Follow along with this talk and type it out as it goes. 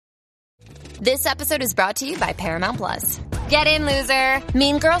This episode is brought to you by Paramount Plus. Get in, loser!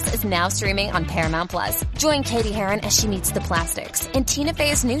 Mean Girls is now streaming on Paramount Plus. Join Katie Heron as she meets the plastics in Tina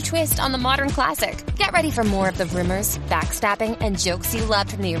Fey's new twist on the modern classic. Get ready for more of the rumors, backstabbing, and jokes you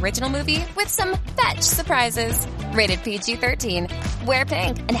loved from the original movie with some fetch surprises. Rated PG-13. Wear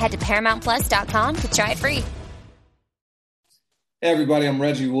pink and head to ParamountPlus.com to try it free. Hey everybody, I'm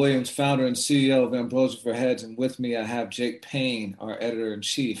Reggie Williams, founder and CEO of Ambrosia for Heads, and with me I have Jake Payne, our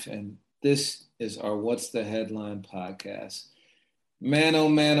editor-in-chief, and this is our What's the Headline podcast. Man, oh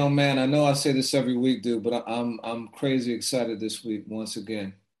man, oh man, I know I say this every week, dude, but I'm crazy excited this week once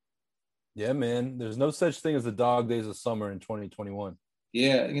again. Yeah, man, there's no such thing as the dog days of summer in 2021.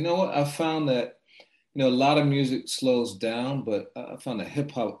 Yeah, you know what? I found that, a lot of music slows down, but I found that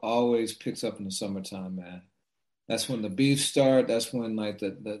hip-hop always picks up in the summertime, man. That's when the beats start. That's when like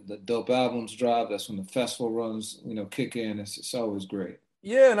the dope albums drop. That's when the festival runs, kick in. It's always great.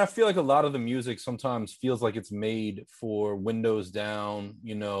 Yeah, and I feel like a lot of the music sometimes feels like it's made for windows down,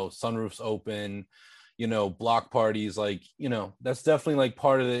 sunroofs open, block parties. Like, that's definitely like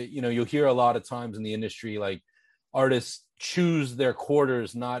part of the, you'll hear a lot of times in the industry, like artists choose their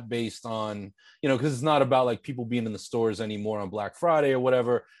quarters not based on, because it's not about like people being in the stores anymore on Black Friday or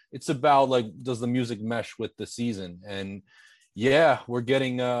whatever. It's about like, does the music mesh with the season? And yeah, we're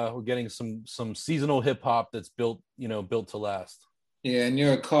getting some seasonal hip hop that's built to last. Yeah, and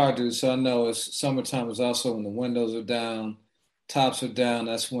you're a car dude, so I know it's summertime is also when the windows are down, tops are down.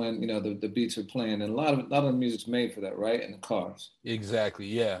 That's when the beats are playing, and a lot of the music's made for that, right? In the cars. Exactly.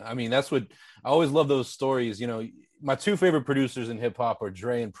 Yeah. I mean, that's what I always love those stories. My two favorite producers in hip hop are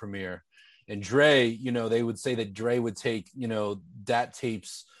Dre and Premier. And Dre, they would say that Dre would take, DAT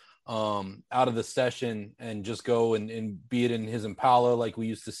tapes out of the session and just go and be it in his Impala like we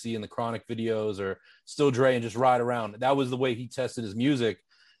used to see in the Chronic videos, or still Dre and just ride around. That was the way he tested his music.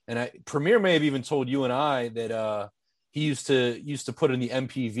 And Premier may have even told you and I that he used to put in the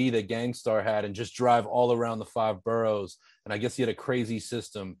MPV that Gangstar had and just drive all around the 5 boroughs. And I guess he had a crazy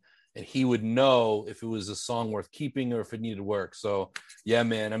system, and he would know if it was a song worth keeping or if it needed work. So yeah,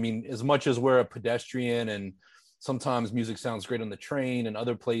 man, I mean, as much as we're a pedestrian and sometimes music sounds great on the train and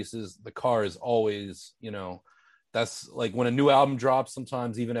other places, the car is always, that's like when a new album drops,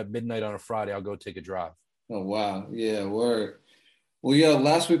 sometimes even at midnight on a Friday, I'll go take a drive. Oh, wow. Yeah, word. Well, yeah,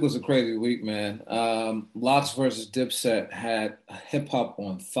 last week was a crazy week, man. Lox versus Dipset had hip hop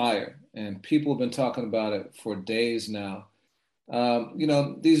on fire, and people have been talking about it for days now.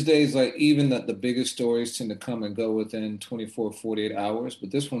 These days, like even the biggest stories tend to come and go within 24, 48 hours,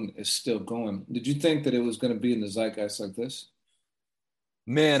 but this one is still going. Did you think that it was going to be in the zeitgeist like this?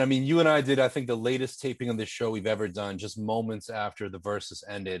 Man, I mean, you and I did, I think, the latest taping of this show we've ever done, just moments after the versus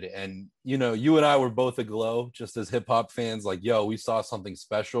ended. And, you and I were both aglow just as hip hop fans, like, yo, we saw something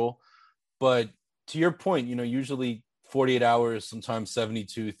special. But to your point, usually 48 hours, sometimes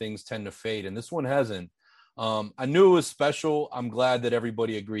 72, things tend to fade. And this one hasn't. I knew it was special. I'm glad that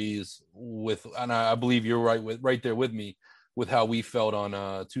everybody agrees with, and I believe you're right there with me with how we felt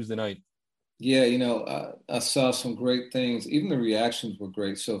on Tuesday night. Yeah, I saw some great things. Even the reactions were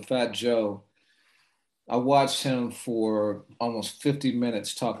great. So Fat Joe, I watched him for almost 50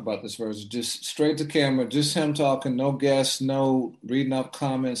 minutes talk about this verse, just straight to camera, just him talking, no guests, no reading up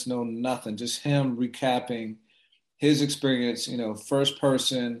comments, no nothing, just him recapping his experience, first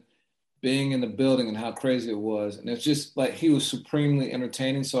person, being in the building and how crazy it was. And it's just like he was supremely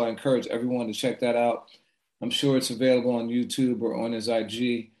entertaining. So I encourage everyone to check that out. I'm sure it's available on YouTube or on his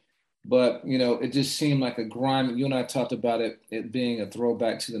IG. But, it just seemed like a grime. You and I talked about it being a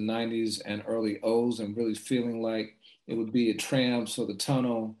throwback to the 90s and early O's, and really feeling like it would be a Tramps or the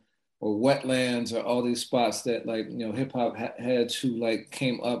Tunnel or Wetlands or all these spots that hip hop heads who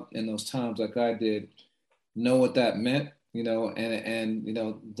came up in those times like I did know what that meant.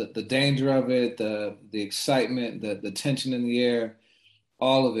 The danger of it, the excitement, the tension in the air,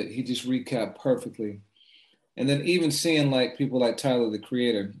 all of it. He just recapped perfectly. And then even seeing people like Tyler, the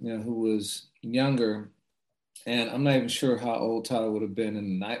Creator, who was younger, and I'm not even sure how old Tyler would have been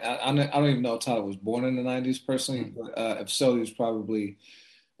in the 90s. I don't even know if Tyler was born in the 90s personally, but if so, he was probably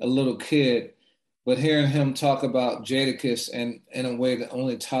a little kid. But hearing him talk about Jadakiss and in a way that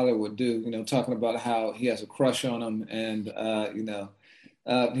only Tyler would do, talking about how he has a crush on him and,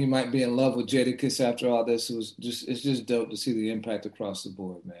 he might be in love with Jadakiss after all this. It's just dope to see the impact across the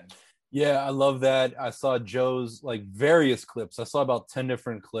board, man. Yeah, I love that. I saw Joe's various clips. I saw about 10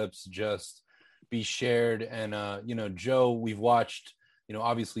 different clips just be shared. And, Joe, we've watched,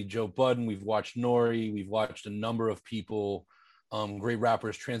 obviously Joe Budden, we've watched Nori, we've watched a number of people, great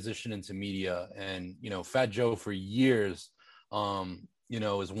rappers transition into media. And, Fat Joe for years,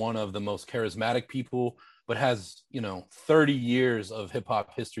 is one of the most charismatic people, but has, 30 years of hip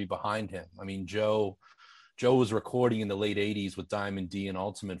hop history behind him. I mean, Joe was recording in the late 80s with Diamond D and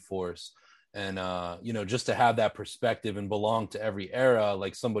Ultimate Force. And, just to have that perspective and belong to every era,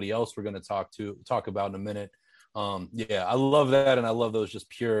 like somebody else we're going to talk about in a minute. I love that. And I love those just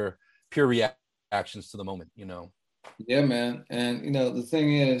pure reactions to the moment, Yeah, man. And, the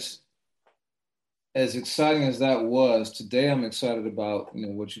thing is, as exciting as that was, today I'm excited about,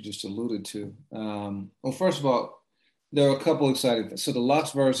 what you just alluded to. Well, first of all, there are a couple exciting things. So the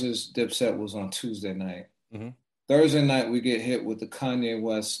Lox versus Dipset was on Tuesday night. Mm-hmm. Thursday night, we get hit with the Kanye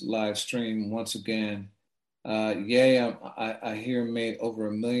West live stream once again. I hear made over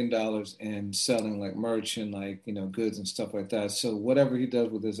 $1 million in selling like merch and like, goods and stuff like that. So whatever he does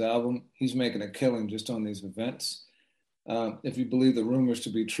with his album, he's making a killing just on these events. If you believe the rumors to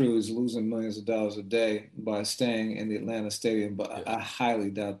be true, he's losing millions of dollars a day by staying in the Atlanta Stadium, but Yeah. I highly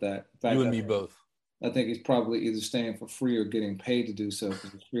doubt that. In fact, You and me both. I think he's probably either staying for free or getting paid to do so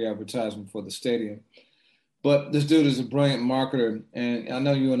because it's free advertisement for the stadium. But this dude is a brilliant marketer, and I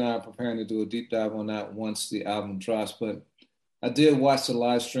know you and I are preparing to do a deep dive on that once the album drops. But I did watch the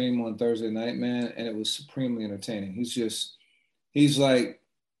live stream on Thursday night, man, and it was supremely entertaining. He's like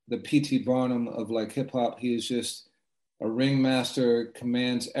the P.T. Barnum of like hip hop. He is just a ringmaster,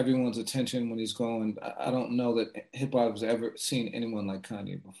 commands everyone's attention when he's going. I don't know that hip hop has ever seen anyone like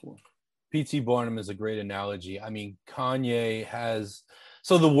Kanye before. P.T. Barnum is a great analogy. I mean, Kanye has.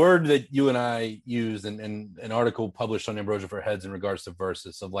 So the word that you and I used in an article published on Ambrosia for Heads in regards to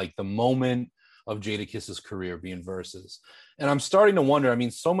verses, of like the moment of Jadakiss's career being verses. And I'm starting to wonder, I mean,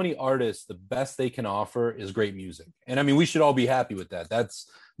 so many artists, the best they can offer is great music. And I mean, we should all be happy with that. That's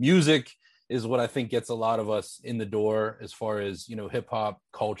music is what I think gets a lot of us in the door as far as, hip hop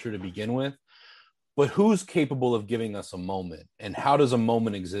culture to begin with. But who's capable of giving us a moment? And how does a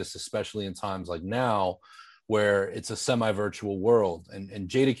moment exist, especially in times like now, where it's a semi-virtual world? And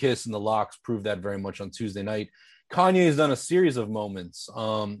Jadakiss and the Lox proved that very much on Tuesday night. Kanye has done a series of moments,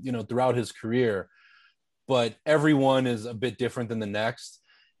 throughout his career, but everyone is a bit different than the next.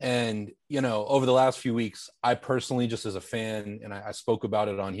 And, over the last few weeks, I personally, just as a fan, and I spoke about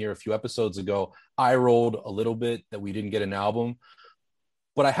it on here a few episodes ago, I rolled a little bit that we didn't get an album.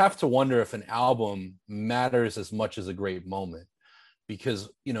 But I have to wonder if an album matters as much as a great moment. Because,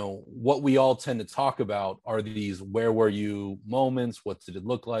 what we all tend to talk about are these where were you moments? What did it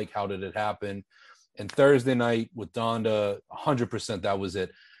look like? How did it happen? And Thursday night with Donda, 100% that was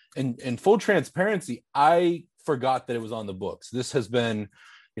it. And full transparency, I forgot that it was on the books. This has been,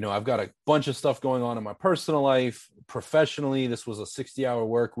 I've got a bunch of stuff going on in my personal life. Professionally, this was a 60-hour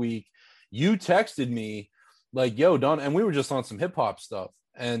work week. You texted me like, yo, Don, and we were just on some hip hop stuff.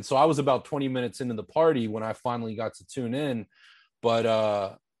 And so I was about 20 minutes into the party when I finally got to tune in. But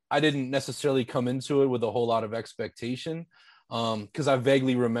I didn't necessarily come into it with a whole lot of expectation because I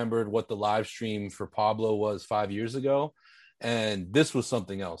vaguely remembered what the live stream for Pablo was 5 years ago. And this was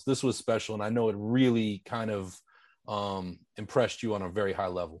something else. This was special. And I know it really kind of impressed you on a very high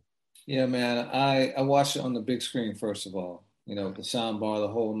level. Yeah, man. I watched it on the big screen, first of all, the sound bar, the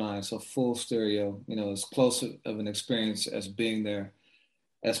whole nine. So full stereo, as close of an experience as being there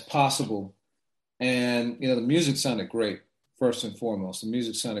as possible. And, the music sounded great. First and foremost, the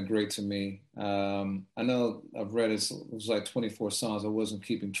music sounded great to me. I know I've read it was like 24 songs. I wasn't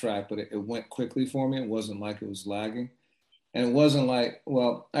keeping track, but it went quickly for me. It wasn't like it was lagging. And it wasn't like,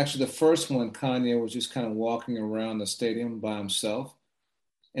 well, actually the first one, Kanye was just kind of walking around the stadium by himself.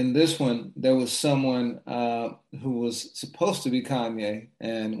 In this one, there was someone who was supposed to be Kanye,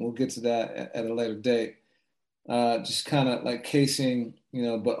 and we'll get to that at a later date, just kind of like casing,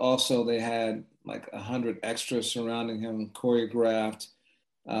 but also they had like 100 extras surrounding him, choreographed,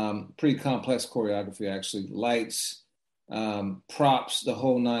 pretty complex choreography, actually, lights, props, the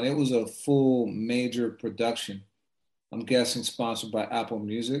whole nine. It was a full major production. I'm guessing sponsored by Apple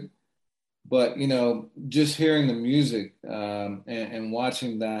Music. But, just hearing the music and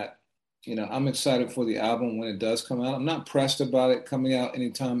watching that, I'm excited for the album when it does come out. I'm not pressed about it coming out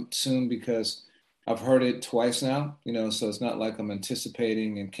anytime soon because I've heard it twice now, so it's not like I'm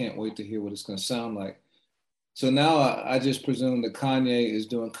anticipating and can't wait to hear what it's going to sound like. So now I just presume that Kanye is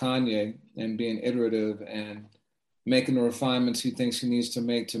doing Kanye and being iterative and making the refinements he thinks he needs to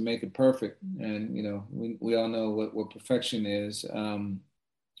make it perfect. And, we all know what perfection is.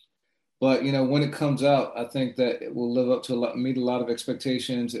 But, when it comes out, I think that it will live up to meet a lot of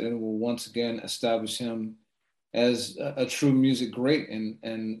expectations and it will once again establish him as a true music great.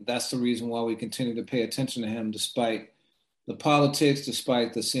 And that's the reason why we continue to pay attention to him despite the politics,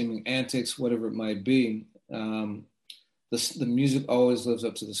 despite the seeming antics, whatever it might be. the music always lives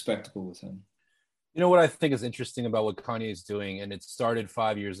up to the spectacle with him. You know what I think is interesting about what Kanye is doing, and it started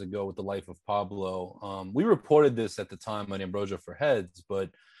 5 years ago with The Life of Pablo. We reported this at the time on Ambrosia for Heads, but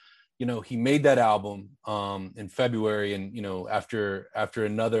he made that album in February, and after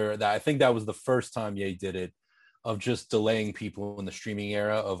another, that I think that was the first time Ye did it, of just delaying people in the streaming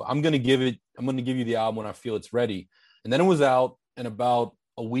era of I'm gonna give you the album when I feel it's ready, and then it was out, and about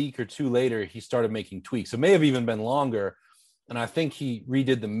a week or two later he started making tweaks. It may have even been longer. And I think he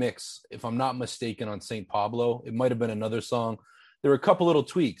redid the mix, if I'm not mistaken, on St. Pablo. It might have been another song. There were a couple little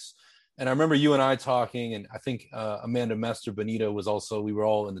tweaks. And I remember you and I talking, and I think Amanda Mester Bonita was also, we were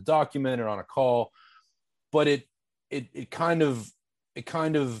all in the document or on a call, but it kind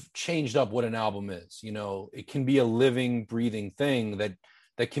of changed up what an album is. It can be a living, breathing thing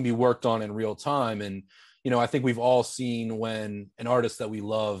that can be worked on in real time. And, I think we've all seen when an artist that we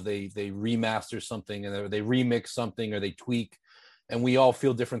love, they remaster something, and they remix something, or they tweak, and we all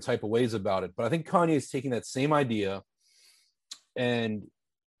feel different type of ways about it. But I think Kanye is taking that same idea and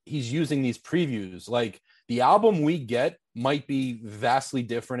he's using these previews. Like, the album we get might be vastly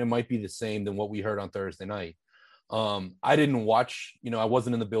different. It might be the same than what we heard on Thursday night. I didn't watch, I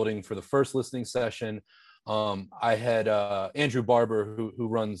wasn't in the building for the first listening session. I had Andrew Barber, who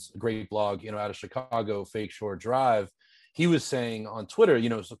runs a great blog, out of Chicago, Fake Shore Drive. He was saying on Twitter,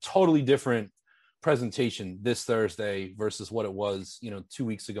 it's a totally different presentation this Thursday versus what it was, 2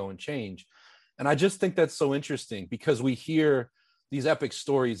 weeks ago and change. And I just think that's so interesting, because we hear these epic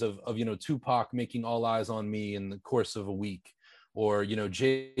stories of Tupac making All Eyes on Me in the course of a week, or,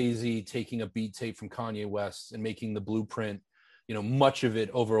 Jay-Z taking a beat tape from Kanye West and making the Blueprint, much of it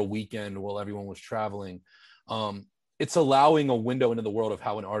over a weekend while everyone was traveling. It's allowing a window into the world of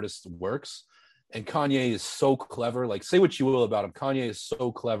how an artist works. And Kanye is so clever. Like, say what you will about him, Kanye is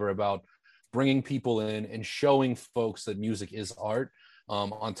so clever about bringing people in and showing folks that music is art,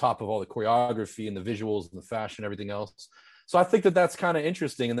 on top of all the choreography and the visuals and the fashion, everything else. So I think that that's kind of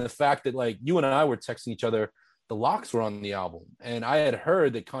interesting. And the fact that, like, you and I were texting each other, the Lox were on the album. And I had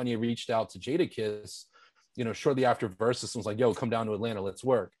heard that Kanye reached out to Jadakiss, shortly after Versus, and was like, yo, come down to Atlanta, let's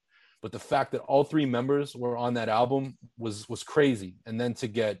work. But the fact that all three members were on that album was crazy. And then to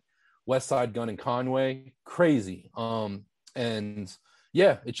get Westside Gunn and Conway, crazy. And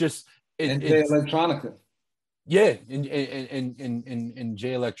yeah, it just... And Jay Electronica. Yeah, and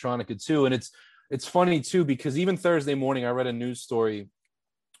Jay Electronica too. And it's funny too, because even Thursday morning, I read a news story. It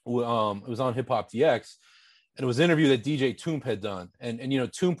was on Hip Hop DX, and it was an interview that DJ Toomp had done. And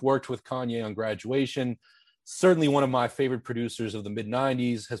Toomp worked with Kanye on Graduation. Certainly one of my favorite producers of the mid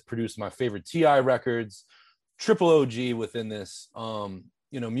 90s, has produced my favorite T.I. records, triple OG within this,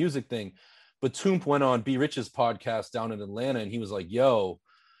 music thing. But Toomp went on B Rich's podcast down in Atlanta, and he was like, yo,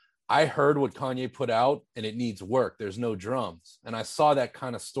 I heard what Kanye put out and it needs work. There's no drums. And I saw that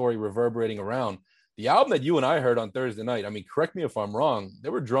kind of story reverberating around. The album that you and I heard on Thursday night, I mean, correct me if I'm wrong,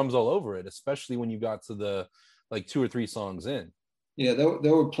 there were drums all over it, especially when you got to the, like, 2 or 3 songs in. Yeah,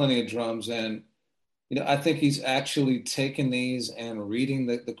 there were plenty of drums. And, I think he's actually taken these and reading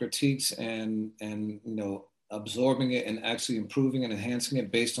the critiques and absorbing it and actually improving and enhancing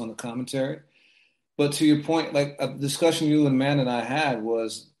it based on the commentary. But to your point, like a discussion you and Man and I had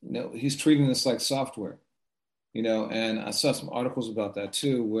was, he's treating this like software, and I saw some articles about that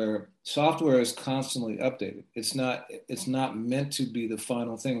too, where software is constantly updated. It's not meant to be the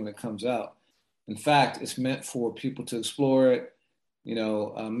final thing when it comes out. In fact, it's meant for people to explore it,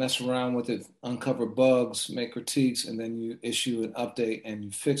 mess around with it, uncover bugs, make critiques, and then you issue an update and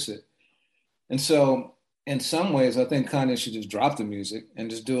you fix it. And so, in some ways, I think Kanye should just drop the music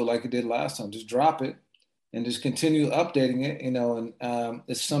and just do it like he did last time. Just drop it and just continue updating it, and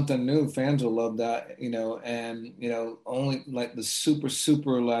it's something new. Fans will love that, and, only like the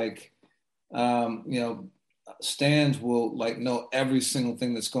super, like, stands will like know every single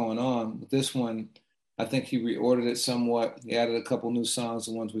thing that's going on. With this one, I think he reordered it somewhat. He added a couple new songs,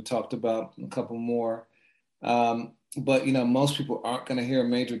 the ones we talked about, and a couple more. But, most people aren't going to hear a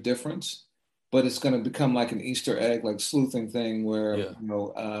major difference. But it's going to become like an Easter egg, like sleuthing thing, where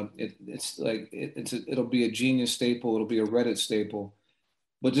it'll be a Genius staple, it'll be a Reddit staple.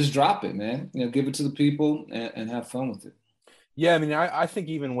 But just drop it, man. Give it to the people and have fun with it. Yeah, I mean, I think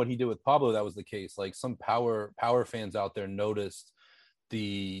even what he did with Pablo, that was the case. Like, some power fans out there noticed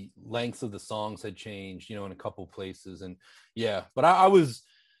the lengths of the songs had changed, in a couple places, and yeah. But I was,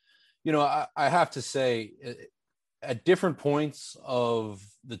 I have to say, at different points of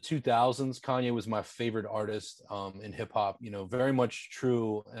the 2000s, Kanye was my favorite artist in hip hop. Very much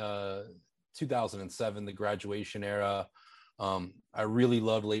true. 2007, the Graduation era. I really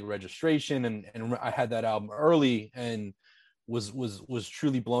loved Late Registration, and I had that album early and was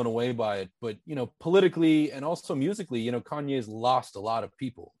truly blown away by it. But politically and also musically, Kanye's lost a lot of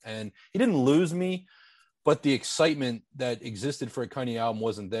people, and he didn't lose me, but the excitement that existed for a Kanye album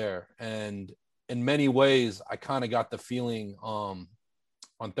wasn't there. And in many ways, I kind of got the feeling on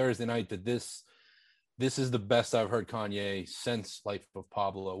Thursday night that this is the best I've heard Kanye since Life of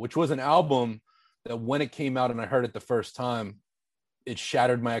Pablo, which was an album that when it came out and I heard it the first time, it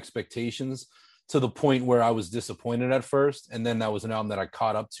shattered my expectations to the point where I was disappointed at first. And then that was an album that I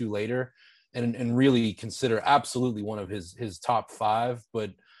caught up to later and really consider absolutely one of his top 5.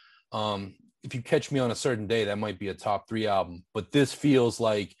 But if you catch me on a certain day, that might be a top 3 album. But this feels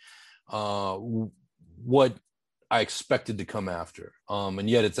like what I expected to come after. And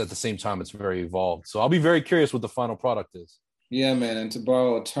yet it's at the same time, it's very evolved. So I'll be very curious what the final product is. Yeah, man. And to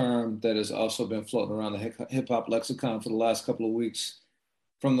borrow a term that has also been floating around the hip hop lexicon for the last couple of weeks,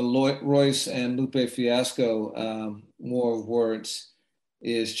 from the Royce and Lupe fiasco, War of Words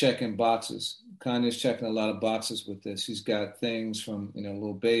is checking boxes. Kanye's checking a lot of boxes with this. He's got things from,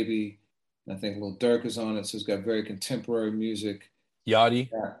 Lil Baby. I think Lil Durk is on it. So he's got very contemporary music. Yachty.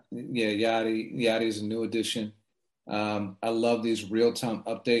 Yeah, Yachty. Yachty is a new addition. I love these real-time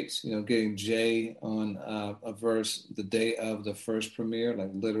updates, getting Jay on a verse the day of the first premiere, like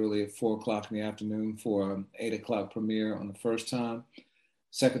literally at 4:00 in the afternoon for an 8:00 premiere on the first time.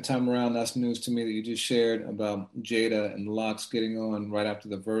 Second time around, that's news to me that you just shared about Jada and Lox getting on right after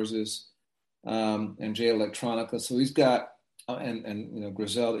the verses, and Jay Electronica. So he's got, and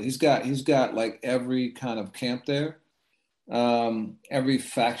Griselda, he's got like every kind of camp there. Every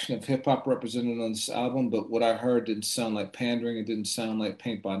faction of hip hop represented on this album, but what I heard didn't sound like pandering. It didn't sound like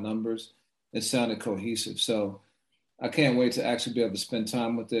paint by numbers. It sounded cohesive. So I can't wait to actually be able to spend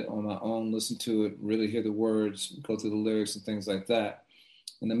time with it on my own, listen to it, really hear the words, go through the lyrics and things like that.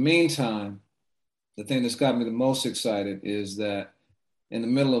 In the meantime, the thing that's got me the most excited is that in the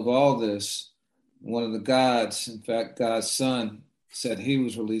middle of all this, one of the gods, in fact, God's son, said he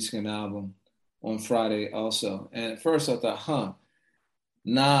was releasing an album on Friday also. And at first I thought,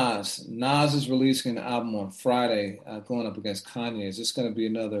 Nas is releasing an album on Friday going up against Kanye. Is this going to be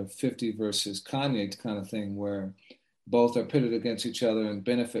another 50 versus Kanye kind of thing where both are pitted against each other and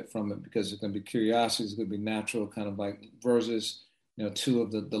benefit from it because it's going to be curiosity, it's going to be natural, kind of like versus, two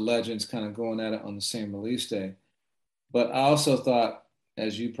of the legends kind of going at it on the same release day. But I also thought,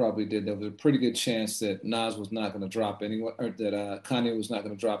 as you probably did, there was a pretty good chance that Nas was not going to drop anyway, or that Kanye was not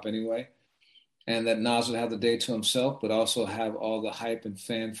going to drop anyway. And that Nas would have the day to himself, but also have all the hype and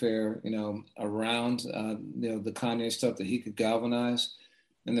fanfare, around, the Kanye stuff that he could galvanize.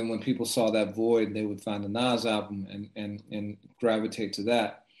 And then when people saw that void, they would find the Nas album and gravitate to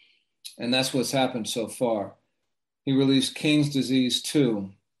that. And that's what's happened so far. He released King's Disease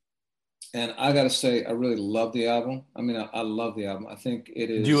 2. And I got to say, I really love the album. I mean, I love the album. I think it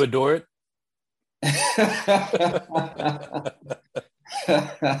is. Do you adore it?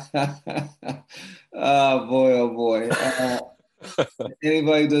 Oh boy.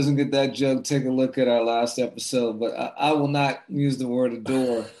 Anybody who doesn't get that joke, take a look at our last episode. But I will not use the word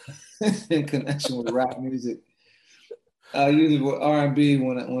adore in connection with rap music. I use it with R&B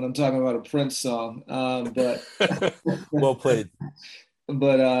when I'm talking about a Prince song. But well played.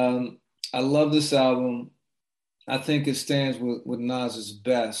 But I love this album. I think it stands with Nas's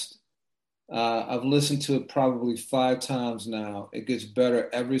best. I've listened to it probably 5 times now. It gets better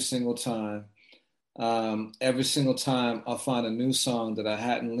every single time. Every single time I'll find a new song that I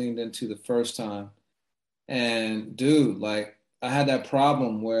hadn't leaned into the first time. And dude, like I had that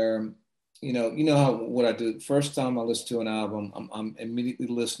problem where, what I do. First time I listen to an album, I'm immediately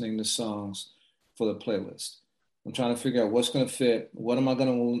listening to songs for the playlist. I'm trying to figure out what's going to fit. What am I going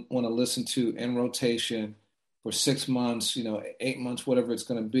to want to listen to in rotation for 6 months, 8 months, whatever it's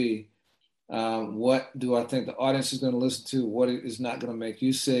going to be. What do I think the audience is going to listen to? What is not going to make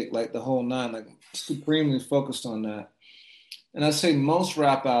you sick? Like the whole 9, like supremely focused on that. And I say most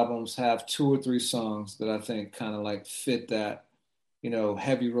rap albums have 2 or 3 songs that I think kind of like fit that,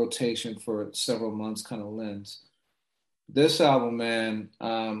 heavy rotation for several months kind of lens. This album, man,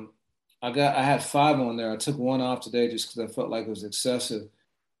 I had 5 on there. I took 1 off today just because I felt like it was excessive,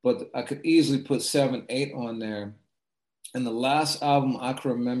 but I could easily put 7, 8 on there. And the last album I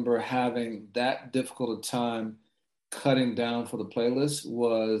can remember having that difficult a time cutting down for the playlist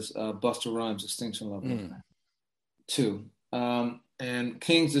was Busta Rhymes' Extinction Level 2. And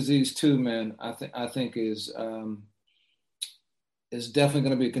King's Disease 2, man, I think is definitely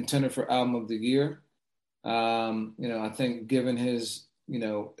going to be a contender for Album of the Year. I think given his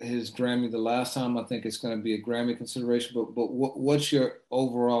his Grammy the last time. I think it's going to be a Grammy consideration. But what's your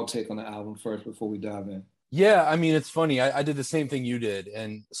overall take on the album first before we dive in? Yeah, I mean, it's funny. I did the same thing you did,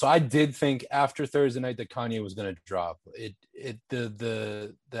 and so I did think after Thursday night that Kanye was going to drop.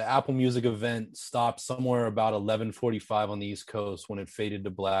 The Apple Music event stopped somewhere about 11:45 on the East Coast when it faded to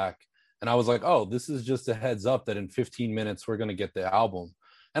black, and I was like, oh, this is just a heads up that in 15 minutes we're going to get the album,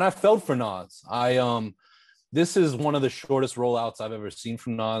 and I felt for Nas. This is one of the shortest rollouts I've ever seen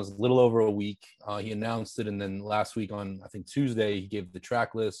from Nas. A little over a week. He announced it, and then last week on I think Tuesday he gave the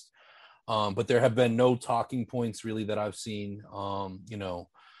track list. But there have been no talking points really that I've seen,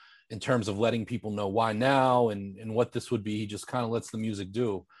 in terms of letting people know why now and what this would be. He just kind of lets the music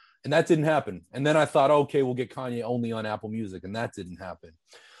do. And that didn't happen. And then I thought, okay, we'll get Kanye only on Apple Music. And that didn't happen.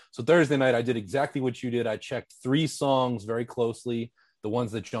 So Thursday night, I did exactly what you did. I checked 3 songs very closely, the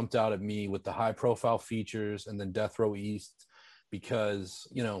ones that jumped out at me with the high profile features, and then Death Row East,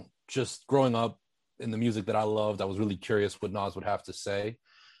 because, just growing up in the music that I loved, I was really curious what Nas would have to say.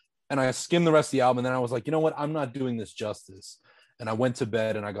 And I skimmed the rest of the album, and then I was like, you know what? I'm not doing this justice. And I went to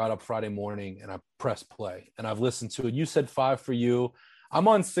bed, and I got up Friday morning, and I pressed play. And I've listened to it. You said 5 for you. I'm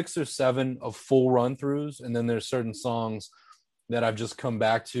on 6 or 7 of full run-throughs, and then there's certain songs that I've just come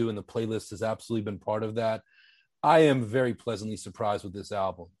back to, and the playlist has absolutely been part of that. I am very pleasantly surprised with this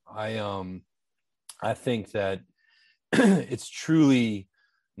album. I think that it's truly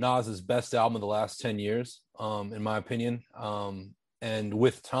Nas's best album of the last 10 years, in my opinion. And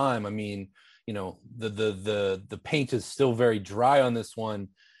with time, I mean, the paint is still very dry on this one.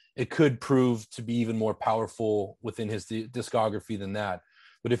 It could prove to be even more powerful within his discography than that.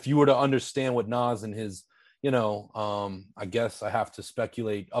 But if you were to understand what Nas and his, I guess I have to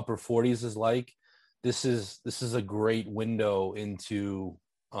speculate, upper 40s is like, this is a great window into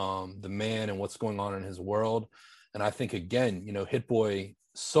the man and what's going on in his world. And I think, again, Hit Boy,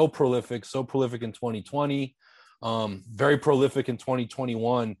 so prolific in 2020. Very prolific in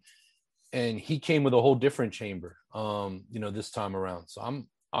 2021, and he came with a whole different chamber, this time around. So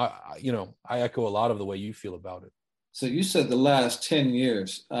I echo a lot of the way you feel about it. So you said the last 10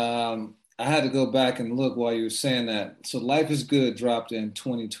 years. I had to go back and look while you were saying that. So Life is Good dropped in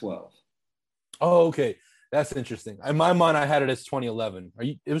 2012. Oh, okay. That's interesting. In my mind, I had it as 2011.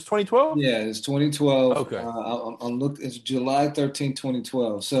 It was 2012? Yeah, it's 2012. Okay. I'm look. It's July 13,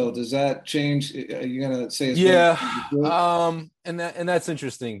 2012. So does that change? Are you gonna say it's yeah? And that's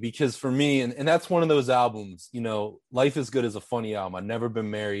interesting because for me, and that's one of those albums. Life is Good is a funny album. I've never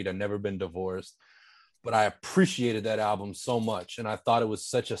been married. I've never been divorced, but I appreciated that album so much, and I thought it was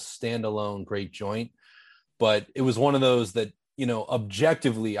such a standalone great joint. But it was one of those that,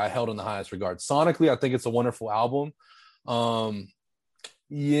 objectively, I held in the highest regard. Sonically, I think it's a wonderful album.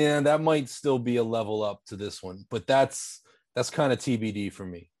 That might still be a level up to this one, but that's kind of TBD for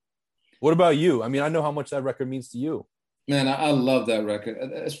me. What about you? I mean, I know how much that record means to you. Man, I love that record.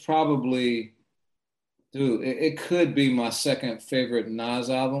 It's probably, dude, it could be my second favorite Nas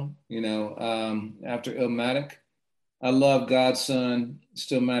album, after Illmatic. I love Godson.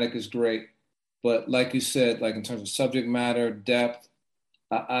 Stillmatic is great. But like you said, like in terms of subject matter, depth,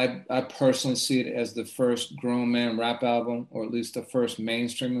 I personally see it as the first grown man rap album, or at least the first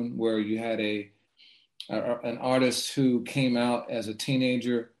mainstream one, where you had an artist who came out as a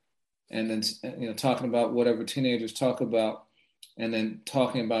teenager, and then talking about whatever teenagers talk about, and then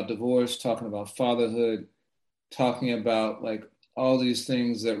talking about divorce, talking about fatherhood, talking about like all these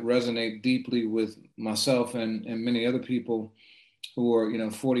things that resonate deeply with myself and many other people who are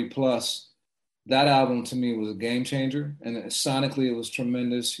 40 plus. That album to me was a game changer, and sonically it was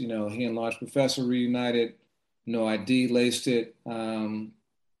tremendous. He and Large Professor reunited, No ID laced it,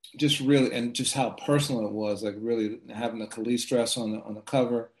 just really, and just how personal it was, like really having the Khalees dress on the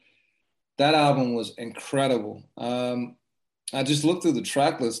cover. That album was incredible. I just looked through the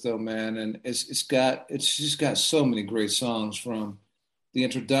track list though, man, and it's just got so many great songs, from the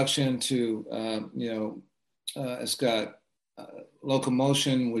introduction to it's got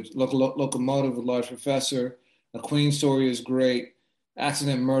Locomotion, Locomotive with Large Professor. A Queen Story is great.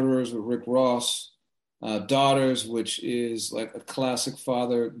 Accident Murderers with Rick Ross. Daughters, which is like a classic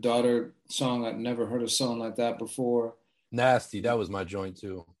father-daughter song. I'd never heard a song like that before. Nasty, that was my joint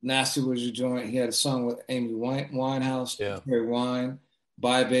too. Nasty was your joint. He had a song with Amy Winehouse, yeah. Harry Wine.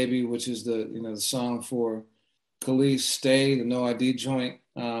 Bye Baby, which is the song for Khalees. Stay, the No ID joint.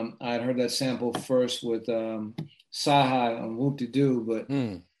 I had heard that sample first with Sahai on Whoop-De-Doo,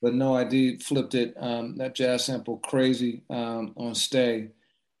 but No ID flipped it, that jazz sample crazy on Stay.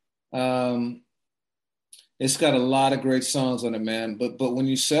 It's got a lot of great songs on it, man. But when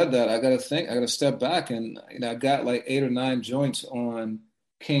you said that, I got to think, I got to step back, and I got like 8 or 9 joints on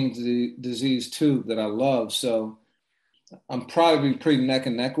King's Disease 2 that I love. So I'm probably pretty neck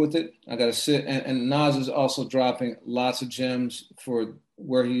and neck with it. I got to sit, and Nas is also dropping lots of gems for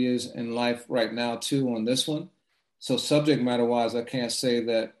where he is in life right now too on this one. So subject matter wise, I can't say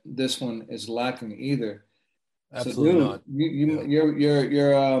that this one is lacking either. So, Absolutely dude, not.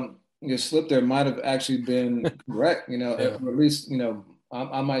 Yeah. your slip there might have actually been correct, Yeah. or at least,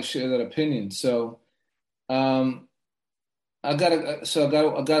 I might share that opinion. So, um, I got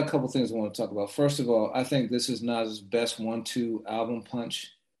a couple things I want to talk about. First of all, I think this is Nas's best 1-2 album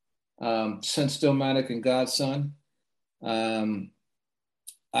punch since Stillmatic and Godson. Um,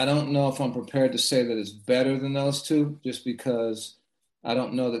 I don't know if I'm prepared to say that it's better than those two, just because I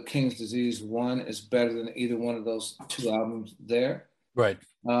don't know that King's Disease 1 is better than either one of those two albums there. Right.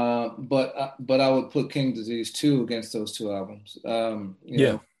 But I would put King Disease 2 against those two albums.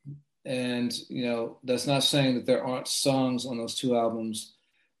 Yeah. And that's not saying that there aren't songs on those two albums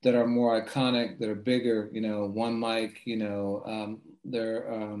that are more iconic, that are bigger. One Mic.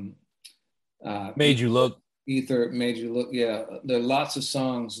 They're Made You Look. Ether made you look. Yeah, there are lots of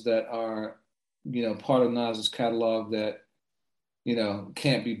songs that are, part of Nas's catalog that,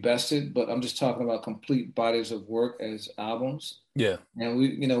 can't be bested. But I'm just talking about complete bodies of work as albums. Yeah. And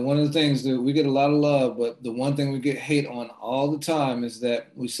one of the things that we get a lot of love, but the one thing we get hate on all the time is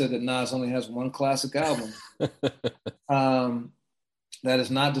that we said that Nas only has one classic album. That is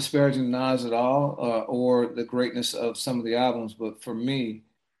not disparaging Nas at all, or the greatness of some of the albums. But for me,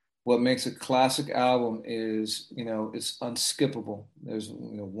 what makes a classic album is, it's unskippable. There's,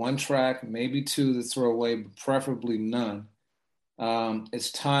 one track, maybe two that throw away, but preferably none.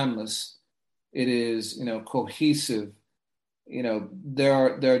 It's timeless. It is, cohesive. There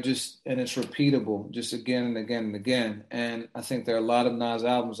are just, and it's repeatable, just again and again and again. And I think there are a lot of Nas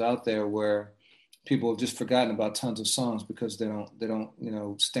albums out there where people have just forgotten about tons of songs because they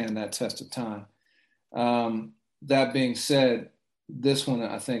don't, stand that test of time. That being said, this one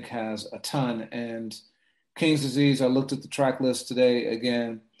I think has a ton. And King's Disease, I looked at the track list today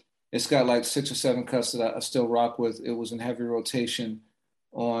again. It's got like 6 or 7 cuts that I still rock with. It was in heavy rotation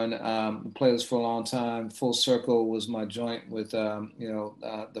on the playlist for a long time. Full Circle was my joint with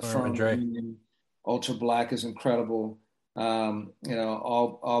the Firm Union. Ultra Black is incredible.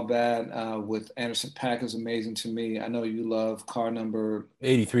 All Bad with Anderson .Paak is amazing to me. I know you love Car Number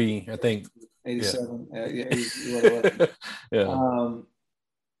 83, I think. 87. Yeah.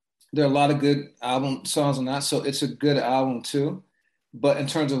 There are a lot of good album songs on that, so it's a good album too. But in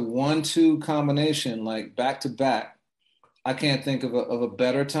terms of 1-2 combination, like back to back, I can't think of a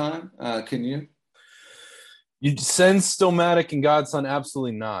better time. Can you? You sense Stillmatic and Godson?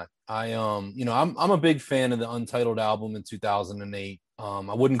 Absolutely not. I'm a big fan of the Untitled album in 2008.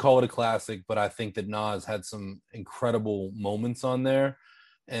 I wouldn't call it a classic, but I think that Nas had some incredible moments on there.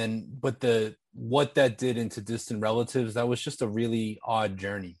 But what that did into Distant Relatives, that was just a really odd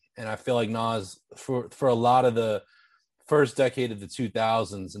journey. And I feel like Nas, for a lot of the first decade of the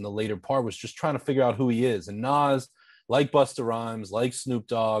 2000s and the later part, was just trying to figure out who he is. And Nas, like Busta Rhymes, like Snoop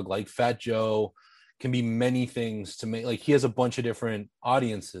Dogg, like Fat Joe, can be many things to make. Like, he has a bunch of different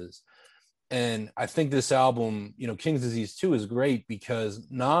audiences. And I think this album, King's Disease 2 is great because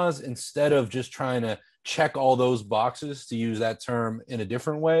Nas, instead of just trying to check all those boxes, to use that term in a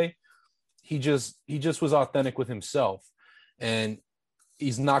different way, he just was authentic with himself. And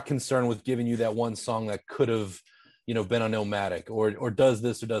he's not concerned with giving you that one song that could have, been on Illmatic or does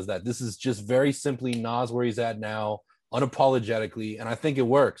this or does that. This is just very simply Nas where he's at now, unapologetically. And I think it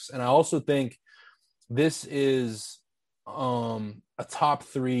works. And I also think this is a top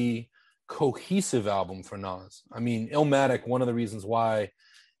 3 cohesive album for Nas. I mean, Illmatic, one of the reasons why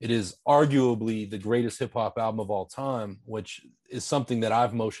it is arguably the greatest hip hop album of all time, which is something that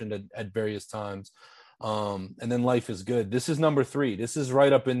I've motioned at various times. And then Life is Good. This is number 3. This is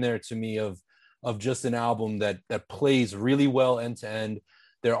right up in there to me of just an album that plays really well end to end.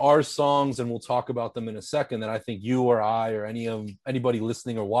 There are songs, and we'll talk about them in a second, that I think you or I or anybody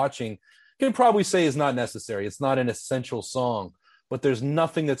listening or watching can probably say is not necessary. It's not an essential song, but there's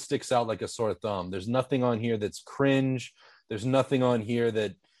nothing that sticks out like a sore thumb. There's nothing on here that's cringe. There's nothing on here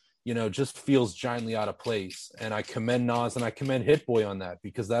that, just feels giantly out of place. And I commend Nas and I commend Hit Boy on that,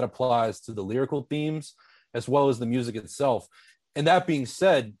 because that applies to the lyrical themes as well as the music itself. And that being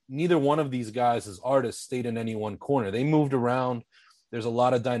said, neither one of these guys as artists stayed in any one corner. They moved around. There's a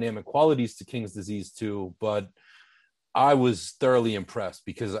lot of dynamic qualities to King's Disease too, but I was thoroughly impressed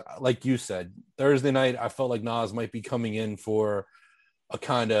because, like you said, Thursday night, I felt like Nas might be coming in for a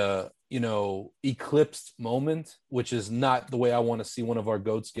kind of, eclipsed moment, which is not the way I want to see one of our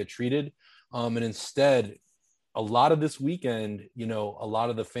goats get treated. And instead, a lot of this weekend, a lot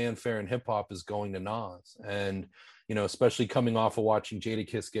of the fanfare in hip hop is going to Nas, and especially coming off of watching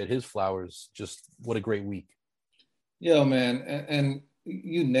Jadakiss get his flowers. Just what a great week. Yo, man, and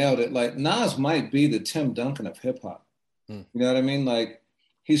you nailed it. Like Nas might be the Tim Duncan of hip hop. You know what I mean? Like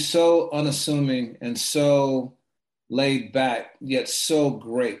he's so unassuming and so laid back, yet so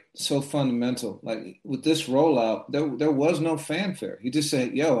great, so fundamental. Like with this rollout, there was no fanfare. He just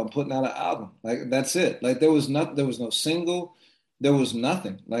said, "Yo, I'm putting out an album." Like that's it. Like there was no single, there was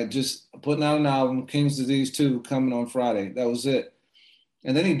nothing. Like just putting out an album, King's Disease 2 coming on Friday. That was it.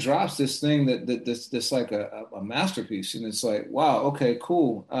 And then he drops this thing that's like a masterpiece, and it's like, wow, okay,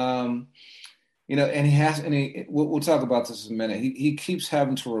 cool. And we'll talk about this in a minute. He keeps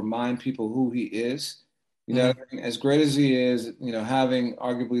having to remind people who he is. You know, what I mean? As great as he is, having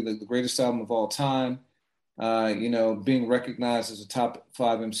arguably the greatest album of all time, being recognized as a top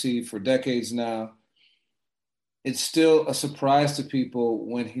 5 MC for decades now, it's still a surprise to people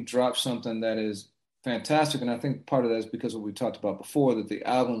when he drops something that is fantastic. And I think part of that is because of what we talked about before, that the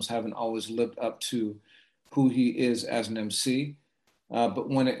albums haven't always lived up to who he is as an MC. But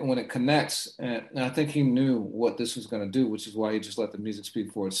when it connects, and I think he knew what this was going to do, which is why he just let the music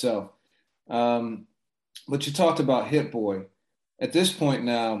speak for itself. But you talked about Hit Boy. At this point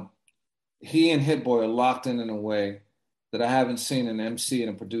now, he and Hit Boy are locked in a way that I haven't seen an MC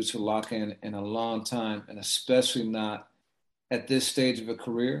and a producer lock in a long time, and especially not at this stage of a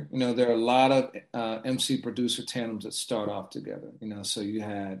career. There are a lot of MC producer tandems that start off together. So you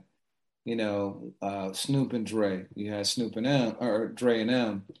had Snoop and Dre. You had Snoop and M, or Dre and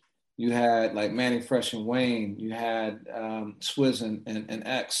M. You had like Manny Fresh and Wayne. You had Swizz and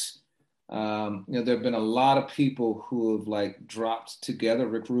X. There have been a lot of people who have like dropped together,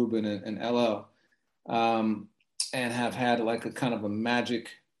 Rick Rubin and LL, and have had like a kind of a magic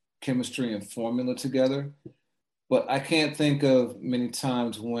chemistry and formula together. But I can't think of many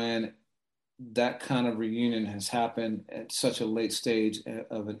times when that kind of reunion has happened at such a late stage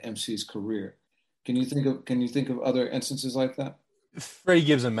of an MC's career. Can you think of other instances like that? Freddie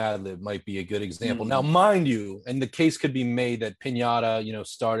Gibbs and Madlib might be a good example. Now, mind you, and the case could be made that Pinata,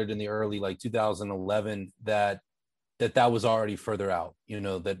 started in the early like 2011, that was already further out.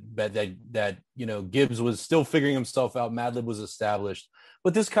 That Gibbs was still figuring himself out. Madlib was established,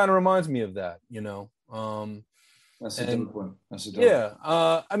 but this kind of reminds me of that. That's a dope one.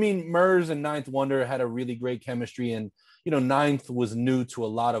 I mean, Murs and Ninth Wonder had a really great chemistry, and Ninth was new to a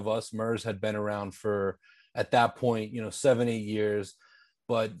lot of us. Murs had been around for, at that point, 7-8 years,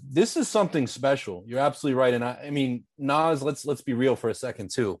 but this is something special. You're absolutely right. And I mean, Nas, let's be real for a second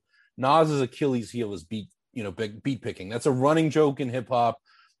too. Nas's Achilles heel is beat picking. That's a running joke in hip hop,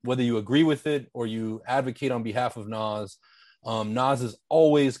 whether you agree with it or you advocate on behalf of Nas. Nas is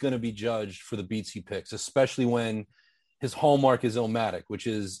always going to be judged for the beats he picks, especially when his hallmark is Illmatic, which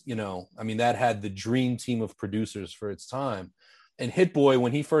is, that had the dream team of producers for its time. And Hit Boy,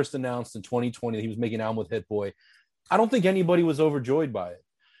 when he first announced in 2020 that he was making an album with Hit Boy, I don't think anybody was overjoyed by it.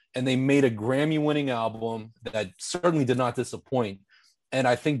 And they made a Grammy-winning album that certainly did not disappoint. And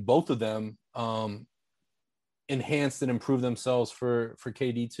I think both of them enhanced and improved themselves for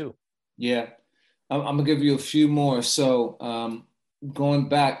KD too. Yeah. I'm going to give you a few more. So going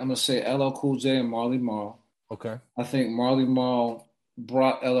back, I'm going to say LL Cool J and Marley Marl. Okay. I think Marley Marl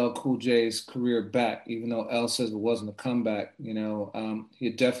brought LL Cool J's career back, even though L says it wasn't a comeback. He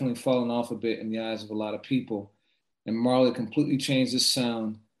had definitely fallen off a bit in the eyes of a lot of people. And Marley completely changed his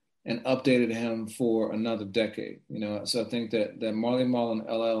sound and updated him for another decade. So I think that Marley Marl and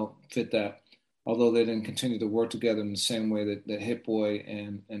LL fit that, although they didn't continue to work together in the same way that Hit Boy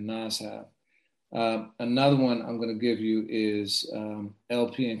and Nas have. Another one I'm going to give you is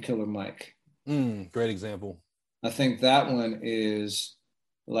LP and Killer Mike. Great example. I think that one is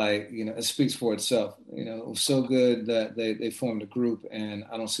like, it speaks for itself. It was so good that they formed a group, and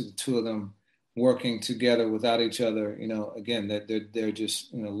I don't see the two of them working together without each other. Again, that they're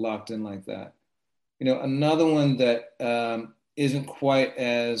just, locked in like that. Another one that isn't quite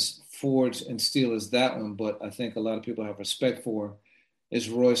as forged in steel as that one, but I think a lot of people have respect for, is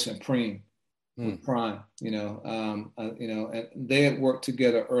Royce and Preem. With Prime, and they had worked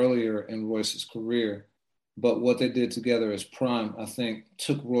together earlier in Royce's career, but what they did together as Prime, I think,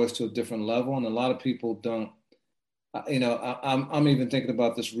 took Royce to a different level, and a lot of people don't. I'm even thinking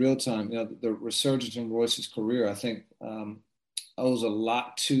about this real time. The resurgence in Royce's career, I think, owes a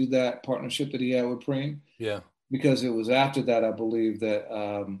lot to that partnership that he had with Preem. Yeah, because it was after that, I believe that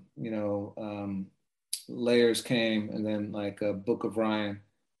Layers came, and then like Book of Ryan.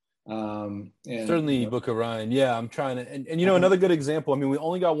 And Certainly Book of Ryan. Yeah, I'm trying to, and you know, another good example. I mean, we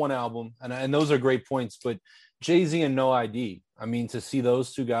only got one album, and those are great points. But Jay-Z and No ID. I mean, to see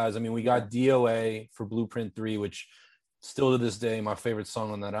those two guys. I mean, we got DOA for Blueprint 3, which still to this day my favorite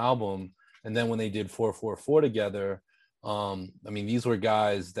song on that album. And then when they did 444 together, I mean, these were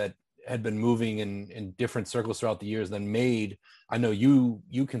guys that had been moving in different circles throughout the years. Then made. I know you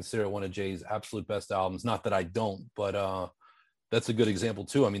consider it one of Jay's absolute best albums. Not that I don't, but that's a good example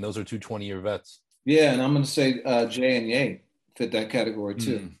too. I mean, those are two 20-year vets. yeah, and I'm going to say Jay and Ye fit that category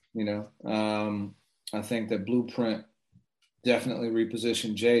too. Mm. You know, I think that Blueprint definitely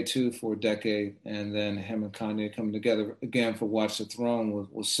repositioned Jay too for a decade, and then him and Kanye coming together again for Watch the Throne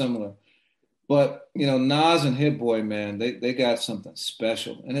was similar. But you know, Nas and Hit Boy, man, they got something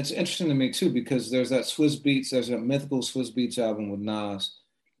special, and it's interesting to me too because there's that Swiss Beats, there's a mythical Swiss Beats album with Nas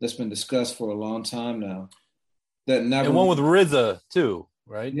that's been discussed for a long time now that never, And one with RZA too,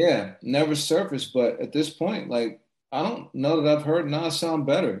 right? yeah, never surfaced. But at this point, like I don't know that I've heard Nas sound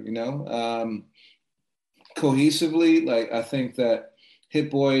better, you know, cohesively. Like I think that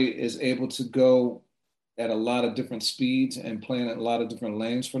Hit Boy is able to go at a lot of different speeds and play in a lot of different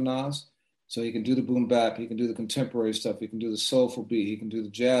lanes for Nas. So he can do the boom bap, he can do the contemporary stuff, he can do the soulful beat, he can do the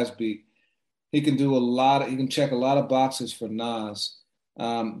jazz beat, he can do a lot. He can check a lot of boxes for Nas,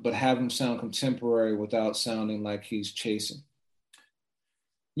 but have him sound contemporary without sounding like he's chasing.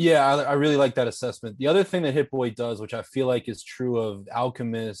 Yeah, I really like that assessment. The other thing that Hit Boy does, which I feel like is true of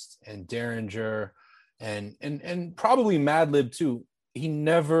Alchemist and Derringer, and probably Madlib too, he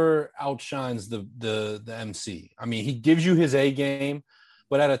never outshines the MC. I mean, he gives you his A game,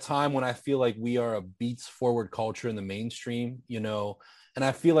 but at a time when I feel like we are a beats forward culture in the mainstream, you know, and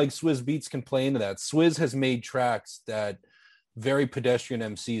I feel like Swizz Beats can play into that. Swizz has made tracks that very pedestrian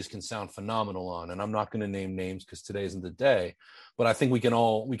MCs can sound phenomenal on, and I'm not going to name names because today isn't the day, but I think we can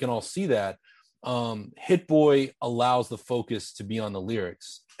all see that. Hit Boy allows the focus to be on the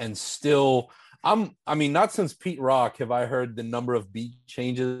lyrics, and still, I mean, not since Pete Rock have I heard the number of beat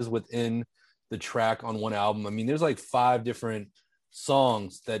changes within the track on one album. I mean, there's like 5 different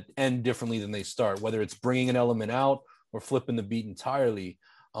songs that end differently than they start, whether it's bringing an element out or flipping the beat entirely.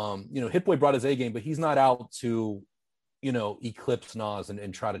 You know, Hit Boy brought his A game, but he's not out to, you know, eclipse Nas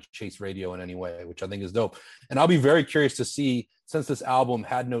and try to chase radio in any way, which I think is dope. And I'll be very curious to see, since this album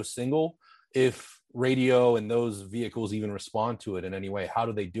had no single, if radio and those vehicles even respond to it in any way. How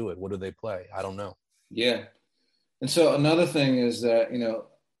do they do it? What do they play? I don't know. Yeah. And so another thing is that, you know,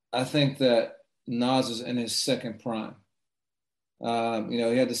 I think that Nas is in his second prime. You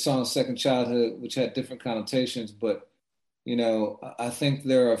know, he had the song Second Childhood, which had different connotations, but, you know, I think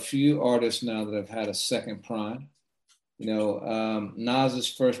there are a few artists now that have had a second prime. You know, Nas's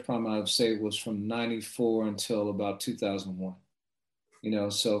first prime, I would say, was from 94 until about 2001. You know,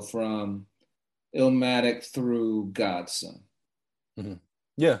 so from Illmatic through Godson. Mm-hmm.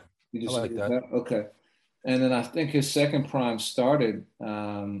 Yeah, You I just like that. okay. And then I think his second prime started, you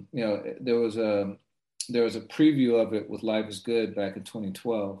know, there was a preview of it with Life is Good back in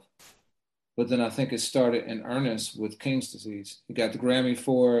 2012. But then I think it started in earnest with King's Disease. He got the Grammy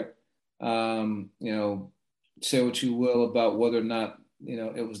for it. You know, say what you will about whether or not, you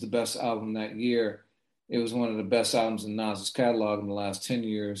know, it was the best album that year. It was one of the best albums in Nas's catalog in the last 10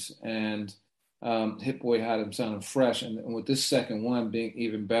 years. And Hit Boy had him sounding fresh. And with this second one being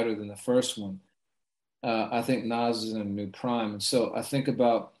even better than the first one, I think Nas is in a new prime. And so I think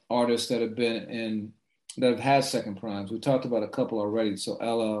about artists that have had second primes. We talked about a couple already. So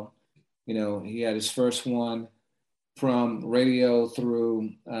LL, you know, he had his first one from radio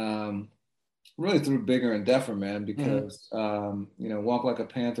through really through Bigger and Deffer, man, because you know, Walk Like a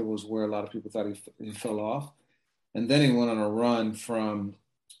Panther was where a lot of people thought he fell off. And then he went on a run from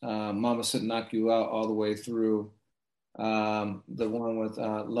Mama Said Knock You Out all the way through the one with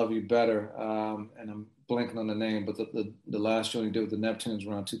Love You Better, and I'm blanking on the name, but the last show he did with the Neptunes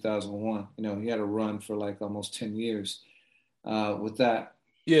around 2001. You know, he had a run for like almost 10 years with that.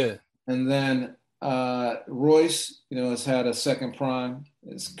 Yeah. And then Royce, you know, has had a second prime.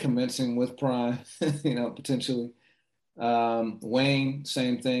 It's commencing with prime, you know, potentially. Wayne,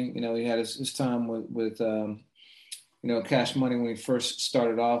 same thing. You know, he had his time with you know, Cash Money when he first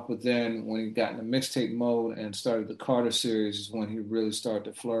started off, but then when he got into mixtape mode and started the Carter series is when he really started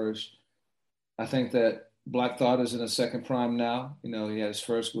to flourish. I think that Black Thought is in a second prime now. You know, he had his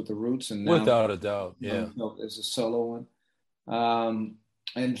first with the Roots, and now Without a doubt, yeah. It's a solo one.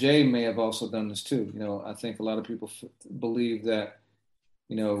 And Jay may have also done this too. You know, I think a lot of people believe that,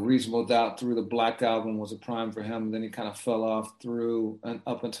 you know, Reasonable Doubt through the Black Album was a prime for him. Then he kind of fell off through and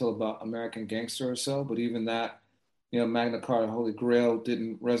up until about American Gangster or so. But even that, Magna Carta, Holy Grail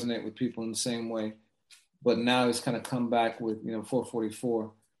didn't resonate with people in the same way. But now he's kind of come back with,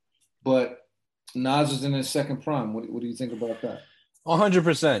 444. But Nas is in his second prime. What do you think about that?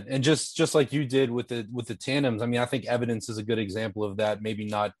 100%. And just like you did with the tandems, I mean, I think Evidence is a good example of that. Maybe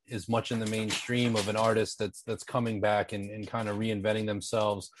not as much in the mainstream of an artist that's coming back and kind of reinventing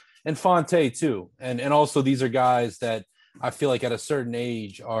themselves. And Fonte too. And also these are guys that I feel like at a certain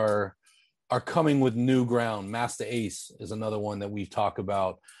age are coming with new ground. Master Ace is another one that we've talked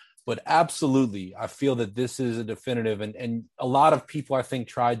about. But absolutely, I feel that this is a definitive. And a lot of people, I think,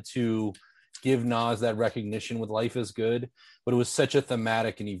 tried to give Nas that recognition with Life is Good, but it was such a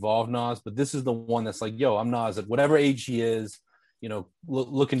thematic and evolved Nas. But this is the one that's like, yo, I'm Nas at whatever age he is,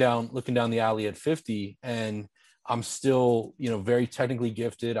 looking down the alley at 50, and I'm still, very technically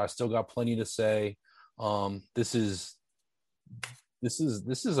gifted. I still got plenty to say. This is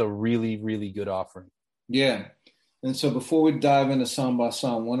a really, really good offering. Yeah. And so before we dive into song by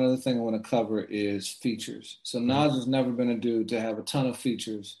song, one other thing I want to cover is features. So Nas has never been a dude to have a ton of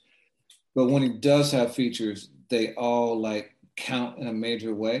features, but when he does have features, they all like count in a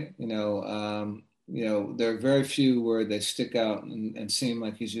major way. There are very few where they stick out and seem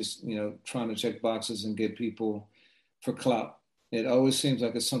like he's just, trying to check boxes and get people for clout. It always seems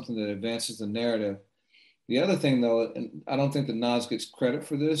like it's something that advances the narrative. The other thing, though, and I don't think that Nas gets credit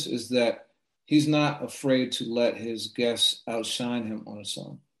for this, is that he's not afraid to let his guests outshine him on a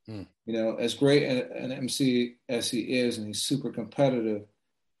song. As great an MC as he is, and he's super competitive,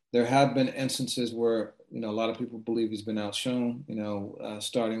 there have been instances where, a lot of people believe he's been outshone,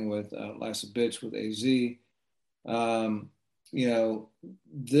 starting with Life's a Bitch with AZ.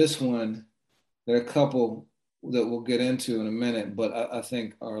 This one, there are a couple that we'll get into in a minute, but I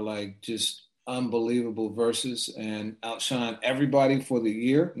think are like just unbelievable verses and outshine everybody for the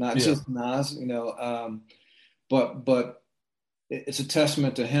year, not just Nas, but it's a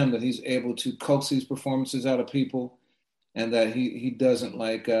testament to him that he's able to coax these performances out of people, and that he doesn't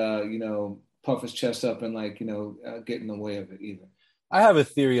puff his chest up and get in the way of it either. I have a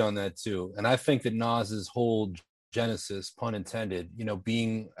theory on that too. And I think that Nas's whole genesis, pun intended,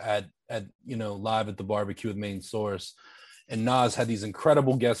 being at Live at the Barbecue with Main Source, and Nas had these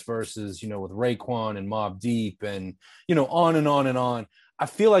incredible guest verses, with Raekwon and Mobb Deep and, on and on and on. I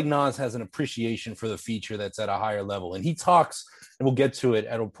feel like Nas has an appreciation for the feature that's at a higher level. And he talks, and we'll get to it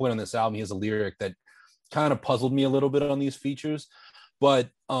at a point on this album, he has a lyric that kind of puzzled me a little bit on these features. But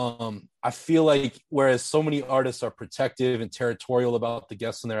I feel like whereas so many artists are protective and territorial about the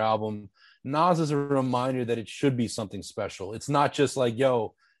guests on their album, Nas is a reminder that it should be something special. It's not just like,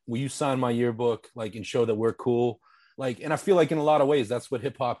 yo, will you sign my yearbook, and show that we're cool? And I feel like in a lot of ways, that's what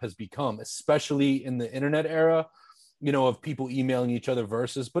hip hop has become, especially in the internet era, of people emailing each other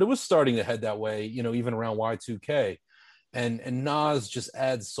verses, but it was starting to head that way, even around Y2K. And Nas just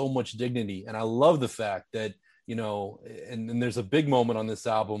adds so much dignity. And I love the fact that, and there's a big moment on this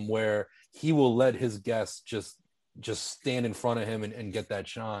album where he will let his guests just stand in front of him and get that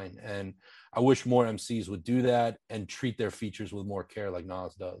shine. And I wish more MCs would do that and treat their features with more care like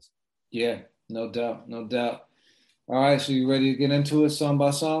Nas does. Yeah, no doubt. No doubt. All right. So you ready to get into it song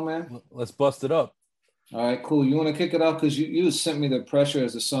by song, man? Let's bust it up. All right, cool. You want to kick it off? Because you sent me the Pressure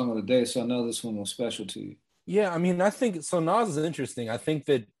as the song of the day. So I know this one was special to you. Yeah, I mean, I think so. Nas is interesting. I think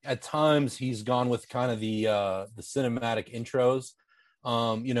that at times he's gone with kind of the cinematic intros,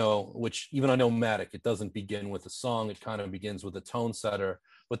 which even on Nomadic, it doesn't begin with a song. It kind of begins with a tone setter.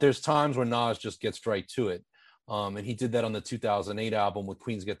 But there's times where Nas just gets right to it. And he did that on the 2008 album with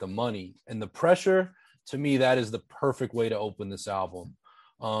Queens Get the Money. And The Pressure, to me, that is the perfect way to open this album.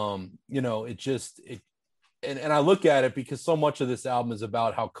 And I look at it because so much of this album is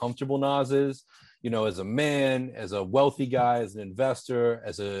about how comfortable Nas is, as a man, as a wealthy guy, as an investor,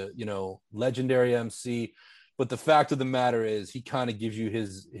 as a, legendary MC. But the fact of the matter is he kind of gives you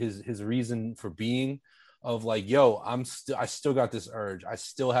his reason for being of like, yo, I still got this urge. I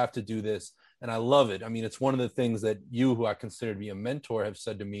still have to do this. And I love it. I mean, it's one of the things that you, who I consider to be a mentor, have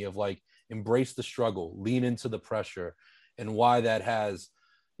said to me of like, embrace the struggle, lean into the pressure, and why that has,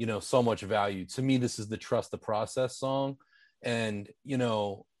 so much value. To me, this is the Trust the Process song. And,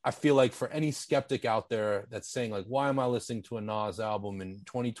 I feel like for any skeptic out there that's saying like, why am I listening to a Nas album in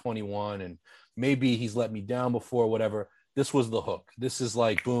 2021? And maybe he's let me down before, whatever. This was the hook. This is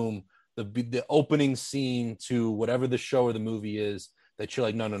like, boom, the opening scene to whatever the show or the movie is that you're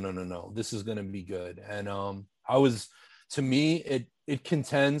like, no. This is going to be good. And to me, it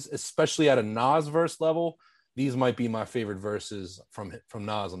contends, especially at a Nas verse level. These might be my favorite verses from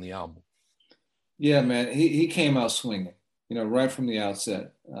Nas on the album. Yeah, man, he came out swinging, right from the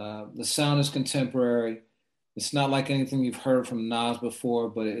outset. The sound is contemporary. It's not like anything you've heard from Nas before,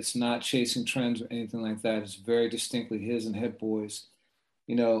 but it's not chasing trends or anything like that. It's very distinctly his and Hit Boy's.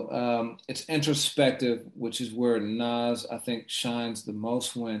 It's introspective, which is where Nas, I think, shines the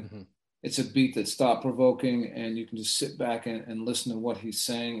most when Mhm. it's a beat that's thought provoking and you can just sit back and listen to what he's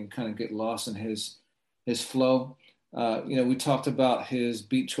saying and kind of get lost in his flow. We talked about his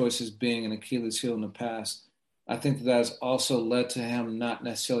beat choices being an Achilles heel in the past. I think that has also led to him not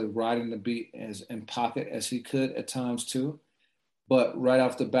necessarily riding the beat as in pocket as he could at times too. But right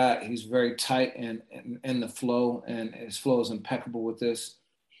off the bat, he's very tight and in the flow, and his flow is impeccable with this.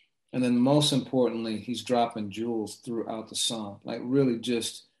 And then most importantly, he's dropping jewels throughout the song, like really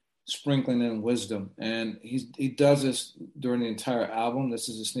just sprinkling in wisdom. And he does this during the entire album. This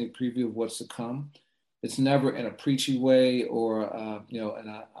is a sneak preview of what's to come. It's never in a preachy way or in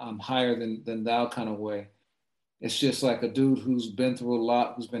a I'm higher than thou kind of way. It's just like a dude who's been through a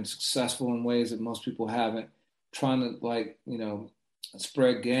lot, who's been successful in ways that most people haven't, trying to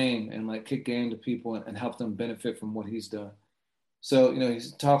spread game and like kick game to people and help them benefit from what he's done. So, he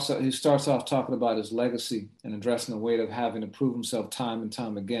starts off talking about his legacy and addressing the weight of having to prove himself time and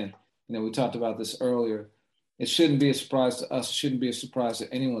time again. We talked about this earlier. It shouldn't be a surprise to us. It shouldn't be a surprise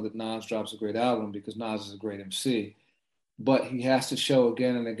to anyone that Nas drops a great album because Nas is a great MC. But he has to show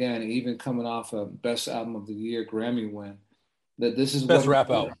again and again, even coming off a Best Album of the Year Grammy win, that this is Best what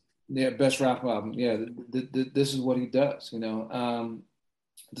rap album. Yeah, best rap album. Yeah, this is what he does. At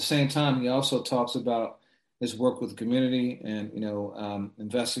the same time, he also talks about his work with the community and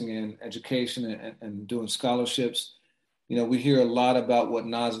investing in education and doing scholarships. We hear a lot about what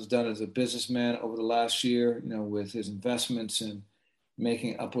Nas has done as a businessman over the last year. With his investments and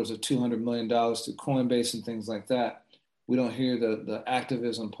making upwards of $200 million through Coinbase and things like that. We don't hear the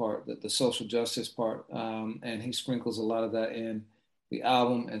activism part, the social justice part, and he sprinkles a lot of that in the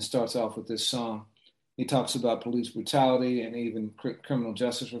album and starts off with this song. He talks about police brutality and even criminal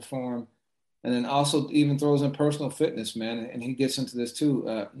justice reform, and then also even throws in personal fitness, man. And he gets into this too.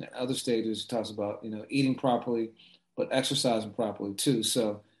 In other stages, he talks about eating properly, but exercising properly too.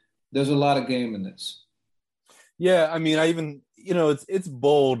 So there's a lot of game in this. Yeah, I mean, I even it's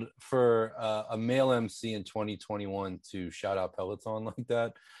bold for a male MC in 2021 to shout out Peloton like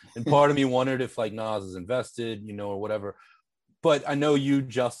that, and part of me wondered if like Nas is invested, or whatever. But I know you,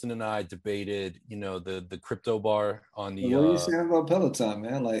 Justin, and I debated, the crypto bar on the. What are you saying about Peloton,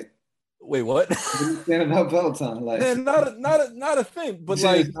 man? Like, wait, what? what are you saying about Peloton? Like, Man, not a thing. But like,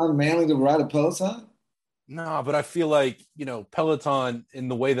 like, it's not manly to ride a Peloton. no, but I feel like Peloton, in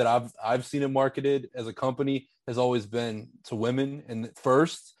the way that I've seen it marketed as a company, has always been to women and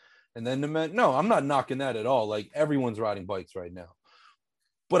first, and then to men. No, I'm not knocking that at all. Like everyone's riding bikes right now.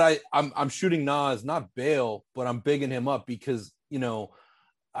 But I'm shooting Nas, not bail, but I'm bigging him up because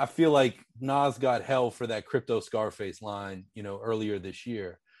I feel like Nas got hell for that crypto Scarface line, earlier this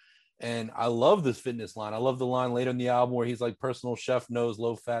year. And I love this fitness line. I love the line later in the album where he's like, personal chef knows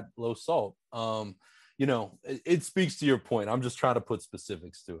low fat, low salt. It speaks to your point. I'm just trying to put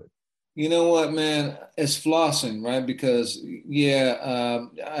specifics to it. You know what, man? It's flossing, right? Because,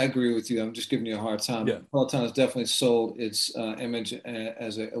 I agree with you. I'm just giving you a hard time. Yeah. Peloton has definitely sold its image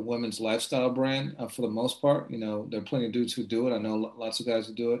as a women's lifestyle brand for the most part. There are plenty of dudes who do it. I know lots of guys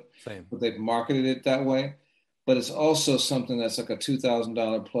who do it. Same. But they've marketed it that way. But it's also something that's like a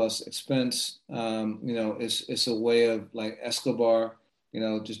 $2,000 plus expense. It's a way of like Escobar,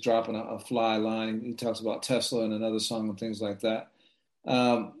 just dropping a fly line. He talks about Tesla in another song and things like that.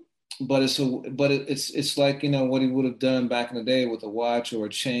 It's like what he would have done back in the day with a watch or a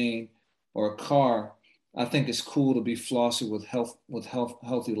chain or a car. I think it's cool to be flossy with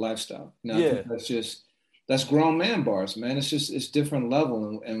healthy lifestyle. I think that's grown man bars, man. It's different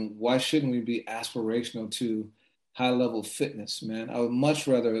level, and why shouldn't we be aspirational to high level fitness, man? I would much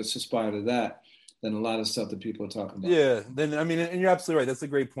rather aspire to that than a lot of stuff that people are talking about. Yeah, then I mean, and you're absolutely right. That's a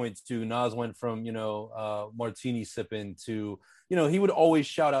great point too. Nas went from martini sipping to he would always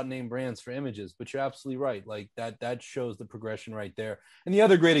shout out name brands for images. But you're absolutely right. Like that shows the progression right there. And the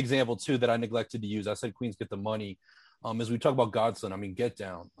other great example too that I neglected to use, I said Queens Get the Money. As we talk about Godson, I mean Get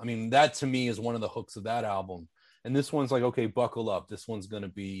Down. I mean that to me is one of the hooks of that album. And this one's like, okay, buckle up. This one's gonna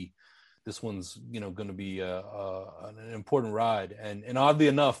be an important ride. And oddly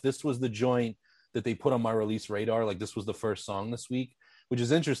enough, this was the joint that they put on my release radar. Like this was the first song this week, which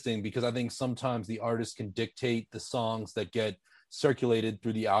is interesting because I think sometimes the artist can dictate the songs that get circulated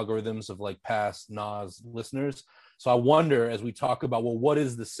through the algorithms of like past Nas listeners. So I wonder, as we talk about, well, what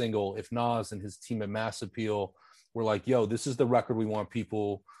is the single, if Nas and his team at Mass Appeal were like, yo, this is the record we want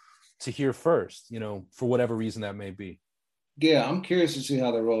people to hear first, for whatever reason that may be. Yeah, I'm curious to see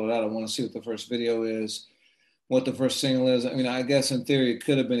how they roll it out. I want to see what the first video is. what the first single is. I mean, I guess in theory it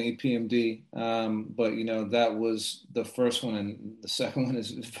could have been EPMD, but that was the first one, and the second one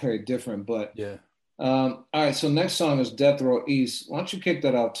is very different. But Yeah. all right, so next song is Death Row East. Why don't you kick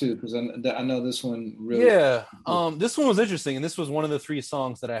that out too? Because I know this one really. Yeah. This one was interesting, and this was one of the 3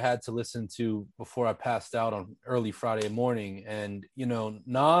 songs that I had to listen to before I passed out on early Friday morning. And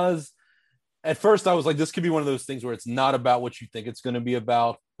Nas, at first I was like, this could be one of those things where it's not about what you think it's going to be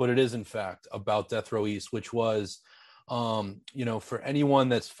about, but it is in fact about Death Row East, which was, for anyone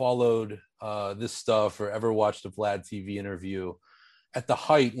that's followed this stuff or ever watched a Vlad TV interview, at the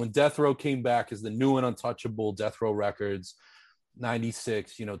height when Death Row came back as the new and untouchable Death Row Records,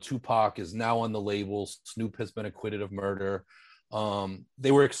 96, Tupac is now on the label. Snoop has been acquitted of murder.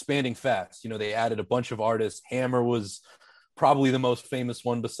 They were expanding fast. They added a bunch of artists. Hammer was probably the most famous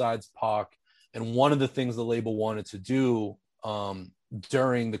one besides Pac. And one of the things the label wanted to do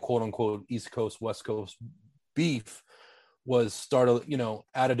during the quote unquote East Coast, West Coast beef was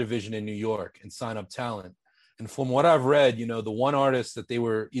add a division in New York and sign up talent. And from what I've read, the one artist that they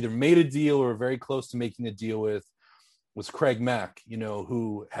were either made a deal or very close to making a deal with was Craig Mack,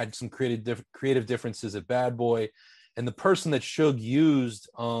 who had some creative differences at Bad Boy. And the person that Suge used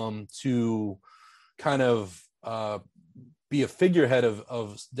to kind of be a figurehead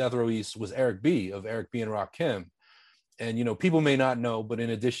of Death Row East was Eric B. of Eric B. and Rakim. And, people may not know, but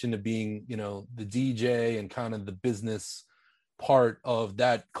in addition to being, the DJ and kind of the business part of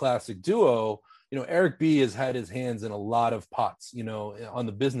that classic duo, Eric B has had his hands in a lot of pots, on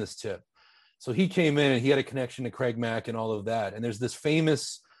the business tip. So he came in and he had a connection to Craig Mack and all of that. And there's this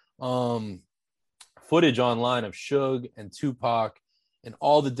famous footage online of Suge and Tupac and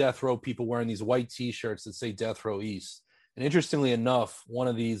all the Death Row people wearing these white T-shirts that say Death Row East. And interestingly enough, one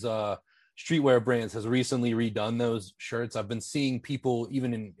of these streetwear brands has recently redone those shirts. I've been seeing people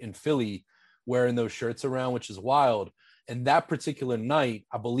even in Philly wearing those shirts around, which is wild. And that particular night,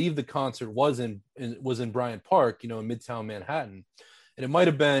 I believe the concert was in Bryant Park, in Midtown Manhattan. And it might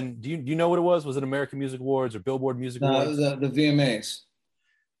have been, do you know what it was? Was it American Music Awards or Billboard Music Awards? No, the VMAs.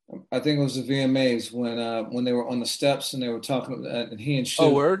 I think it was the VMAs when they were on the steps and they were talking, and he and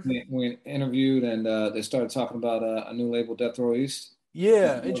Suge we interviewed, and they started talking about a new label, Death Row East.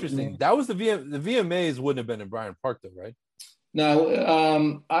 Yeah, interesting. That was the VMAs wouldn't have been in Bryant Park though, right?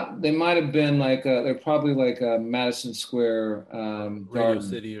 No, they might have been like they're probably like Madison Square Radio Garden.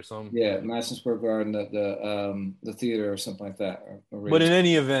 City or something. Yeah, Madison Square Garden, the theater or something like that. But in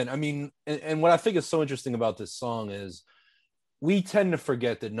any event, I mean, and what I think is so interesting about this song is we tend to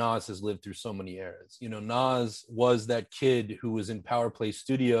forget that Nas has lived through so many eras. Nas was that kid who was in Power Play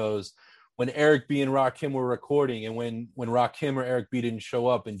Studios when Eric B and Rakim were recording, and when Rakim or Eric B didn't show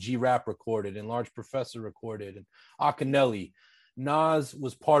up, and G-Rap recorded, and Large Professor recorded, and Akinyele. Nas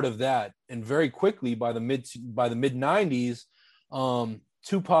was part of that, and very quickly by the mid 90s,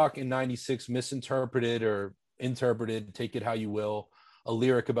 Tupac in 96 misinterpreted or interpreted, take it how you will, a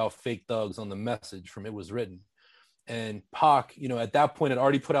lyric about fake thugs on The Message from It Was Written. And Pac, at that point had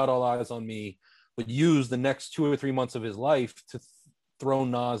already put out All Eyes on Me, but used the next 2 or 3 months of his life to throw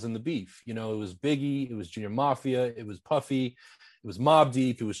Nas in the beef. It was Biggie, it was Junior Mafia, it was Puffy, it was Mobb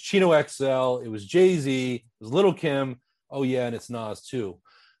Deep, it was Chino XL, it was Jay-Z, it was Lil' Kim. Oh yeah, and it's Nas too.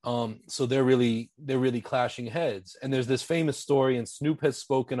 So they're really clashing heads. And there's this famous story, and Snoop has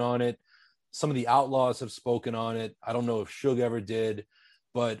spoken on it. Some of the Outlaws have spoken on it. I don't know if Suge ever did,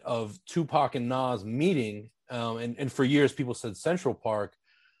 but of Tupac and Nas meeting. And for years people said Central Park,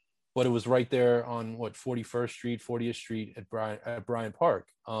 but it was right there on 41st Street, 40th Street at Bryant Park.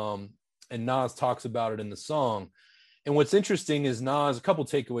 And Nas talks about it in the song. And what's interesting is Nas, a couple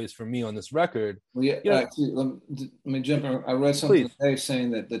takeaways from me on this record. Well, yeah, actually, let me jump in. I read something today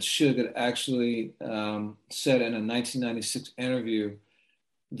saying that Suge had actually said in a 1996 interview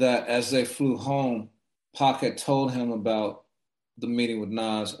that as they flew home, Pac had told him about the meeting with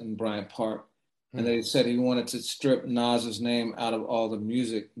Nas in Bryant Park. And they said he wanted to strip Nas's name out of all the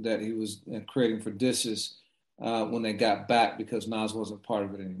music that he was creating for disses when they got back, because Nas wasn't part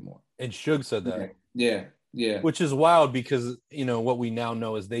of it anymore. And Suge said that. Yeah. Which is wild because, what we now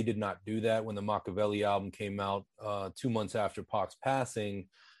know is they did not do that when the Machiavelli album came out 2 months after Pac's passing.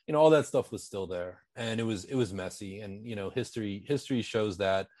 All that stuff was still there, and it was messy, and, history shows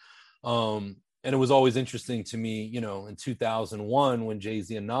that. And it was always interesting to me, in 2001 when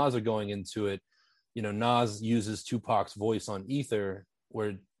Jay-Z and Nas are going into it, Nas uses Tupac's voice on Ether,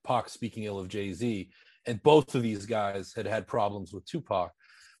 where Pac's speaking ill of Jay-Z, and both of these guys had problems with Tupac.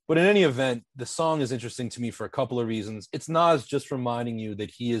 But in any event, the song is interesting to me for a couple of reasons. It's Nas just reminding you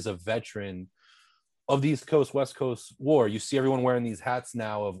that he is a veteran of the East Coast, West Coast war. You see everyone wearing these hats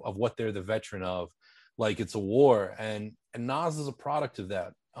now of what they're the veteran of. like it's a war. And Nas is a product of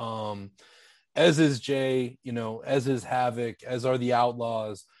that. As is Jay, you know, as is Havoc, as are the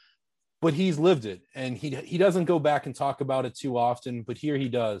Outlaws, but he's lived it, and he doesn't go back and talk about it too often, but here he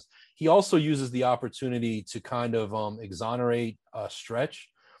does. He also uses the opportunity to kind of exonerate Stretch,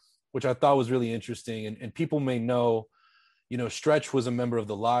 which I thought was really interesting. And people may know, you know, Stretch was a member of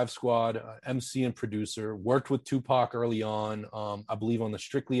the Live Squad, MC and producer, worked with Tupac early on, I believe on the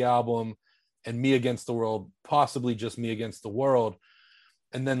Strictly album and Me Against the World, possibly just Me Against the World.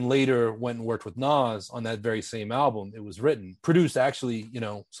 And then later went and worked with Nas on that very same album. It was written, produced actually, you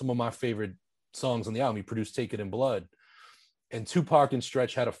know, some of my favorite songs on the album. He produced Take It in Blood. And Tupac and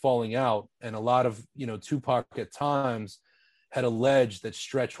Stretch had a falling out. And a lot of, you know, Tupac at times had alleged that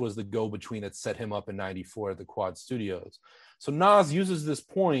Stretch was the go-between that set him up in 94 at the Quad Studios. So Nas uses this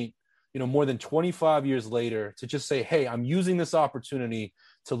point, you know, more than 25 years later to just say, hey, I'm using this opportunity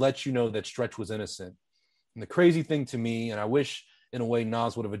to let you know that Stretch was innocent. And the crazy thing to me, and I wish in a way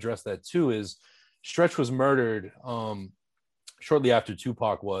Nas would have addressed that too, is Stretch was murdered shortly after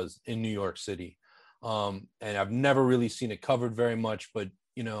Tupac was in New York City. And I've never really seen it covered very much, but,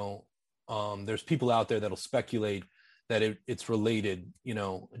 you know, there's people out there that'll speculate that it's related, you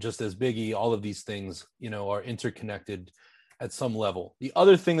know, just as Biggie, all of these things, you know, are interconnected at some level. The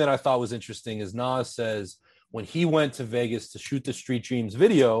other thing that I thought was interesting is Nas says when he went to Vegas to shoot the Street Dreams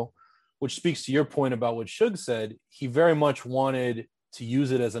video, which speaks to your point about what Suge said, he very much wanted to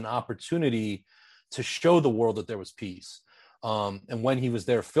use it as an opportunity to show the world that there was peace. And when he was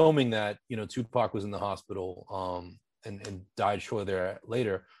there filming that, you know, Tupac was in the hospital and died shortly there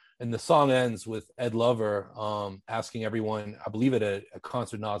later. And the song ends with Ed Lover asking everyone, I believe at a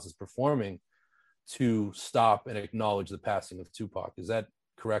concert Nas is performing, to stop and acknowledge the passing of Tupac. Is that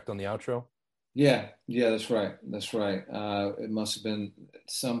correct on the outro? Yeah, that's right. That's right. It must have been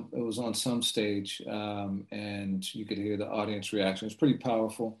it was on some stage, and you could hear the audience reaction. It's pretty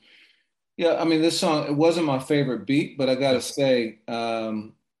powerful. Yeah, I mean, this song, it wasn't my favorite beat, but I gotta say,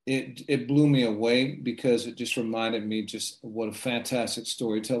 it blew me away because it just reminded me just what a fantastic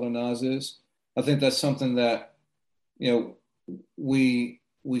storyteller Nas is. I think that's something that, you know, we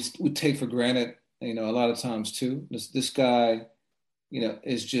take for granted, you know, a lot of times too. This guy, you know,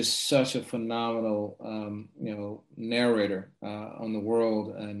 is just such a phenomenal, you know, narrator on the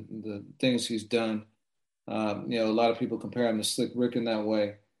world and the things he's done. You know, a lot of people compare him to Slick Rick in that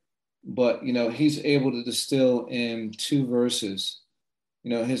way, but you know, he's able to distill in two verses,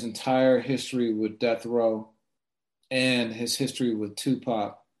 you know, his entire history with Death Row and his history with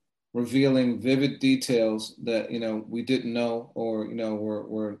Tupac, revealing vivid details that, you know, we didn't know or, you know,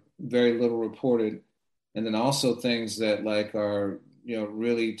 were very little reported. And then also things that like are, you know,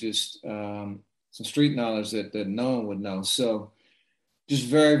 really just some street knowledge that no one would know. So just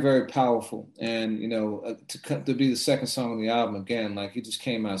very, very powerful. And, you know, to be the second song on the album, again, like he just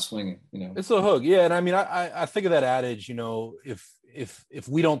came out swinging, you know. It's a hook. Yeah. And I mean, I think of that adage, you know, if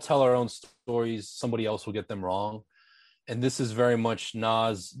we don't tell our own stories, somebody else will get them wrong. And this is very much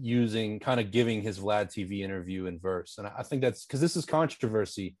Nas kind of giving his Vlad TV interview in verse. And I think that's because this is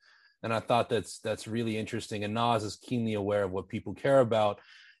controversy. And I thought that's really interesting. And Nas is keenly aware of what people care about.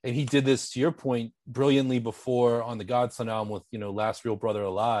 And he did this, to your point, brilliantly before on the Godson album with, you know, Last Real Brother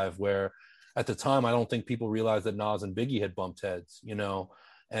Alive, where at the time, I don't think people realized that Nas and Biggie had bumped heads, you know.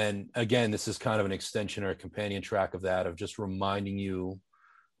 And again, this is kind of an extension or a companion track of that, of just reminding you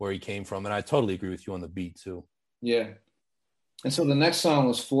where he came from. And I totally agree with you on the beat too. Yeah. And so the next song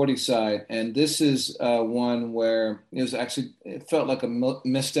was 40 Side. And this is one where it felt like a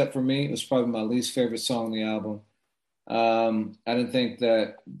misstep for me. It was probably my least favorite song on the album. I didn't think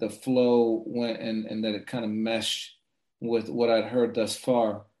that the flow went and that it kind of meshed with what I'd heard thus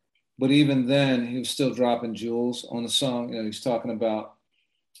far. But even then, he was still dropping jewels on the song. You know, he's talking about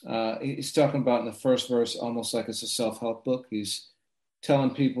in the first verse almost like it's a self-help book. He's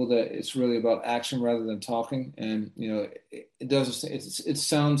telling people that it's really about action rather than talking. And, you know,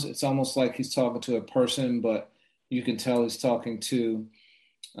 it's almost like he's talking to a person, but you can tell he's talking to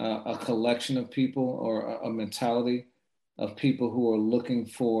a collection of people or a mentality of people who are looking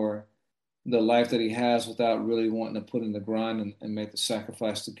for the life that he has without really wanting to put in the grind and make the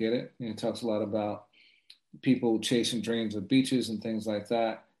sacrifice to get it. You know, he talks a lot about people chasing dreams of beaches and things like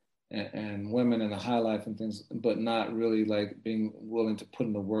that. And women in the high life and things, but not really like being willing to put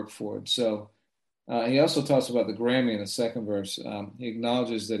in the work for it. So he also talks about the Grammy in the second verse. He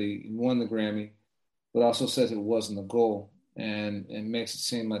acknowledges that he won the Grammy, but also says it wasn't the goal. And makes it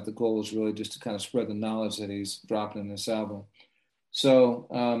seem like the goal is really just to kind of spread the knowledge that he's dropping in this album.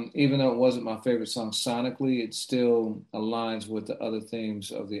 So even though it wasn't my favorite song sonically, it still aligns with the other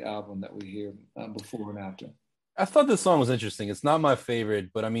themes of the album that we hear before and after. I thought this song was interesting. It's not my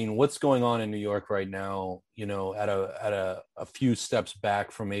favorite, but I mean, what's going on in New York right now, at a few steps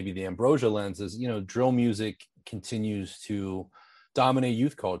back from maybe the Ambrosia lenses, drill music continues to dominate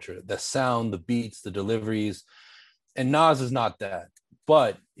youth culture. The sound, the beats, the deliveries, and Nas is not that.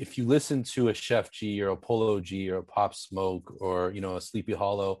 But if you listen to a Chef G or a Polo G or a Pop Smoke or a Sleepy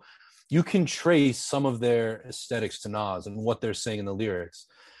Hollow, you can trace some of their aesthetics to Nas and what they're saying in the lyrics.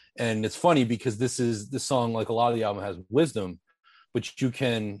 And it's funny because this song, like a lot of the album, has wisdom, but you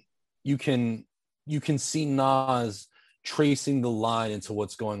can see Nas tracing the line into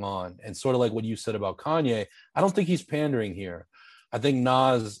what's going on. And sort of like what you said about Kanye, I don't think he's pandering here. I think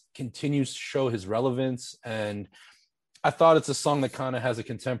Nas continues to show his relevance, and I thought it's a song that kind of has a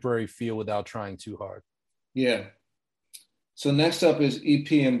contemporary feel without trying too hard. Yeah. So next up is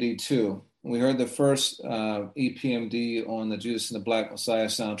EPMD 2. We heard the first EPMD on the Judas and the Black Messiah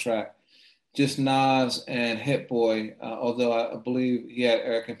soundtrack. Just Nas and Hit Boy, although I believe he had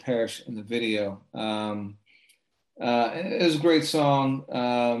Eric and Parrish in the video. It was a great song,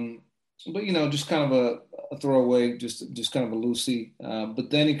 but just kind of a throwaway, just kind of a loosey. But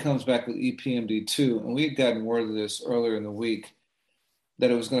then he comes back with EPMD 2, and we had gotten word of this earlier in the week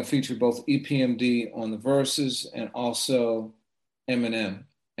that it was going to feature both EPMD on the verses and also Eminem.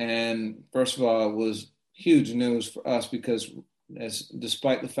 And first of all, it was huge news for us because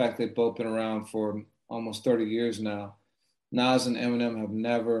despite the fact they've both been around for almost 30 years now, Nas and Eminem have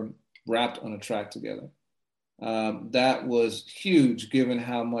never rapped on a track together. That was huge given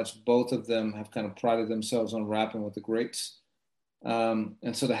how much both of them have kind of prided themselves on rapping with the greats. And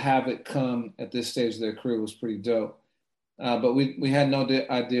so to have it come at this stage of their career was pretty dope. But we had no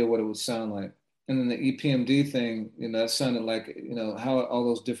idea what it would sound like. And then the EPMD thing, that sounded like, how all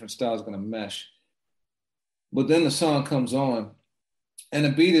those different styles are going to mesh. But then the song comes on, and the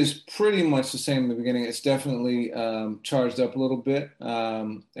beat is pretty much the same in the beginning. It's definitely charged up a little bit.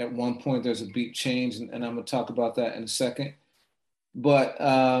 At one point, there's a beat change, and I'm going to talk about that in a second. But,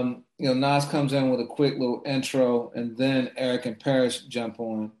 Nas comes in with a quick little intro, and then Eric and Parrish jump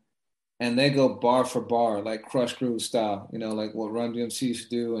on. And they go bar for bar, like Crush Groove style, like what Run DMC used to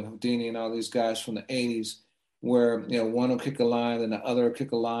do and Houdini and all these guys from the 80s, where, one will kick a line, and the other will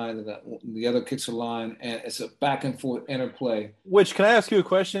kick a line, and the other kicks a line, and it's a back and forth interplay. Which, can I ask you a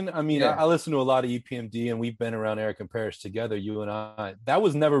question? I mean, Yeah. I listen to a lot of EPMD, and we've been around Eric and Parrish together, you and I. That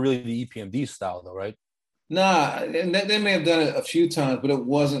was never really the EPMD style, though, right? Nah, and they may have done it a few times, but it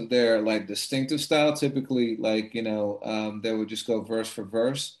wasn't their like distinctive style. Typically, like, they would just go verse for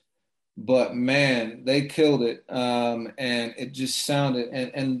verse. But man, they killed it, and it just sounded.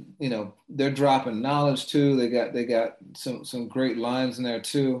 And they're dropping knowledge too. They got some great lines in there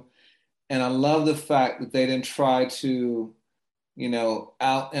too, and I love the fact that they didn't try to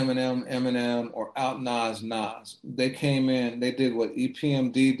out Eminem or out Nas. They came in, they did what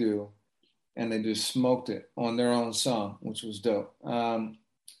EPMD do, and they just smoked it on their own song, which was dope. And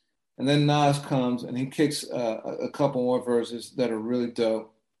then Nas comes and he kicks a couple more verses that are really dope.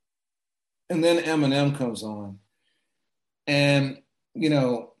 And then Eminem comes on. And,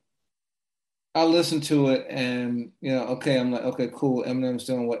 I listen to it and, okay, I'm like, okay, cool. Eminem's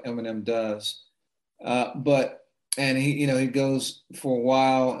doing what Eminem does. And he goes for a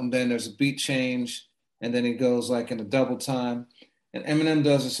while and then there's a beat change and then he goes like in a double time. And Eminem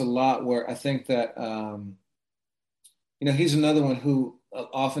does this a lot where I think that, he's another one who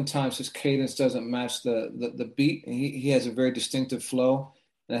oftentimes his cadence doesn't match the beat. And he has a very distinctive flow.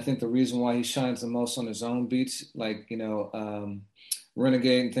 And I think the reason why he shines the most on his own beats, like,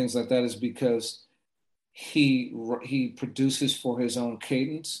 Renegade and things like that, is because he produces for his own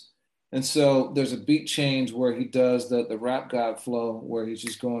cadence. And so there's a beat change where he does the rap god flow where he's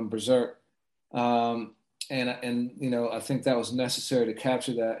just going berserk. And I think that was necessary to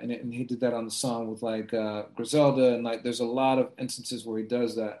capture that. And he did that on the song with like Griselda. And like there's a lot of instances where he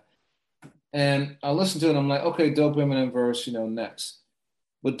does that. And I listened to it and I'm like, okay, dope Eminem verse, next.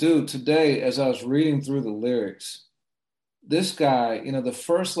 But dude, today, as I was reading through the lyrics, this guy, the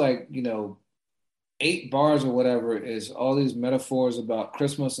first 8 bars or whatever is all these metaphors about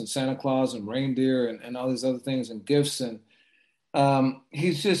Christmas and Santa Claus and reindeer and all these other things and gifts. And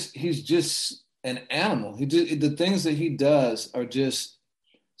he's just an animal. The things that he does are just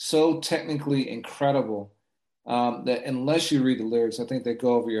so technically incredible that unless you read the lyrics, I think they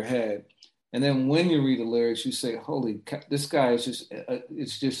go over your head. And then when you read the lyrics, you say, holy, this guy is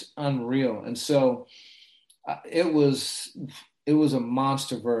it's just unreal. And so it was a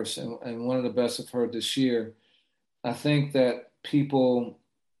monster verse and one of the best I've heard this year. I think that people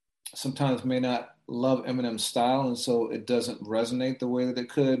sometimes may not love Eminem's style, and so it doesn't resonate the way that it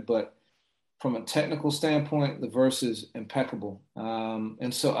could. But from a technical standpoint, the verse is impeccable.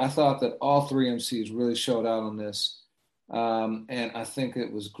 And so I thought that all three MCs really showed out on this. And I think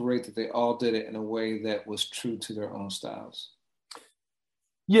it was great that they all did it in a way that was true to their own styles.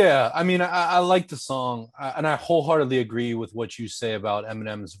 Yeah, I mean, I like the song, and I wholeheartedly agree with what you say about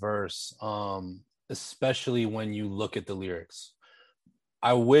Eminem's verse, especially when you look at the lyrics.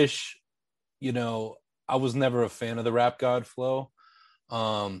 I wish, I was never a fan of the Rap God flow.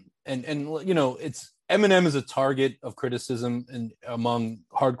 And it's Eminem is a target of criticism and among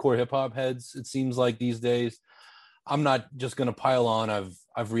hardcore hip hop heads, it seems like these days. I'm not just going to pile on.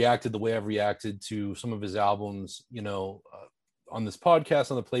 I've reacted the way I've reacted to some of his albums, on this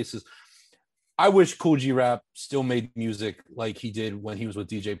podcast, other places. I wish Kool G Rap still made music like he did when he was with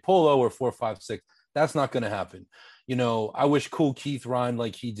DJ Polo or 456. That's not going to happen. I wish Kool Keith rhymed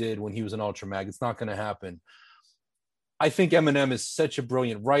like he did when he was in Ultramag. It's not going to happen. I think Eminem is such a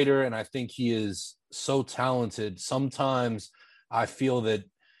brilliant writer, and I think he is so talented. Sometimes I feel that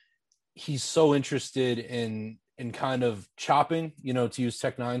he's so interested in kind of chopping, to use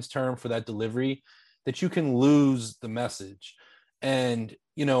Tech Nine's term for that delivery, that you can lose the message. And,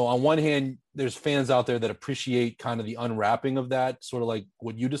 on one hand, there's fans out there that appreciate kind of the unwrapping of that, sort of like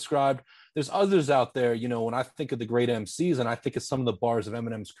what you described. There's others out there, when I think of the great MCs and I think of some of the bars of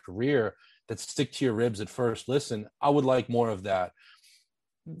Eminem's career that stick to your ribs at first listen, I would like more of that.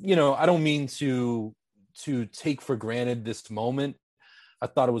 I don't mean to take for granted this moment. I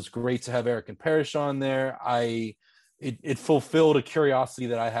thought it was great to have Eric and Parrish on there. It fulfilled a curiosity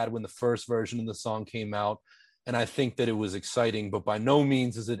that I had when the first version of the song came out. And I think that it was exciting, but by no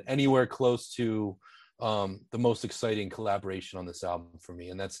means is it anywhere close to the most exciting collaboration on this album for me.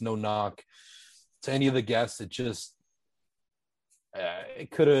 And that's no knock to any of the guests. It just,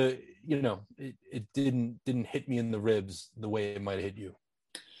 it could have, it didn't hit me in the ribs the way it might have hit you.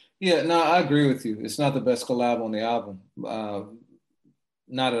 Yeah, no, I agree with you. It's not the best collab on the album.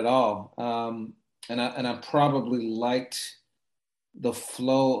 Not at all. And I probably liked the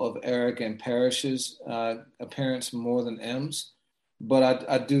flow of Eric and Parrish's appearance more than M's. But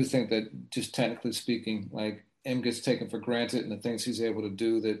I do think that just technically speaking, like M gets taken for granted and the things he's able to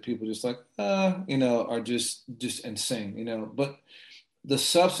do that people just like, are just insane, But the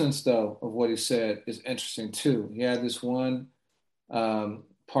substance, though, of what he said is interesting, too. He had this one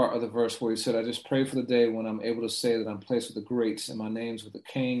part of the verse where he said, I just pray for the day when I'm able to say that I'm placed with the greats and my name's with the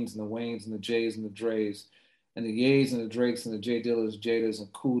Kanes and the Waynes and the Jays and the Dre's and the Yays and the Drakes and the J Dillas, Jadas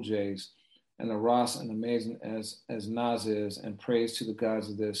and Cool J's and the Ross and amazing as Nas is, and praise to the gods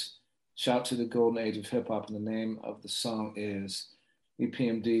of this. Shout to the golden age of hip hop, and the name of the song is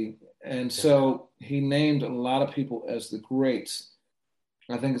EPMD. And so he named a lot of people as the greats.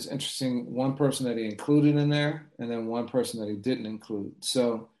 I think it's interesting, one person that he included in there and then one person that he didn't include.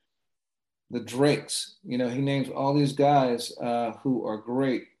 So the Drakes, he names all these guys who are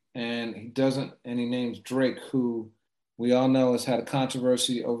great, and he names Drake, who we all know has had a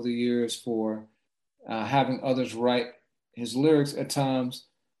controversy over the years for having others write his lyrics at times.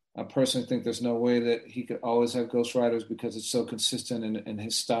 I personally think there's no way that he could always have ghostwriters because it's so consistent and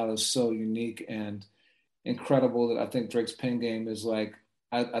his style is so unique and incredible that I think Drake's pen game is like,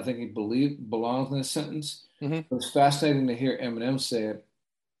 I think he belongs in this sentence. Mm-hmm. It's fascinating to hear Eminem say it,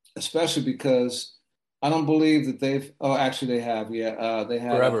 especially because I don't believe that they have. Yeah. They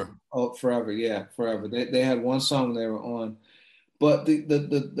had Forever. Forever. Yeah. Forever. They had one song they were on, but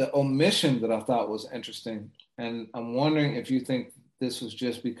the omission that I thought was interesting. And I'm wondering if you think this was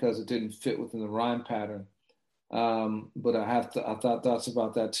just because it didn't fit within the rhyme pattern. But I thought thoughts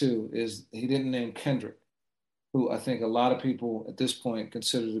about that too, is he didn't name Kendrick, who I think a lot of people at this point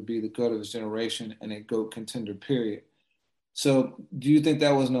consider to be the GOAT of his generation and a GOAT contender, period. So do you think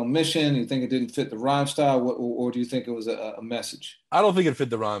that was an omission? Do you think it didn't fit the rhyme style, or do you think it was a message? I don't think it fit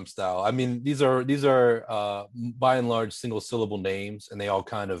the rhyme style. I mean, these are by and large single syllable names, and they all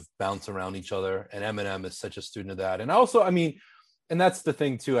kind of bounce around each other. And Eminem is such a student of that. And also, I mean, and that's the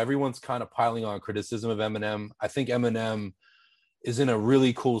thing too. Everyone's kind of piling on criticism of Eminem. I think Eminem is in a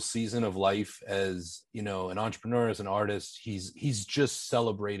really cool season of life as, an entrepreneur, as an artist. He's just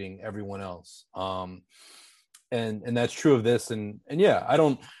celebrating everyone else. And that's true of this. And yeah, I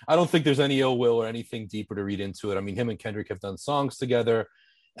don't think there's any ill will or anything deeper to read into it. I mean, him and Kendrick have done songs together,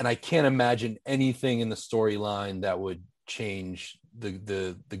 and I can't imagine anything in the storyline that would change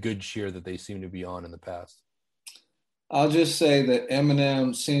the good cheer that they seem to be on in the past. I'll just say that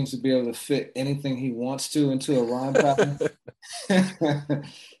Eminem seems to be able to fit anything he wants to into a rhyme pattern.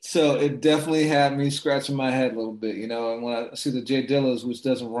 So it definitely had me scratching my head a little bit, you know. And when I see the J Dillas, which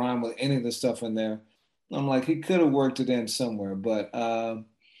doesn't rhyme with any of the stuff in there, I'm like, he could have worked it in somewhere. But I'm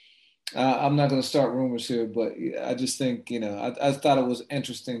not going to start rumors here, but I just think, you know, I thought it was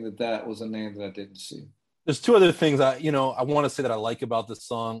interesting that that was a name that I didn't see. There's two other things I want to say that I like about this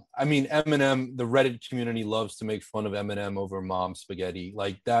song. I mean, Eminem, the Reddit community loves to make fun of Eminem over Mom Spaghetti.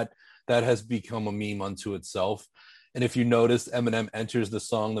 Like that has become a meme unto itself. And if you notice, Eminem enters the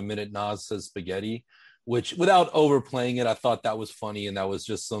song the minute Nas says spaghetti, which without overplaying it, I thought that was funny. And that was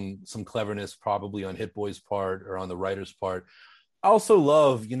just some cleverness probably on Hit Boy's part or on the writer's part. I also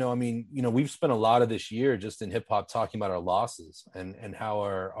love, we've spent a lot of this year just in hip hop talking about our losses and how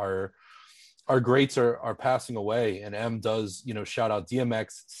our greats are passing away. And M does, shout out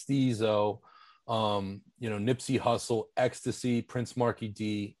DMX, Steezo, Nipsey Hussle, Ecstasy, Prince Marky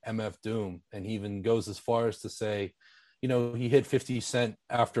D, MF Doom. And he even goes as far as to say, he hit 50 Cent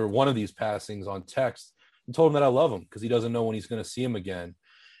after one of these passings on text and told him that I love him because he doesn't know when he's going to see him again.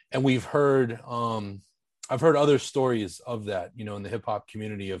 And I've heard other stories of that, in the hip hop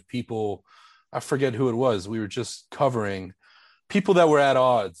community of people, I forget who it was. We were just covering people that were at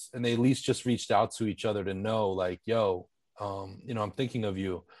odds and they at least just reached out to each other to know like, yo, I'm thinking of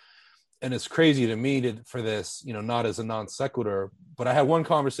you. And it's crazy to me for this, not as a non sequitur, but I had one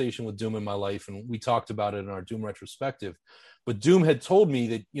conversation with Doom in my life and we talked about it in our Doom retrospective. But Doom had told me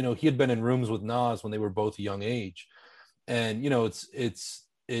that, he had been in rooms with Nas when they were both a young age. And,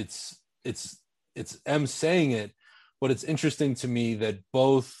 it's M saying it, but it's interesting to me that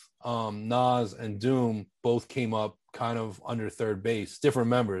both Nas and Doom both came up kind of under third base, different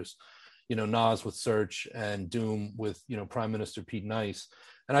members, Nas with Search and Doom with, Prime Minister Pete Nice.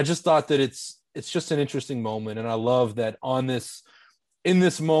 And I just thought that it's just an interesting moment. And I love that in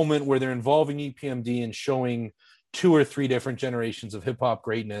this moment where they're involving EPMD and showing 2 or 3 different generations of hip hop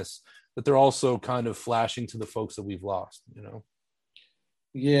greatness, that they're also kind of flashing to the folks that we've lost,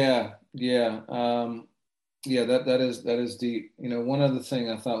 Yeah. That is deep. One other thing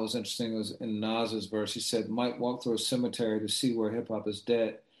I thought was interesting was in Nas's verse, he said, might walk through a cemetery to see where hip hop is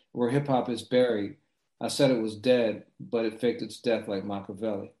dead, where hip hop is buried. I said it was dead, but it faked its death like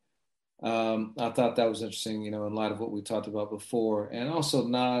Machiavelli. I thought that was interesting, in light of what we talked about before. And also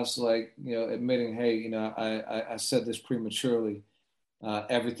Nas, like, admitting, hey, I said this prematurely.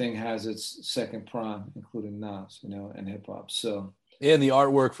 Everything has its second prime, including Nas, and hip hop. So, and the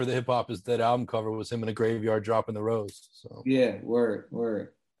artwork for the Hip Hop Is Dead album cover was him in a graveyard dropping the rose. So yeah, word.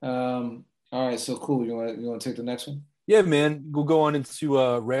 All right, so cool. You want to take the next one? Yeah, man. We'll go on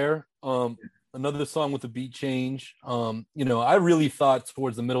into Rare. Another song with a beat change. I really thought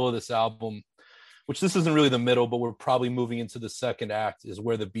towards the middle of this album, which this isn't really the middle, but we're probably moving into the second act, is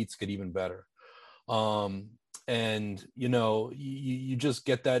where the beats get even better. And you just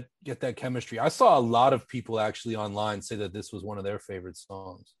get that chemistry. I saw a lot of people actually online say that this was one of their favorite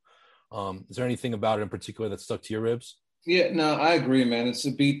songs. Is there anything about it in particular that stuck to your ribs? Yeah, no, I agree, man. It's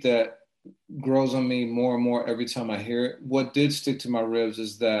a beat that grows on me more and more every time I hear it. What did stick to my ribs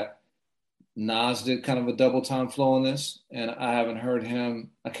is that Nas did kind of a double time flow on this, and I haven't heard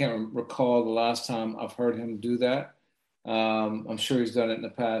him. I can't recall the last time I've heard him do that. I'm sure he's done it in the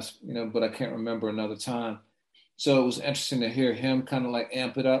past, but I can't remember another time. So it was interesting to hear him kind of like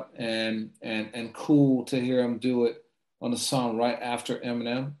amp it up and cool to hear him do it on the song right after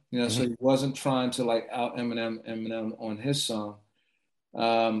Eminem. So he wasn't trying to like out Eminem on his song.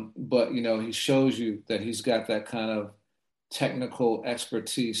 But he shows you that he's got that kind of technical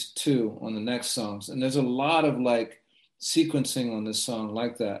expertise too on the next songs. And there's a lot of like sequencing on this song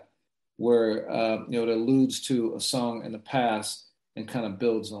like that, where it alludes to a song in the past and kind of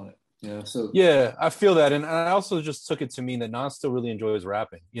builds on it. So yeah, I feel that. And I also just took it to mean that Nas still really enjoys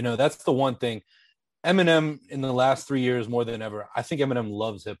rapping. That's the one thing. Eminem in the last 3 years more than ever, I think Eminem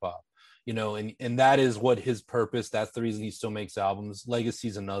loves hip hop, and that is what his purpose. That's the reason he still makes albums.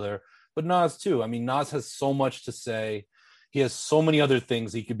 Legacy's another, but Nas too. I mean, Nas has so much to say. He has so many other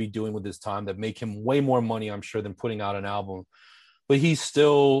things he could be doing with his time that make him way more money, I'm sure, than putting out an album. But he's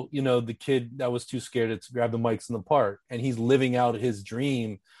still, the kid that was too scared to grab the mics in the park, and he's living out his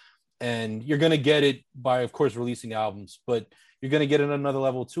dream. And you're going to get it by, of course, releasing albums, but you're going to get it another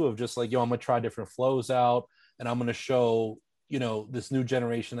level too of just like, I'm going to try different flows out and I'm going to show, this new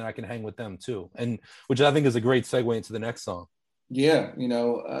generation that I can hang with them too. And which I think is a great segue into the next song. Yeah,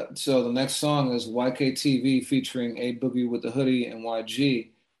 so the next song is YKTV featuring A Boogie with the Hoodie and YG.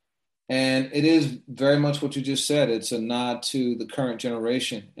 And it is very much what you just said. It's a nod to the current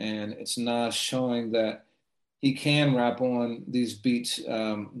generation. And it's not showing that he can rap on these beats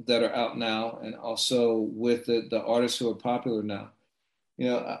that are out now, and also with the artists who are popular now.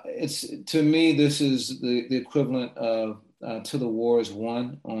 It's, to me, this is the equivalent of "To the War Is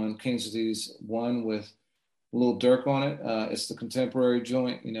Won" on King's Disease One with Lil Durk on it. It's the contemporary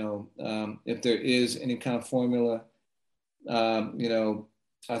joint. If there is any kind of formula,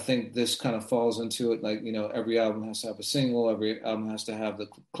 I think this kind of falls into it. Like, every album has to have a single, every album has to have the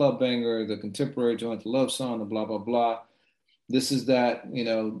club banger, the contemporary joint, the love song, the blah blah blah. This is that.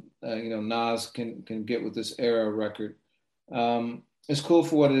 Nas can get with this era record. It's cool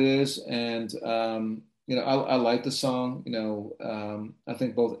for what it is, and I like the song. I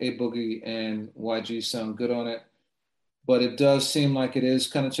think both A Boogie and YG sound good on it, but it does seem like it is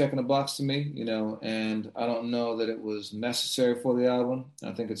kind of checking a box to me. And I don't know that it was necessary for the album.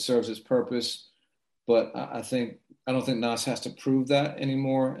 I think it serves its purpose, but I don't think Nas has to prove that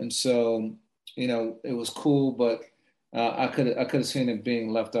anymore. And so, it was cool, but I could have seen it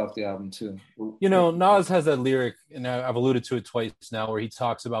being left off the album too. Nas has that lyric, and I've alluded to it twice now, where he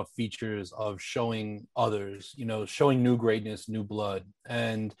talks about features of showing others, showing new greatness, new blood.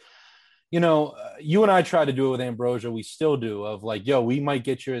 And, you and I try to do it with Ambrosia. We still do, of like, yo, we might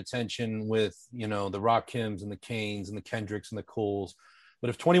get your attention with, the Rakims and the Kanes and the Kendricks and the Coles. But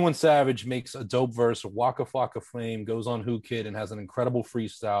if 21 Savage makes a dope verse, or Waka Flocka Flame goes on Who Kid and has an incredible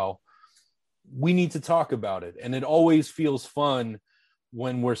freestyle, we need to talk about it. And it always feels fun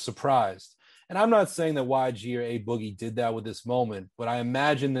when we're surprised. And I'm not saying that YG or A Boogie did that with this moment, but I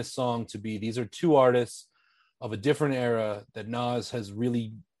imagine this song to be, these are two artists of a different era that Nas has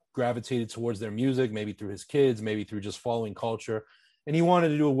really gravitated towards their music, maybe through his kids, maybe through just following culture. And he wanted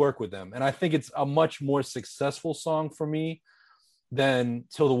to do a work with them. And I think it's a much more successful song for me than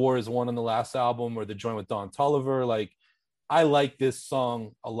Till the War Is Won on the last album, or the joint with Don Toliver. Like, I like this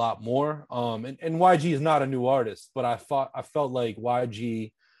song a lot more. And YG is not a new artist, but I felt like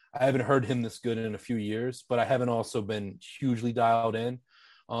YG, I haven't heard him this good in a few years, but I haven't also been hugely dialed in.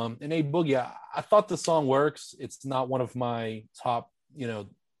 And A Boogie, I thought the song works. It's not one of my top,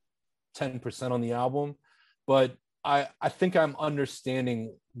 10% on the album, but I think I'm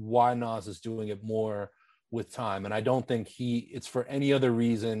understanding why Nas is doing it more with time. And I don't think it's for any other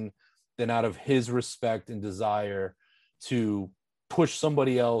reason than out of his respect and desire to push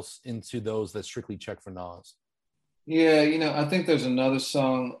somebody else into those that strictly check for Nas. Yeah, I think there's another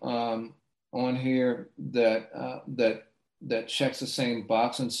song on here that checks the same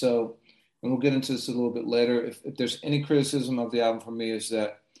box, and we'll get into this a little bit later. If there's any criticism of the album for me, is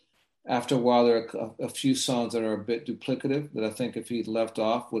that after a while there are a few songs that are a bit duplicative that I think if he'd left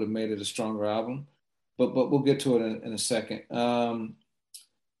off would have made it a stronger album. But we'll get to it in a second.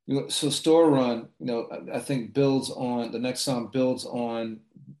 So Store Run, I think the next song builds on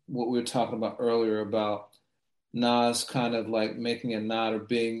what we were talking about earlier about Nas kind of like making a nod or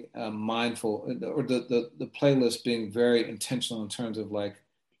being mindful, or the playlist being very intentional in terms of like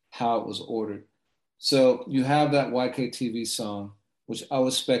how it was ordered. So you have that YKTV song, which I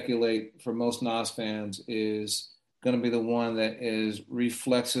would speculate for most Nas fans is going to be the one that is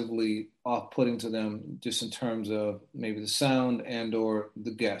reflexively off-putting to them, just in terms of maybe the sound and or the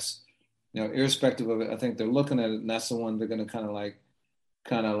guests. Irrespective of it, I think they're looking at it, and that's the one they're going to kind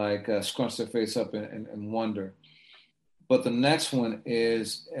of like scrunch their face up and wonder. But the next one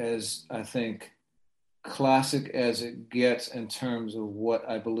is, as I think, classic as it gets in terms of what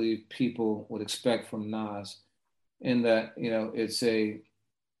I believe people would expect from Nas, in that it's a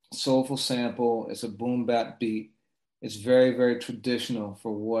soulful sample, it's a boom bap beat. It's very, very traditional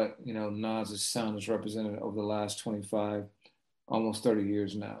for what, Nas's sound has represented over the last 25, almost 30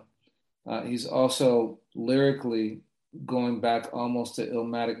 years now. He's also lyrically going back almost to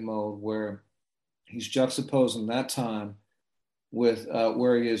Illmatic mode, where he's juxtaposing that time with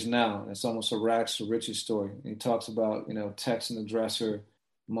where he is now. It's almost a rags to riches story. And he talks about, Tex in the dresser,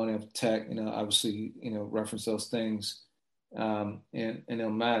 money off tech, obviously, reference those things in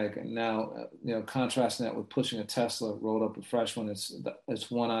Illmatic, and now contrasting that with pushing a Tesla, rolled up a fresh one. It's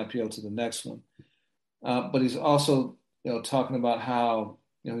one IPO to the next one, but he's also talking about how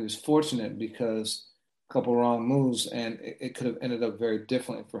he was fortunate because a couple wrong moves and it could have ended up very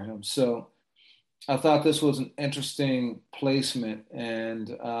differently for him. So I thought this was an interesting placement and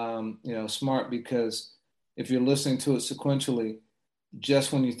smart, because if you're listening to it sequentially,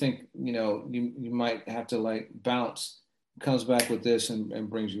 just when you think you might have to like bounce, comes back with this and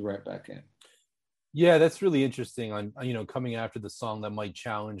brings you right back in. Yeah, that's really interesting on, coming after the song that might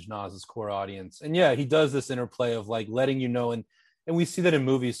challenge Nas's core audience. And yeah, he does this interplay of like letting and we see that in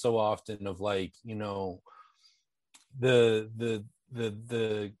movies so often of like, the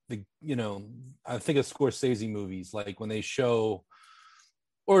the you know, I think of Scorsese movies, like when they show,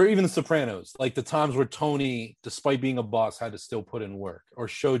 or even The Sopranos, like the times where Tony, despite being a boss, had to still put in work, or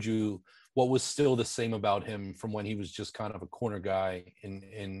showed you what was still the same about him from when he was just kind of a corner guy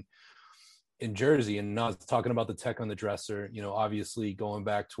in Jersey. And not talking about the tech on the dresser, you know, obviously going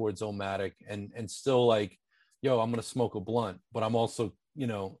back towards Omatic, and still like, yo, I'm gonna smoke a blunt, but I'm also, you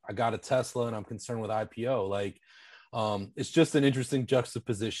know, I got a Tesla and I'm concerned with IPO. Like, it's just an interesting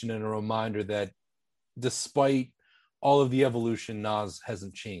juxtaposition and a reminder that despite all of the evolution, Nas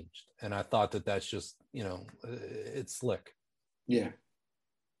hasn't changed. And I thought that that's just, you know, it's slick. Yeah.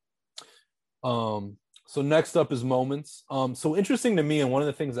 So next up is Moments. So interesting to me, and one of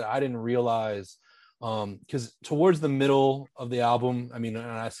the things that I didn't realize, because towards the middle of the album, I mean, and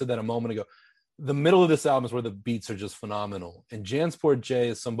I said that a moment ago, the middle of this album is where the beats are just phenomenal. And Jansport J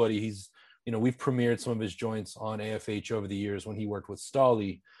is somebody, he's, you know, we've premiered some of his joints on AFH over the years when he worked with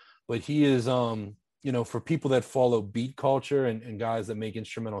Stolly, but he is, you know, for people that follow beat culture and guys that make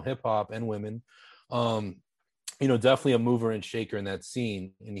instrumental hip hop and women, you know, definitely a mover and shaker in that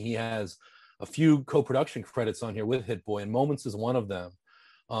scene. And he has a few co-production credits on here with Hit Boy, and Moments is one of them.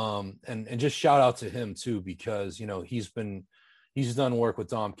 And just shout out to him too, because, you know, he's done work with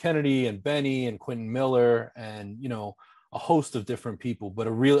Dom Kennedy and Benny and Quentin Miller and, you know, a host of different people, but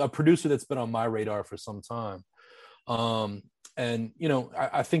a producer that's been on my radar for some time. And, you know,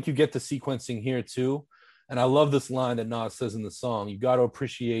 I think you get the sequencing here too. And I love this line that Nas says in the song: you got to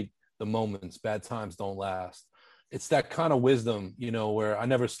appreciate the moments, bad times don't last. It's that kind of wisdom, you know, where I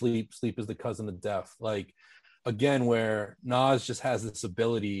never sleep is the cousin of death. Like, again, where Nas just has this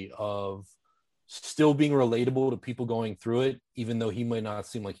ability of still being relatable to people going through it, even though he might not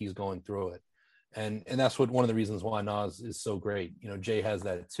seem like he's going through it. And that's one of the reasons why Nas is so great. You know, Jay has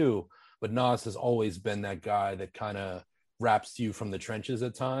that too, but Nas has always been that guy that kind of raps to you from the trenches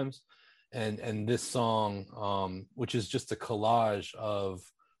at times. And this song, which is just a collage of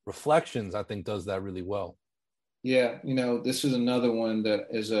reflections, I think does that really well. Yeah, you know, this is another one that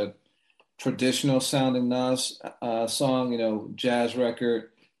is a traditional sounding Nas song, you know, jazz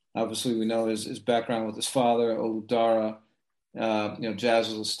record. Obviously, we know his background with his father, Olu Dara. You know, jazz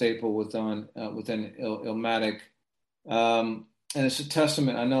was a staple within Illmatic. And it's a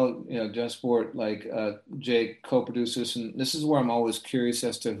testament. I know, you know, Jansport, like Jay co-producers, and this is where I'm always curious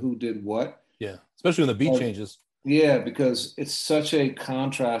as to who did what. Yeah, especially when the beat changes. Yeah, because it's such a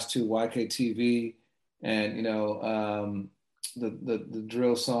contrast to YKTV and, you know, the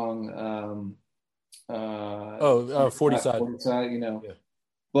drill song. 40 Side. 40 Side, you know. Yeah.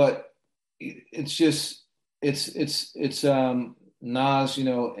 But it's just, it's Nas, you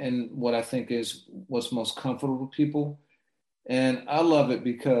know, and what I think is what's most comfortable to people. And I love it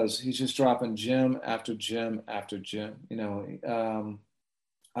because he's just dropping gem after gem after gem. You know,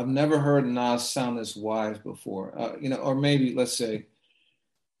 I've never heard Nas sound this wise before. You know, or maybe let's say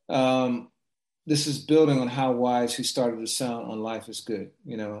this is building on how wise he started to sound on Life Is Good.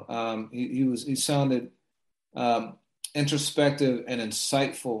 You know, he sounded introspective and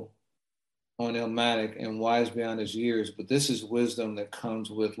insightful on Illmatic and wise beyond his years. But this is wisdom that comes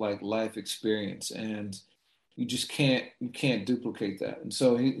with like life experience, and you just can't duplicate that. And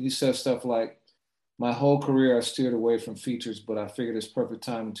so he says stuff like, my whole career I steered away from features, but I figured it's perfect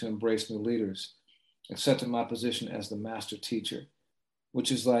time to embrace new leaders. Accepted my position as the master teacher,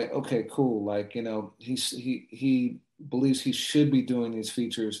 which is like, okay, cool. Like, you know, he believes he should be doing these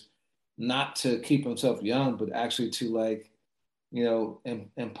features not to keep himself young, but actually to like, you know,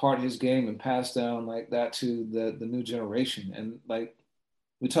 impart his game and pass down like that to the new generation. And like,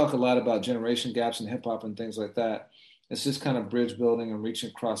 we talk a lot about generation gaps in hip hop and things like that. It's just kind of bridge building and reaching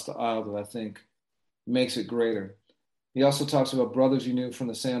across the aisle that I think makes it greater. He also talks about brothers you knew from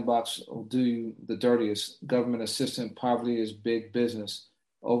the sandbox will do you the dirtiest. Government assistant, poverty is big business.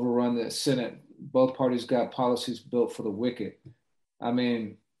 Overrun the Senate. Both parties got policies built for the wicked. I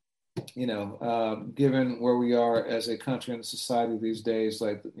mean, you know, given where we are as a country and a society these days,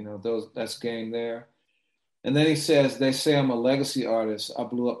 like, you know, that's game there. And then he says, they say I'm a legacy artist. I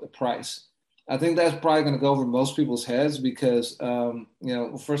blew up the price. I think that's probably going to go over most people's heads because, you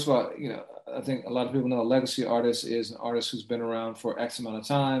know, first of all, you know, I think a lot of people know a legacy artist is an artist who's been around for X amount of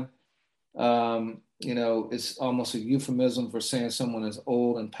time. You know, it's almost a euphemism for saying someone is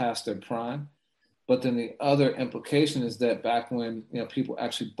old and past their prime. But then the other implication is that back when, you know, people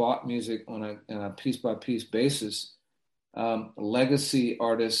actually bought music on a piece by piece basis, legacy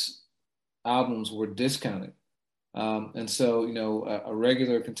artists' albums were discounted. And so, you know, a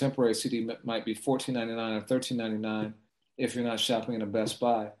regular contemporary CD might be $14.99 or $13.99 if you're not shopping in a Best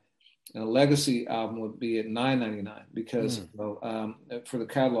Buy. And a legacy album would be at $9.99 because Mm. for the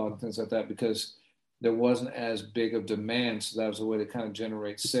catalog and things like that, because there wasn't as big of demand. So that was a way to kind of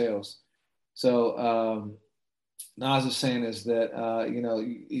generate sales. So Nas is saying is that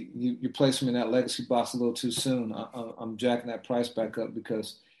you place him in that legacy box a little too soon. I'm jacking that price back up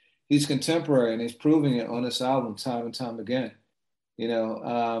because he's contemporary and he's proving it on this album time and time again.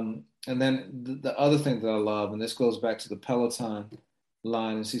 And then the other thing that I love, and this goes back to the Peloton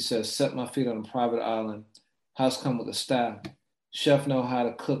line, is he says, "Set my feet on a private island. House come with a staff. Chef know how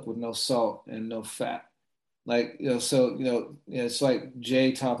to cook with no salt and no fat." Like, it's like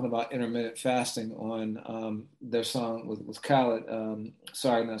Jay talking about intermittent fasting on their song with Khaled,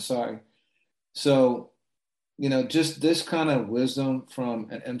 Sorry Not Sorry. So, just this kind of wisdom from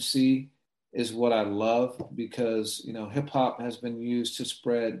an MC is what I love because, hip hop has been used to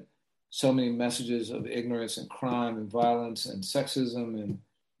spread so many messages of ignorance and crime and violence and sexism and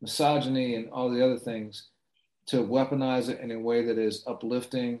misogyny and all the other things, to weaponize it in a way that is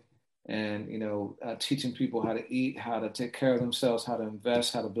uplifting and teaching people how to eat, how to take care of themselves, how to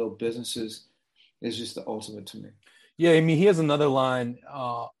invest, how to build businesses is just the ultimate to me. Yeah, I mean, he has another line,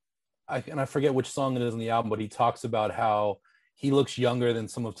 I forget which song it is on the album, but he talks about how he looks younger than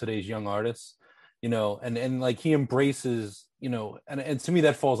some of today's young artists, and like he embraces, and to me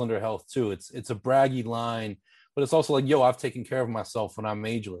that falls under health too. It's a braggy line, but it's also like, yo, I've taken care of myself when I'm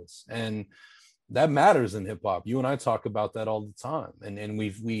ageless, and that matters in hip hop. You and I talk about that all the time, and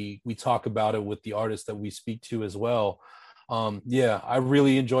we talk about it with the artists that we speak to as well. Yeah, I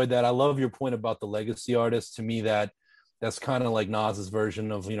really enjoyed that. I love your point about the legacy artists. To me, that's kind of like Nas's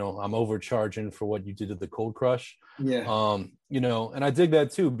version of, I'm overcharging for what you did to the Cold Crush. Yeah. And I dig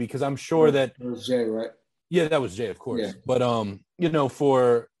that too, because I'm sure that it was Jay, right? Yeah, that was Jay, of course. Yeah. But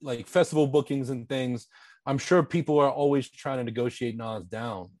for like festival bookings and things, I'm sure people are always trying to negotiate Nas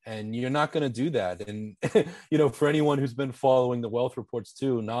down, and you're not going to do that. And, for anyone who's been following the Wealth Reports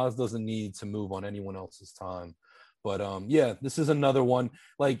too, Nas doesn't need to move on anyone else's time. But yeah, this is another one.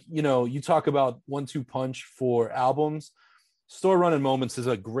 Like, you talk about 1-2 punch for albums. Store Running Moments is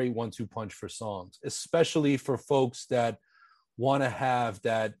a great 1-2 punch for songs, especially for folks that want to have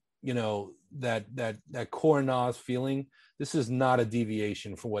that, that core Nas feeling. This is not a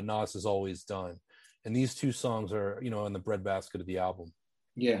deviation from what Nas has always done. And these two songs are, in the breadbasket of the album.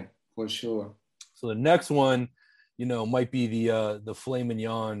 Yeah, for sure. So the next one, might be the Filet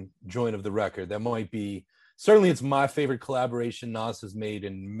Mignon joint of the record. That might be, certainly it's my favorite collaboration Nas has made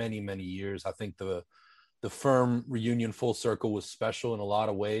in many, many years. I think the Firm reunion Full Circle was special in a lot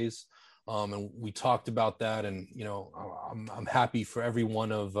of ways. And we talked about that. And, I'm happy for every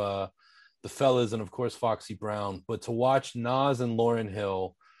one of the fellas and, of course, Foxy Brown. But to watch Nas and Lauryn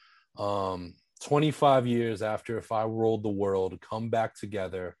Hill, 25 years after If I Ruled the World, come back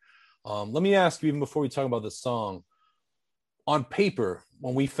together. Let me ask you, even before we talk about the song, on paper,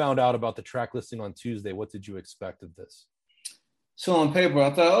 when we found out about the track listing on Tuesday, what did you expect of this? So on paper,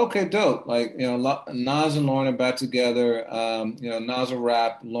 I thought, okay, dope. Like, Nas and Lauryn are back together. Nas will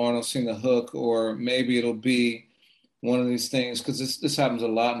rap, Lauryn will sing the hook, or maybe it'll be one of these things, because this happens a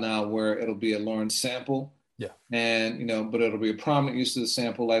lot now, where it'll be a Lauryn sample. Yeah. And, but it'll be a prominent use of the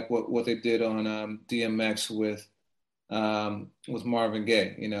sample, like what they did on DMX with Marvin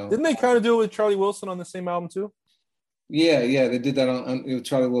Gaye, Didn't they kind of do it with Charlie Wilson on the same album too? Yeah, they did that on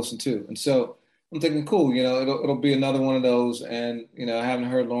Charlie Wilson too. And so I'm thinking, cool, it'll be another one of those. And, having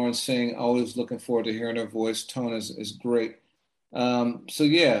heard Lauryn sing, always looking forward to hearing her voice. Tone is great. So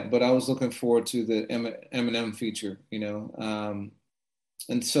yeah, but I was looking forward to the Eminem feature, and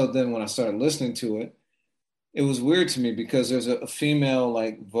so then when I started listening to it, it was weird to me because there's a female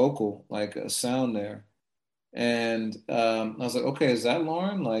like vocal, like a sound there. And I was like, okay, is that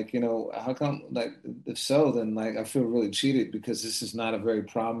Lauryn? Like, how come, like, if so, then like I feel really cheated because this is not a very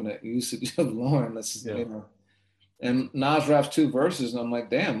prominent usage of Lauryn. This is, and Nas raps 2 verses, and I'm like,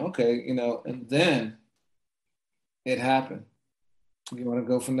 damn, okay, and then it happened. You want to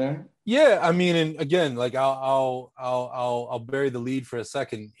go from there? Yeah, I mean, and again, like I'll bury the lead for a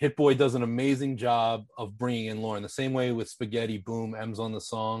second. Hit Boy does an amazing job of bringing in Lauryn. The same way with Spaghetti Boom, M's on the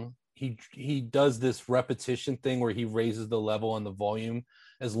song. He does this repetition thing where he raises the level and the volume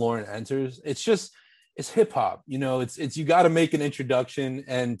as Lauryn enters. It's hip hop, it's you got to make an introduction.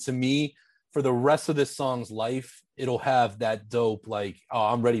 And to me, for the rest of this song's life, it'll have that dope, like, oh,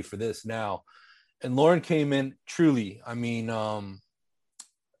 I'm ready for this now. And Lauryn came in truly, I mean,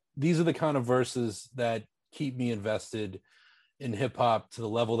 these are the kind of verses that keep me invested in hip hop to the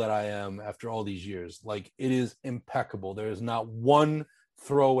level that I am after all these years. Like, it is impeccable. There is not one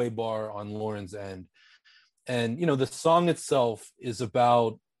throwaway bar on Lauryn's end. And, the song itself is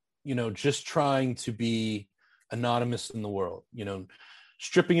about just trying to be anonymous in the world,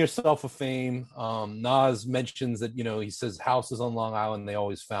 stripping yourself of fame. Nas mentions that, he says houses on Long Island, they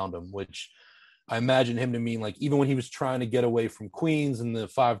always found him, which I imagine him to mean like even when he was trying to get away from Queens and the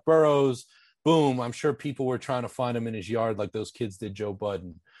 5 boroughs, boom, I'm sure people were trying to find him in his yard like those kids did Joe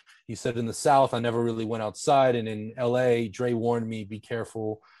Budden. He said in the South, I never really went outside. And in LA, Dre warned me, be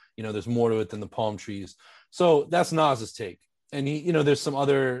careful. There's more to it than the palm trees. So that's Nas's take. And he, there's some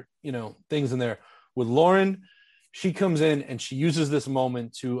other, things in there. With Lauryn, she comes in and she uses this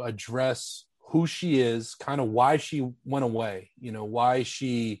moment to address who she is, kind of why she went away, why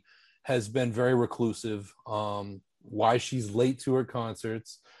she has been very reclusive, why she's late to her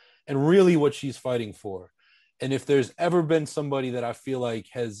concerts, and really what she's fighting for. And if there's ever been somebody that I feel like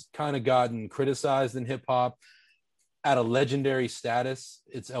has kind of gotten criticized in hip hop at a legendary status,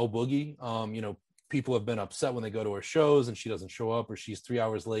 it's El Boogie. People have been upset when they go to her shows and she doesn't show up or she's 3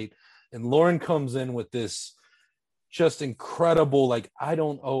 hours late. And Lauryn comes in with this just incredible, like, I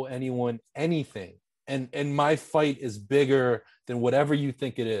don't owe anyone anything. And my fight is bigger than whatever you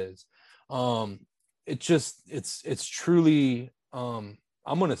think it is. It's truly, I'm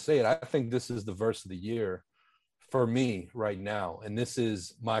going to say it. I think this is the verse of the year for me right now. And this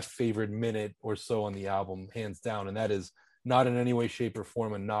is my favorite minute or so on the album, hands down. And that is not in any way, shape, or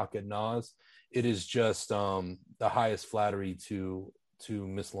form a knock at Nas. It is just the highest flattery to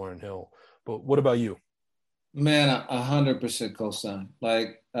Miss Lauryn Hill. But what about you? Man, 100% co-sign.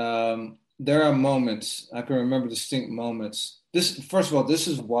 Like, there are moments, I can remember distinct moments. First of all, this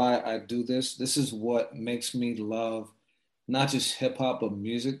is why I do this. This is what makes me love not just hip hop, but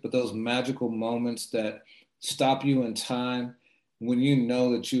music, but those magical moments that stop you in time when you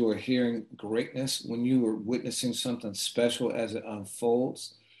know that you are hearing greatness, when you are witnessing something special as it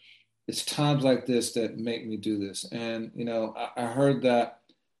unfolds. It's times like this that make me do this. And, I heard that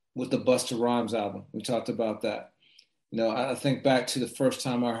with the Busta Rhymes album. We talked about that. I think back to the first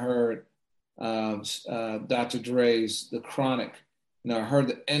time I heard Dr. Dre's The Chronic. I heard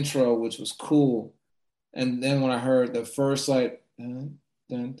the intro, which was cool. And then when I heard the first, like, dun,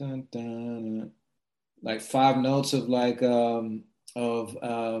 dun, dun, dun, like 5 notes of like, F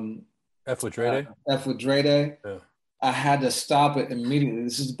with Dre Day? F with Dre Day. Yeah. I had to stop it immediately.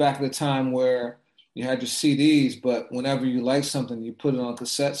 This is back at the time where you had your CDs, but whenever you liked something, you put it on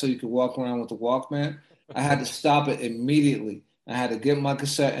cassette so you could walk around with the Walkman. I had to stop it immediately. I had to get my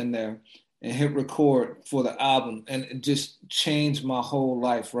cassette in there and hit record for the album, and it just changed my whole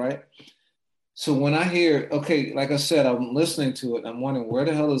life, right? So when I hear, okay, like I said, I'm listening to it, I'm wondering, where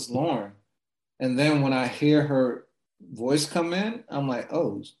the hell is Lauryn? And then when I hear her voice come in, I'm like,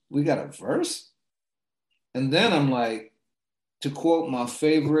 oh, we got a verse? And then I'm like, to quote my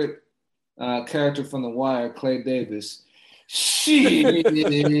favorite character from The Wire, Clay Davis, shit.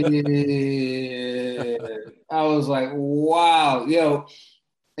 I was like, wow, yo.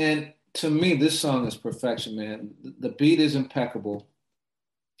 And to me, this song is perfection, man. The beat is impeccable,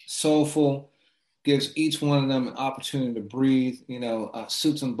 soulful, gives each one of them an opportunity to breathe,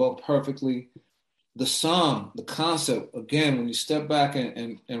 suits them both perfectly. The song, the concept, again, when you step back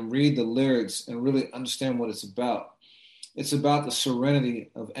and read the lyrics and really understand what it's about the serenity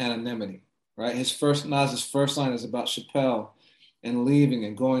of anonymity, right? Nas's first line is about Chappelle and leaving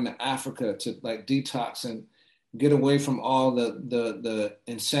and going to Africa to like detox and get away from all the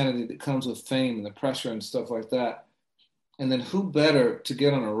insanity that comes with fame and the pressure and stuff like that. And then who better to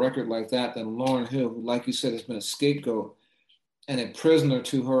get on a record like that than Lauryn Hill, who, like you said, has been a scapegoat and a prisoner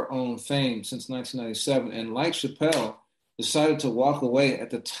to her own fame since 1997. And like Chappelle, decided to walk away at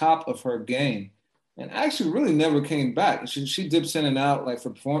the top of her game and actually really never came back. She dips in and out like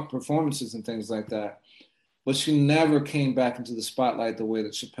for performances and things like that, but she never came back into the spotlight the way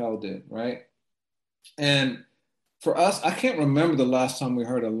that Chappelle did, right? And for us, I can't remember the last time we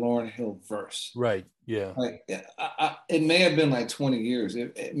heard a Lauryn Hill verse. Right, yeah. Like, it may have been like 20 years.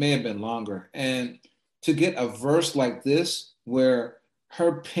 It may have been longer. And to get a verse like this, where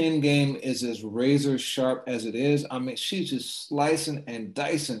her pen game is as razor sharp as it is, I mean, she's just slicing and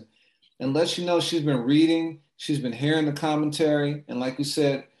dicing and lets you know she's been reading, she's been hearing the commentary. And like you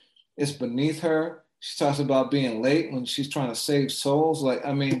said, it's beneath her. She talks about being late when she's trying to save souls. Like,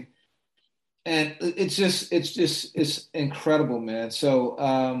 I mean, and it's incredible, man.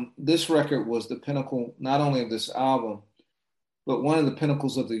 So this record was the pinnacle, not only of this album, but one of the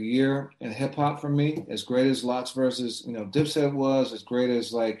pinnacles of the year in hip hop for me. As great as Lots versus, Dipset was, as great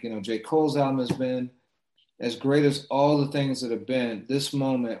as J. Cole's album has been, as great as all the things that have been, this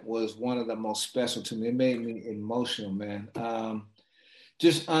moment was one of the most special to me. It made me emotional, man.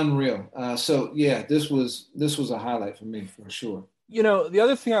 Just unreal. So yeah, this was a highlight for me for sure. The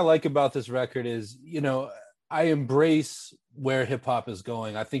other thing I like about this record is, I embrace where hip hop is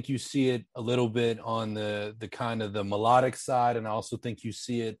going. I think you see it a little bit on the kind of the melodic side, and I also think you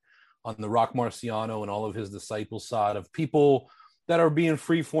see it on the Rock Marciano and all of his disciples side of people that are being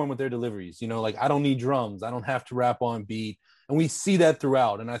free form with their deliveries. Like, I don't need drums, I don't have to rap on beat, and we see that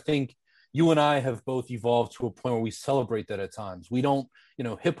throughout. And I think you and I have both evolved to a point where we celebrate that at times. We don't,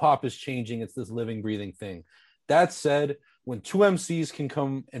 hip hop is changing. It's this living, breathing thing. That said, when two MCs can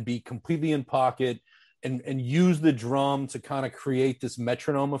come and be completely in pocket and use the drum to kind of create this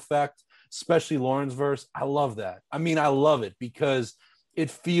metronome effect, especially Lauryn's verse, I love that. I mean, I love it because it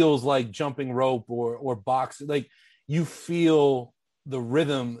feels like jumping rope or boxing. Like, you feel the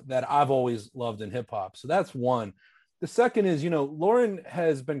rhythm that I've always loved in hip hop. So that's one. The second is, Lauryn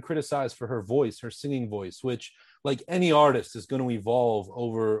has been criticized for her voice, her singing voice, which, like any artist, is going to evolve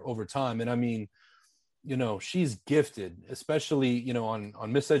over time. And I mean, she's gifted, especially, on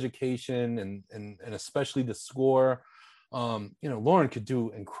Miseducation and especially The Score. Lauryn could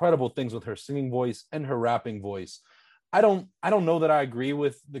do incredible things with her singing voice and her rapping voice. I don't know that I agree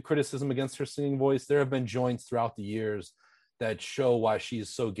with the criticism against her singing voice. There have been joints throughout the years that show why she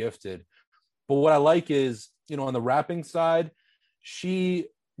is so gifted. But what I like is, on the rapping side, she,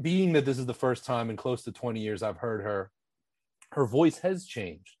 being that this is the first time in close to 20 years I've heard her voice has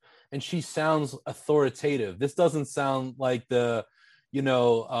changed and she sounds authoritative. This doesn't sound like the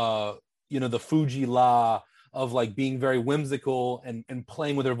Fuji La of like being very whimsical and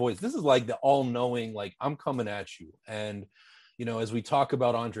playing with her voice. This is like the all-knowing, like, I'm coming at you. And, as we talk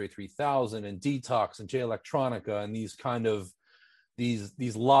about Andre 3000 and Detox and Jay Electronica and these kind of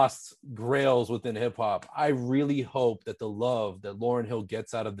these lost grails within hip hop, I really hope that the love that Lauryn Hill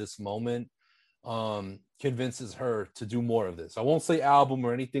gets out of this moment convinces her to do more of this. I won't say album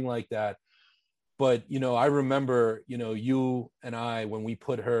or anything like that, but I remember you and I, when we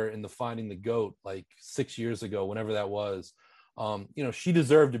put her in the Finding the Goat like 6 years ago, whenever that was, she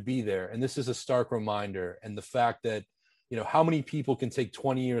deserved to be there. And this is a stark reminder. And the fact that how many people can take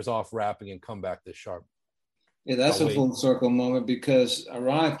 20 years off rapping and come back this sharp. Yeah, that's a full circle moment because,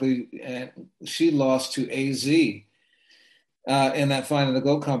 ironically, she lost to AZ in that Finding the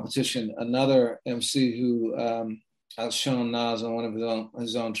Goat competition, another MC who outshone Nas on one of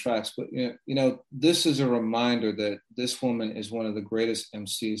his own tracks. But, this is a reminder that this woman is one of the greatest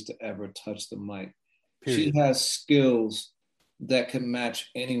MCs to ever touch the mic. Period. She has skills that can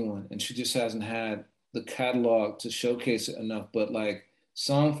match anyone, and she just hasn't had the catalog to showcase it enough. But, like,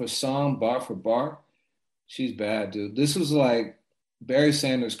 song for song, bar for bar, she's bad, dude. This was like Barry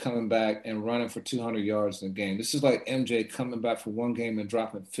Sanders coming back and running for 200 yards in a game. This is like MJ coming back for one game and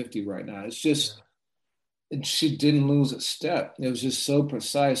dropping 50 right now. It's just, she didn't lose a step. It was just so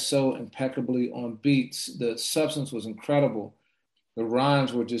precise, so impeccably on beats. The substance was incredible. The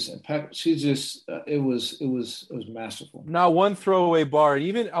rhymes were just impeccable. She just, it was masterful. Not one throwaway bar. And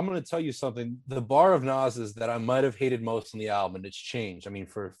even, I'm going to tell you something, the bar of Nas's that I might have hated most on the album, and it's changed. I mean,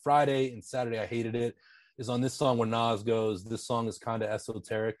 for Friday and Saturday, I hated it, is on this song where Nas goes, this song is kind of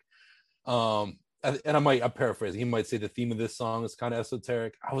esoteric. And I'm paraphrasing. He might say the theme of this song is kind of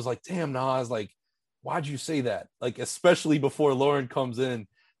esoteric. I was like, damn, Nas, like, why'd you say that? Like, especially before Lauryn comes in.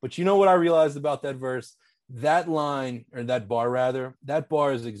 But you know what I realized about that verse? That line, or that bar rather, that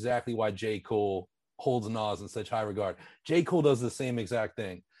bar is exactly why J. Cole holds Nas in such high regard. J. Cole does the same exact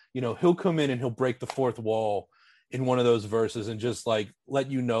thing. He'll come in and he'll break the fourth wall in one of those verses and just like let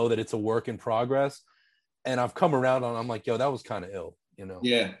you know that it's a work in progress. And I've come around on, I'm like, yo, that was kind of ill,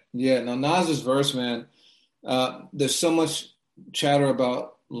 Yeah. Now, Nas's verse, man, there's so much chatter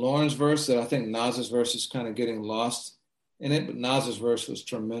about Lauryn's verse that I think Nas's verse is kind of getting lost in it, but Nas's verse was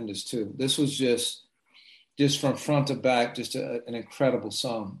tremendous too. This was just from front to back, just an incredible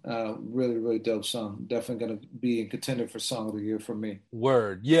song. Really, really dope song. Definitely going to be in contender for Song of the Year for me.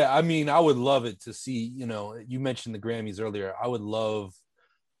 Word. Yeah, I mean, I would love it to see, you mentioned the Grammys earlier. I would love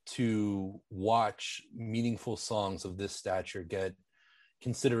to watch meaningful songs of this stature get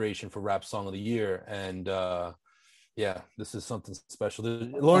consideration for Rap Song of the Year. And this is something special.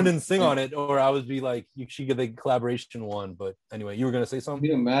 Lauryn didn't sing on it, or I would be like, she get the collaboration one. But anyway, you were going to say something?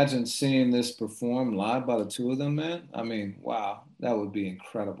 Can you imagine seeing this performed live by the two of them, man? I mean, wow, that would be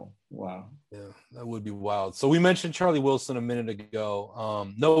incredible. Wow. Yeah, that would be wild. So we mentioned Charlie Wilson a minute ago.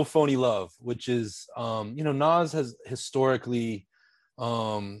 No Phony Love, which is, Nas has historically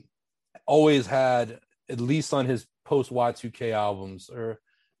always had, at least on his post Y2K albums, or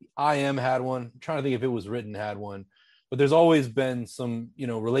I Am had one. I'm trying to think if It Was Written had one, but there's always been some,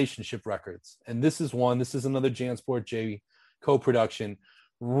 relationship records. And this is one. This is another Jansport J co-production.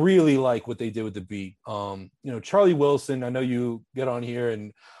 really like what they did with the beat. Charlie Wilson, I know you get on here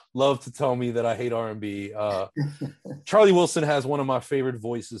and love to tell me that I hate R&B. Charlie Wilson has one of my favorite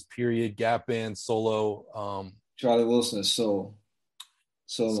voices, period. Gap band, solo. Charlie Wilson is soul.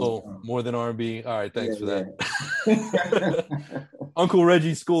 More than R&B. All right, thanks for that. Yeah. Uncle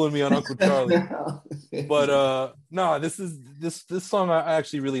Reggie schooling me on Uncle Charlie. But this song I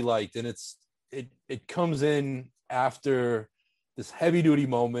actually really liked, and it comes in after this heavy duty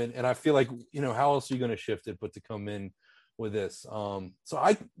moment, and I feel like, how else are you going to shift it but to come in with this?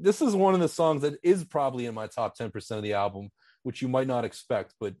 This is one of the songs that is probably in my top 10% of the album, which you might not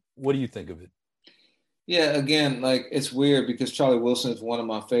expect. But what do you think of it? Yeah, again, like it's weird because Charlie Wilson is one of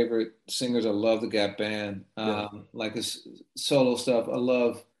my favorite singers. I love the Gap Band, like his solo stuff. I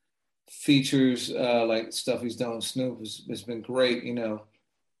love features, like stuff he's done with Snoop has been great,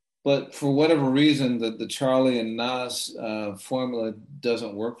 But for whatever reason, the Charlie and Nas formula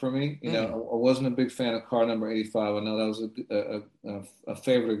doesn't work for me. I wasn't a big fan of Car Number 85. I know that was a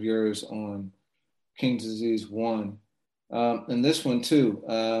favorite of yours on King's Disease 1. And this one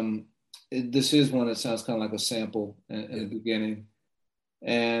too. This is one that sounds kind of like a sample in the beginning.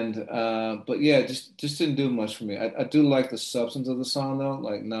 But yeah, just didn't do much for me. I do like the substance of the song though,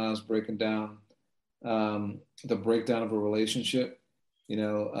 like Nas breaking down the breakdown of a relationship.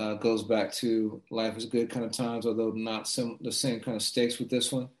 Goes back to life is good kind of times, although not the same kind of stakes with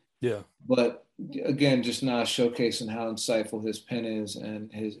this one. Yeah. But again, just Nas showcasing how insightful his pen is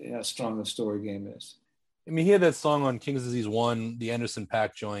and how strong the story game is. I mean, he had that song on King's Disease 1, the Anderson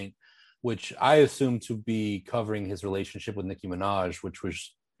 .Paak joint, which I assumed to be covering his relationship with Nicki Minaj, which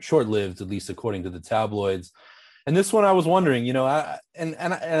was short-lived, at least according to the tabloids. And this one, I was wondering, and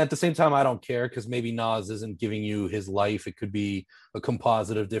at the same time, I don't care because maybe Nas isn't giving you his life. It could be a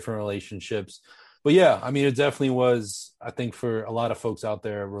composite of different relationships. But yeah, I mean, it definitely was, I think for a lot of folks out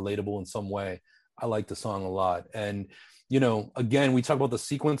there, relatable in some way. I like the song a lot. And, again, we talk about the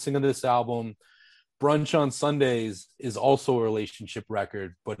sequencing of this album. Brunch on Sundays is also a relationship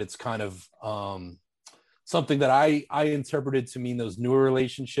record, but it's kind of something that I interpreted to mean those newer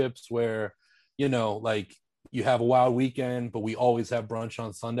relationships where, like you have a wild weekend, but we always have brunch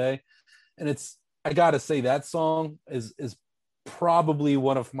on Sunday. And I got to say that song is probably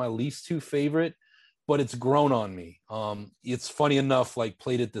one of my least two favorite, but it's grown on me. It's funny enough, like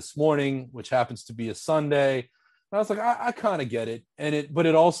played it this morning, which happens to be a Sunday. And I was like, I kind of get it. But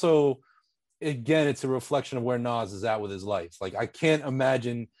it also, again, it's a reflection of where Nas is at with his life. Like I can't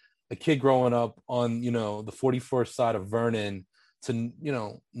imagine a kid growing up on, the 41st side of Vernon to,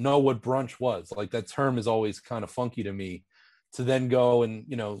 know what brunch was. Like that term is always kind of funky to me, to then go and,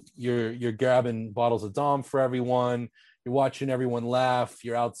 you're grabbing bottles of Dom for everyone. You're watching everyone laugh.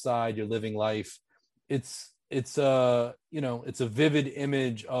 You're outside, you're living life. It's a vivid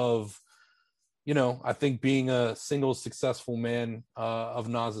image of, I think being a single successful man of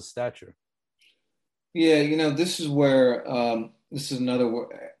Nas's stature. Yeah, this is where this is another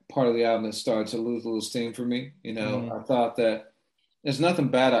part of the album that starts to lose a little steam for me. I thought that there's nothing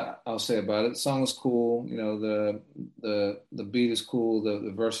bad I'll say about it. The song is cool. The beat is cool.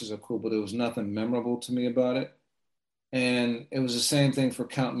 The verses are cool, but there was nothing memorable to me about it. And it was the same thing for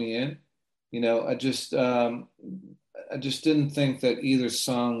Count Me In. I just didn't think that either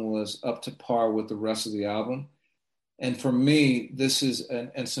song was up to par with the rest of the album. And for me, this is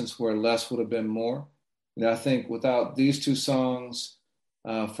an instance where less would have been more. I think without these two songs,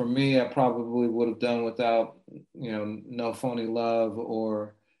 for me, I probably would have done without, No Phony Love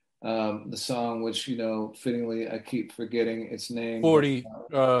or the song, which, fittingly, I keep forgetting its name. 40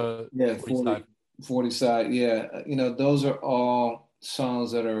 side. Yeah. Those are all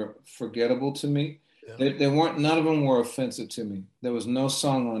songs that are forgettable to me. Yeah. None of them were offensive to me. There was no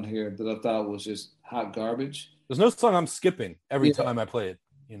song on here that I thought was just hot garbage. There's no song I'm skipping every time I play it.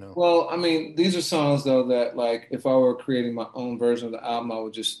 Well, I mean, these are songs though that, like, if I were creating my own version of the album, I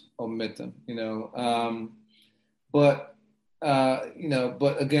would just omit them. But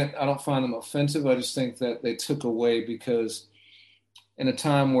again, I don't find them offensive. I just think that they took away because in a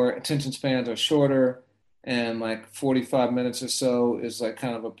time where attention spans are shorter and like 45 minutes or so is like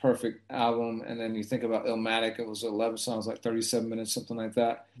kind of a perfect album. And then you think about Illmatic, it was 11 songs, like 37 minutes, something like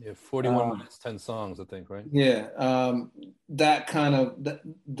that. Yeah, 41 minutes, 10 songs, I think, right? Yeah,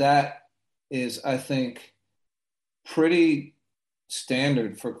 that is, I think, pretty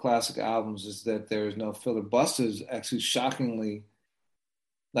standard for classic albums, is that there is no filler. Busta's actually shockingly,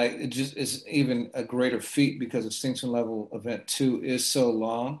 like, it just is even a greater feat because Extinction Level Event 2 is so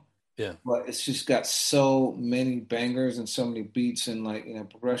long. Yeah. But it's just got so many bangers and so many beats and, like,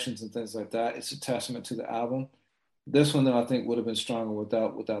 progressions and things like that. It's a testament to the album. This one, though, I think would have been stronger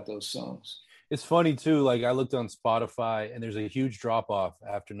without those songs. It's funny too. Like I looked on Spotify and there's a huge drop off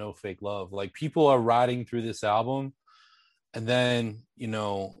after No Fake Love. Like people are riding through this album and then,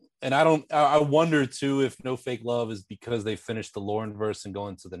 and I wonder too if No Fake Love is because they finished the Lauren verse and go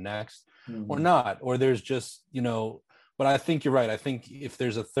into the next or not, or there's just, but I think you're right. I think if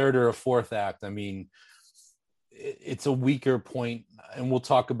there's a third or a fourth act, I mean, it's a weaker point, and we'll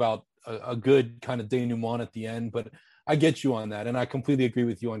talk about a good kind of denouement at the end, but I get you on that. And I completely agree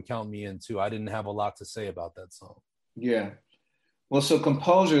with you on Count Me In too. I didn't have a lot to say about that song. Yeah. Well, so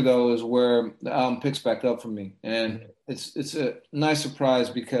Composure, though, is where the album picks back up for me. And it's a nice surprise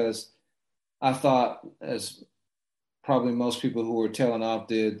because I thought, as probably most people who were tailing off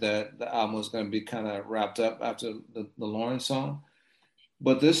did, that the album was going to be kind of wrapped up after the Lauren song.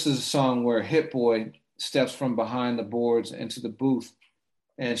 But this is a song where Hit Boy steps from behind the boards into the booth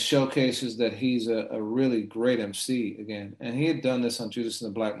and showcases that he's a really great MC again. And he had done this on Judas and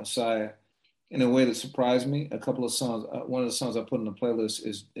the Black Messiah in a way that surprised me. A couple of songs, one of the songs I put in the playlist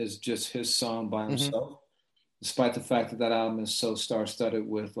is just his song by himself, despite the fact that that album is so star-studded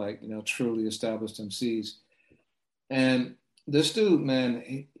with truly established MCs. And this dude,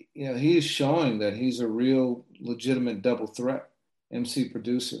 man, he's showing that he's a real legitimate double threat MC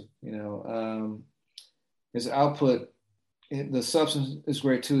producer. His output, the substance is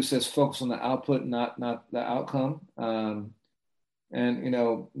great too. It says focus on the output, not the outcome. And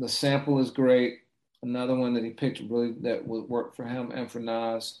the sample is great. Another one that he picked really that would work for him and for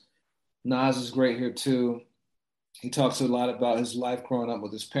Nas. Nas is great here too. He talks a lot about his life growing up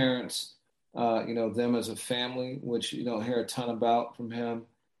with his parents, them as a family, which you don't hear a ton about from him.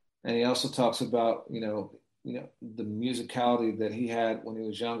 And he also talks about, the musicality that he had when he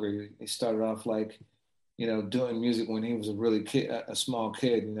was younger. He started off doing music when he was a small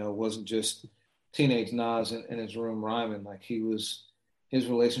kid. It wasn't just teenage Nas in his room rhyming. His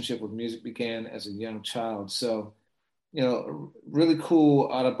relationship with music began as a young child. So, really cool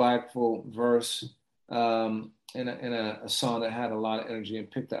autobiographical verse in a song that had a lot of energy and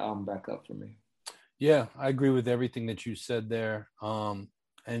picked the album back up for me. Yeah, I agree with everything that you said there.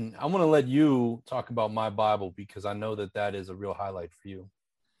 And I want to let you talk about My Bible because I know that is a real highlight for you.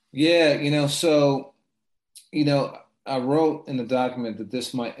 Yeah, I wrote in the document that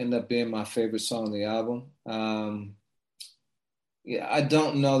this might end up being my favorite song on the album. I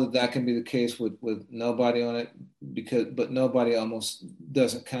don't know that can be the case with Nobody on it but Nobody almost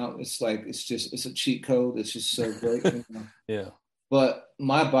doesn't count. It's a cheat code. It's just so great. Yeah. But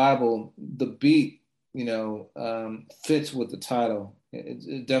My Bible, the beat, fits with the title.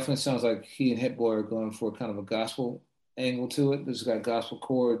 It definitely sounds like he and Hit Boy are going for kind of a gospel angle to it. It's got gospel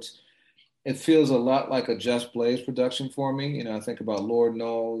chords. It feels a lot like a Just Blaze production for me. I think about Lord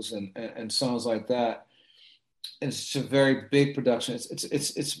Knows and songs like that. It's a very big production.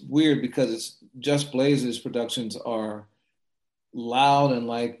 It's weird because it's Just Blaze's productions are loud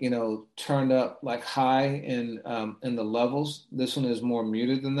and turned up high in the levels. This one is more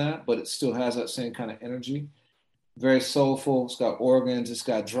muted than that, but it still has that same kind of energy. Very soulful. It's got organs. It's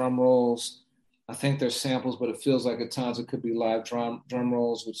got drum rolls. I think there's samples, but it feels like at times it could be live drum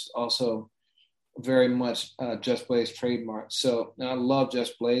rolls, which is also very much Just Blaze trademark. So I love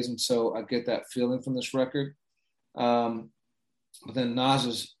Just Blaze, and so I get that feeling from this record. But then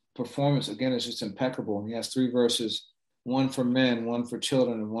Nas's performance again is just impeccable. He has 3 verses: one for men, one for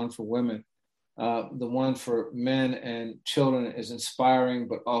children, and one for women. The one for men and children is inspiring,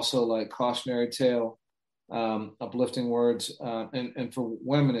 but also cautionary tale. Uplifting words, and for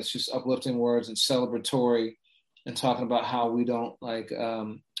women, it's just uplifting words and celebratory, and talking about how we don't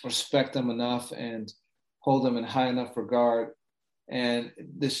respect them enough and hold them in high enough regard. And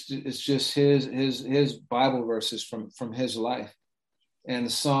this is just his Bible verses from his life, and the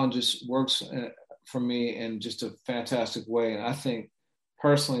song just works for me in just a fantastic way. And I think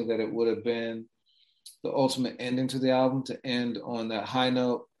personally that it would have been the ultimate ending to the album, to end on that high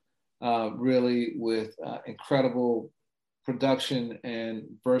note. Really with incredible production and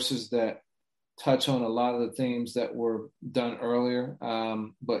verses that touch on a lot of the themes that were done earlier,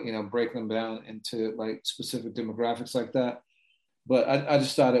 but breaking them down into specific demographics like that. But I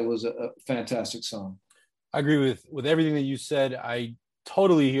just thought it was a fantastic song. I agree with everything that you said. I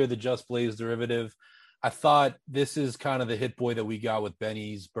totally hear the Just Blaze derivative. I thought this is kind of the Hit Boy that we got with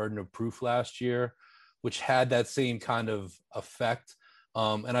Benny's Burden of Proof last year, which had that same kind of effect.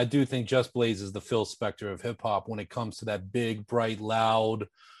 And I do think Just Blaze is the Phil Spector of hip hop when it comes to that big, bright, loud,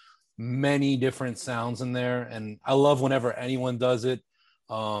 many different sounds in there. And I love whenever anyone does it.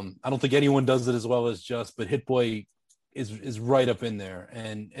 I don't think anyone does it as well as Just, but Hit Boy is right up in there.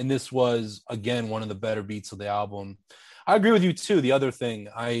 And this was, again, one of the better beats of the album. I agree with you too. The other thing,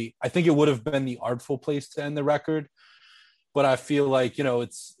 I think it would have been the artful place to end the record, but I feel like,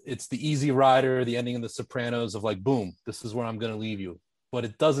 it's the easy rider, the ending of The Sopranos of like, boom, this is where I'm going to leave you. But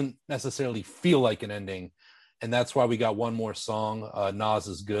it doesn't necessarily feel like an ending. And that's why we got one more song, Nas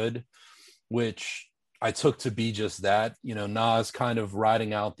Is Good, which I took to be just that, Nas kind of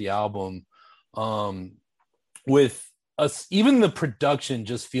riding out the album with us. Even the production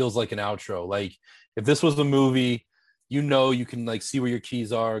just feels like an outro. Like if this was a movie, you can like see where your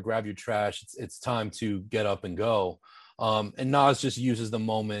keys are, grab your trash. It's time to get up and go. And Nas just uses the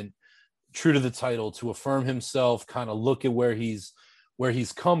moment, true to the title, to affirm himself, kind of look at where he's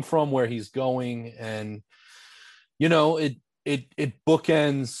come from, where he's going. And, it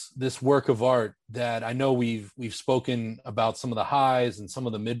bookends this work of art that I know we've spoken about some of the highs and some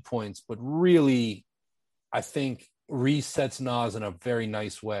of the midpoints, but really, I think resets Nas in a very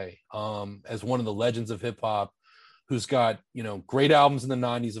nice way. As one of the legends of hip hop, who's got, great albums in the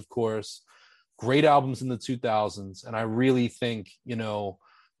 90s, of course, great albums in the 2000s. And I really think,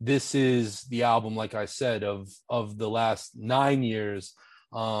 this is the album, like I said, of the last 9 years,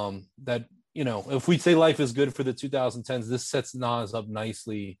 that, if we say life is good for the 2010s, this sets Nas up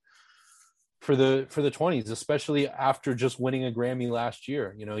nicely for the 20s, especially after just winning a Grammy last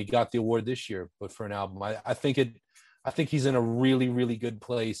year. He got the award this year, but for an album, I think he's in a really, really good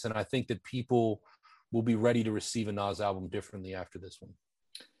place. And I think that people will be ready to receive a Nas album differently after this one.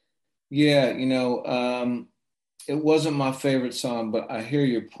 Yeah, it wasn't my favorite song, but I hear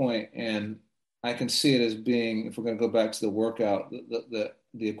your point, and I can see it as being, if we're going to go back to the workout,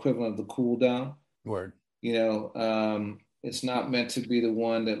 the equivalent of the cool down. Word. It's not meant to be the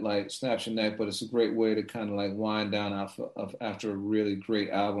one that like snaps your neck, but it's a great way to kind of like wind down after a really great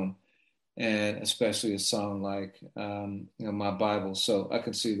album, and especially a song like My Bible. So I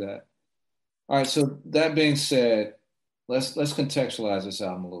can see that. All right. So that being said, let's contextualize this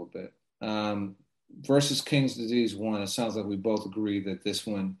album a little bit. Versus King's Disease 1, it sounds like we both agree that this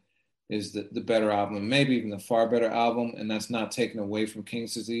one is the better album, and maybe even the far better album. And that's not taken away from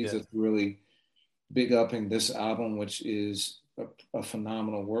King's Disease. Yeah. It's really big upping this album, which is a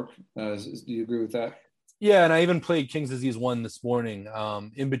phenomenal work. Do you agree with that? Yeah, and I even played King's Disease 1 this morning,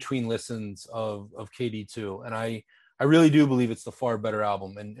 in between listens of KD2. And I really do believe it's the far better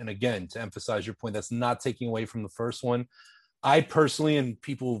album. And again, to emphasize your point, that's not taking away from the first one. I personally, and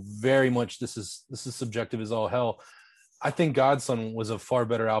people very much, this is subjective as all hell, I think Godson was a far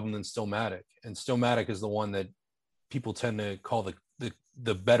better album than Stillmatic. And Stillmatic is the one that people tend to call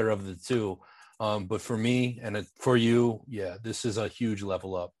the better of the two. But for me and for you, yeah, this is a huge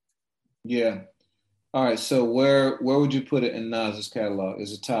level up. Yeah. All right. So where would you put it in Nas's catalog?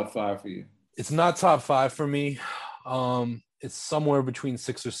 Is it top 5 for you? It's not top 5 for me. It's somewhere between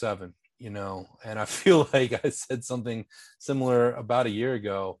 6 or 7, and I feel like I said something similar about a year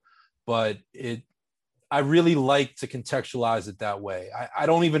ago, but I really like to contextualize it that way. I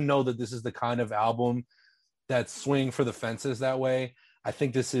don't even know that this is the kind of album that's swinging for the fences that way. I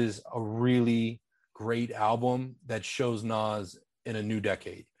think this is a really great album that shows Nas in a new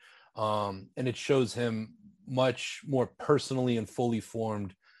decade. And it shows him much more personally and fully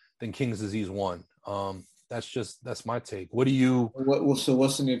formed than King's Disease 1. That's my take. What do you? So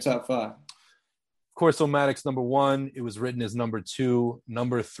what's in your top 5? Of course, Illmatic's number 1. It was written as number 2.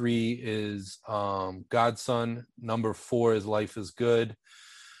 Number 3 is Godson. Number 4 is Life is Good.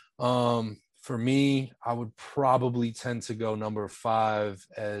 For me, I would probably tend to go number 5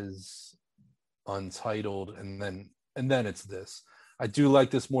 as Untitled, and then it's this. I do like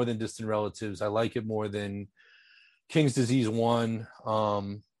this more than Distant Relatives. I like it more than King's Disease 1.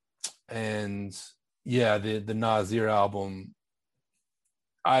 And yeah, the Nasir album.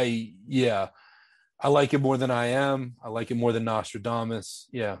 I like it more than I Am. I like it more than Nostradamus.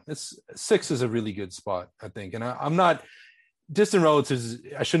 Yeah, 6 is a really good spot, I think. And I'm not Distant Relatives.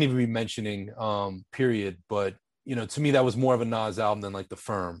 I shouldn't even be mentioning, period. But to me, that was more of a Nas album than like The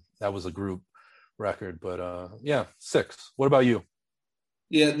Firm. That was a group record. But 6. What about you?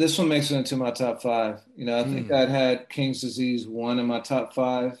 Yeah, this one makes it into my top 5. I think I'd had King's Disease 1 in my top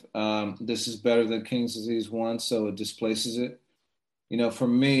 5. This is better than King's Disease 1, so it displaces it. For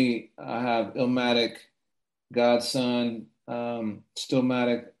me, I have Illmatic, Godson,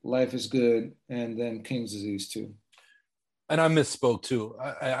 Stillmatic, Life is Good, and then King's Disease 2. And I misspoke too.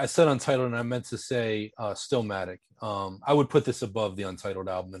 I said Untitled, and I meant to say Stillmatic. I would put this above the Untitled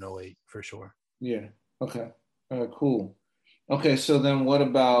album in 2008 for sure. Yeah. Okay. All right, cool. Okay, so then what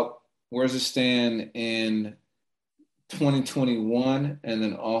about, where does it stand in 2021 and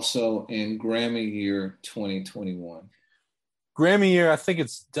then also in Grammy year 2021? Grammy year, I think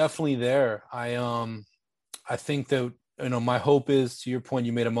it's definitely there. I think that, my hope is, to your point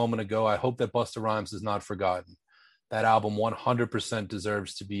you made a moment ago, I hope that Busta Rhymes is not forgotten. That album 100%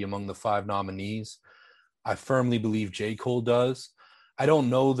 deserves to be among the 5 nominees. I firmly believe J. Cole does. I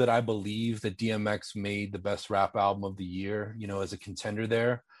don't know that I believe that DMX made the best rap album of the year, as a contender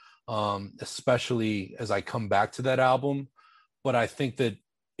there, especially as I come back to that album. But I think that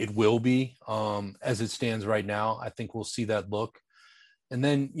it will be, as it stands right now. I think we'll see that look. And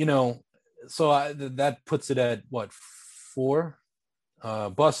then, that puts it at what, 4?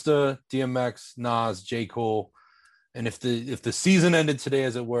 Busta, DMX, Nas, J. Cole. And if the season ended today,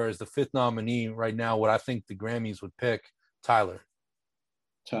 as it were, as the 5th nominee right now, what I think the Grammys would pick, Tyler.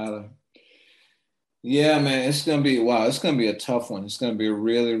 Yeah, man, it's gonna be It's gonna be a tough one. It's gonna be a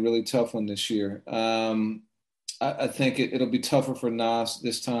really, really tough one this year. I think it'll be tougher for Nas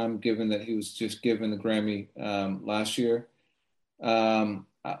this time, given that he was just given the Grammy last year.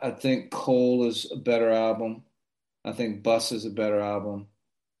 I think Cole is a better album. I think Bus is a better album,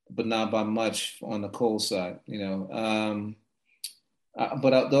 but not by much on the Cole side,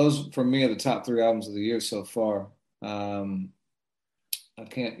 but those for me are the top 3 albums of the year so far. I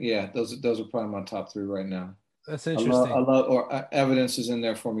can't. Yeah, those are probably my top 3 right now. That's interesting. I love or Evidence is in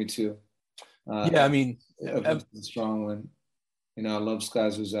there for me too. Yeah, I mean, Evidence is a strong one. I love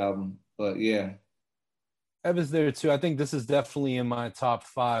Skyzoo's album, but yeah. Eva's there too. I think this is definitely in my top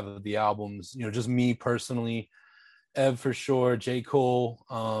 5 of the albums. Just me personally, Ev for sure, J. Cole.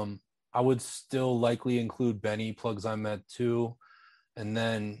 I would still likely include Benny, Plugs I Met too. And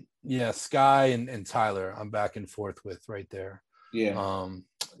then, yeah, Sky and Tyler, I'm back and forth with right there. Yeah.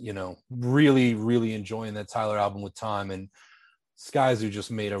 Really, really enjoying that Tyler album with Time, and Skyzoo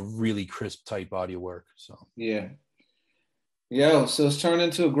just made a really crisp type body of work. So yeah. So it's turned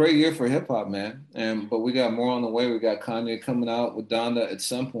into a great year for hip hop, man. But we got more on the way. We got Kanye coming out with Donda at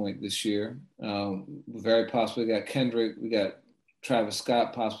some point this year. Very possibly got Kendrick. We got Travis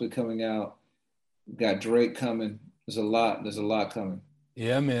Scott possibly coming out. We got Drake coming. There's a lot coming.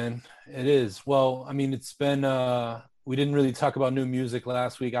 Yeah, man, it is. Well, I mean, it's been. We didn't really talk about new music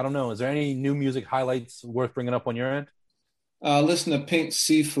last week. I don't know. Is there any new music highlights worth bringing up on your end? Listen to Pink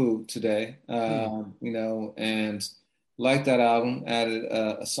Seafood today. And like that album. Added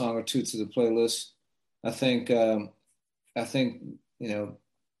a song or 2 to the playlist. I think that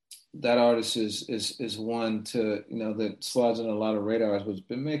artist is one to that slides on a lot of radars. But has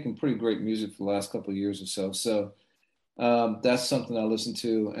been making pretty great music for the last couple of years or so. So that's something I listened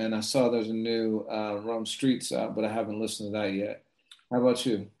to, and I saw there's a new Rome Streets out, but I haven't listened to that yet. How about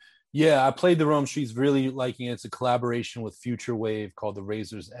you? Yeah, I played the Rome Streets, really liking it. It's a collaboration with Future Wave called The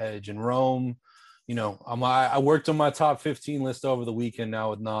Razor's Edge. And Rome, I worked on my top 15 list over the weekend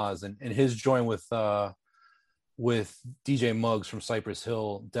now with Nas, and his joint with DJ Muggs from Cypress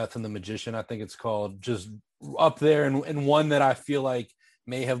Hill, Death and the Magician, I think it's called, just up there, and one that I feel like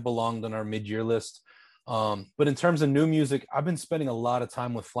may have belonged on our mid-year list. But in terms of new music, I've been spending a lot of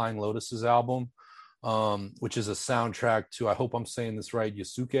time with Flying Lotus's album, which is a soundtrack to, I hope I'm saying this right,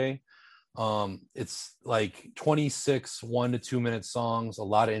 Yasuke. It's like 26 1 to 2 minute songs, a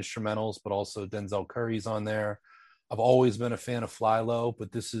lot of instrumentals, but also Denzel Curry's on there. I've always been a fan of Fly Low, but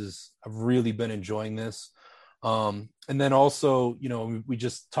I've really been enjoying this. And then also, we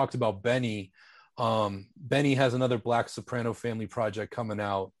just talked about Benny. Benny has another Black Soprano Family project coming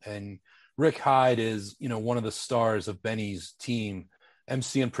out, and Rick Hyde is, one of the stars of Benny's team,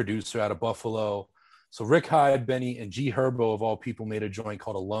 MC and producer out of Buffalo. So Rick Hyde, Benny, and G Herbo, of all people, made a joint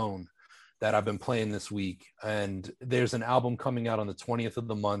called Alone that I've been playing this week. And there's an album coming out on the 20th of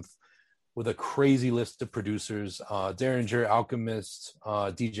the month with a crazy list of producers: Derringer, Alchemist,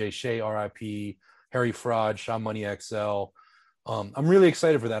 DJ Shay, R.I.P., Harry Fraud, Sha Money XL. I'm really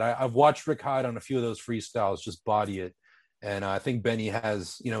excited for that. I've watched Rick Hyde on a few of those freestyles, just body it. And I think Benny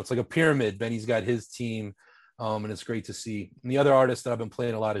has, it's like a pyramid. Benny's got his team, and it's great to see. And the other artist that I've been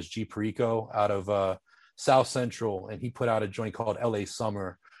playing a lot is G Perico out of South Central, and he put out a joint called LA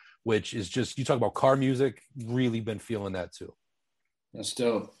Summer, which is just, you talk about car music, really been feeling that too. That's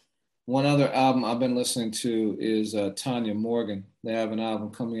dope. One other album I've been listening to is Tanya Morgan. They have an album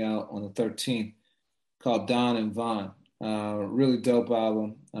coming out on the 13th called Don and Vaughn. Really dope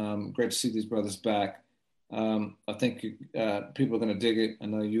album. Great to see these brothers back. I think people are going to dig it. I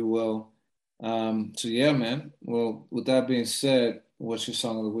know you will. So yeah, man. Well, with that being said, what's your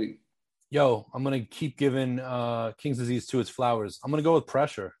song of the week? Yo, I'm going to keep giving King's Disease 2 its flowers. I'm going to go with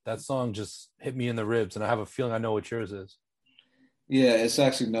Pressure. That song just hit me in the ribs, and I have a feeling I know what yours is. Yeah, it's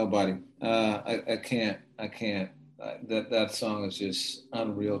actually Nobody. I can't. That song is just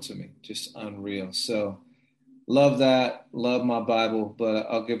unreal to me. Just unreal. So Love that. Love my Bible, but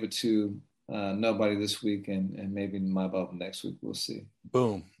I'll give it to nobody this week and maybe my Bible next week. We'll see.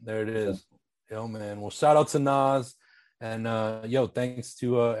 Boom. There it is. Yo, man. Well, shout out to Nas. And thanks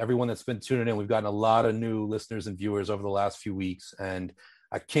to everyone that's been tuning in. We've gotten a lot of new listeners and viewers over the last few weeks. And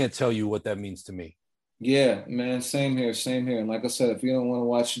I can't tell you what that means to me. Yeah, man. Same here. Same here. And like I said, if you don't want to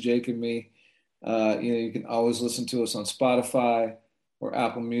watch Jake and me, you can always listen to us on Spotify or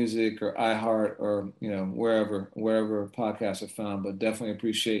Apple Music or iHeart or, wherever podcasts are found. But definitely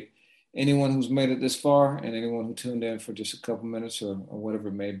appreciate anyone who's made it this far and anyone who tuned in for just a couple minutes or whatever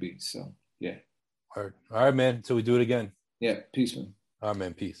it may be. So, yeah. All right, man. Until we do it again. Yeah. Peace, man. All right,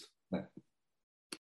 man. Peace. Bye.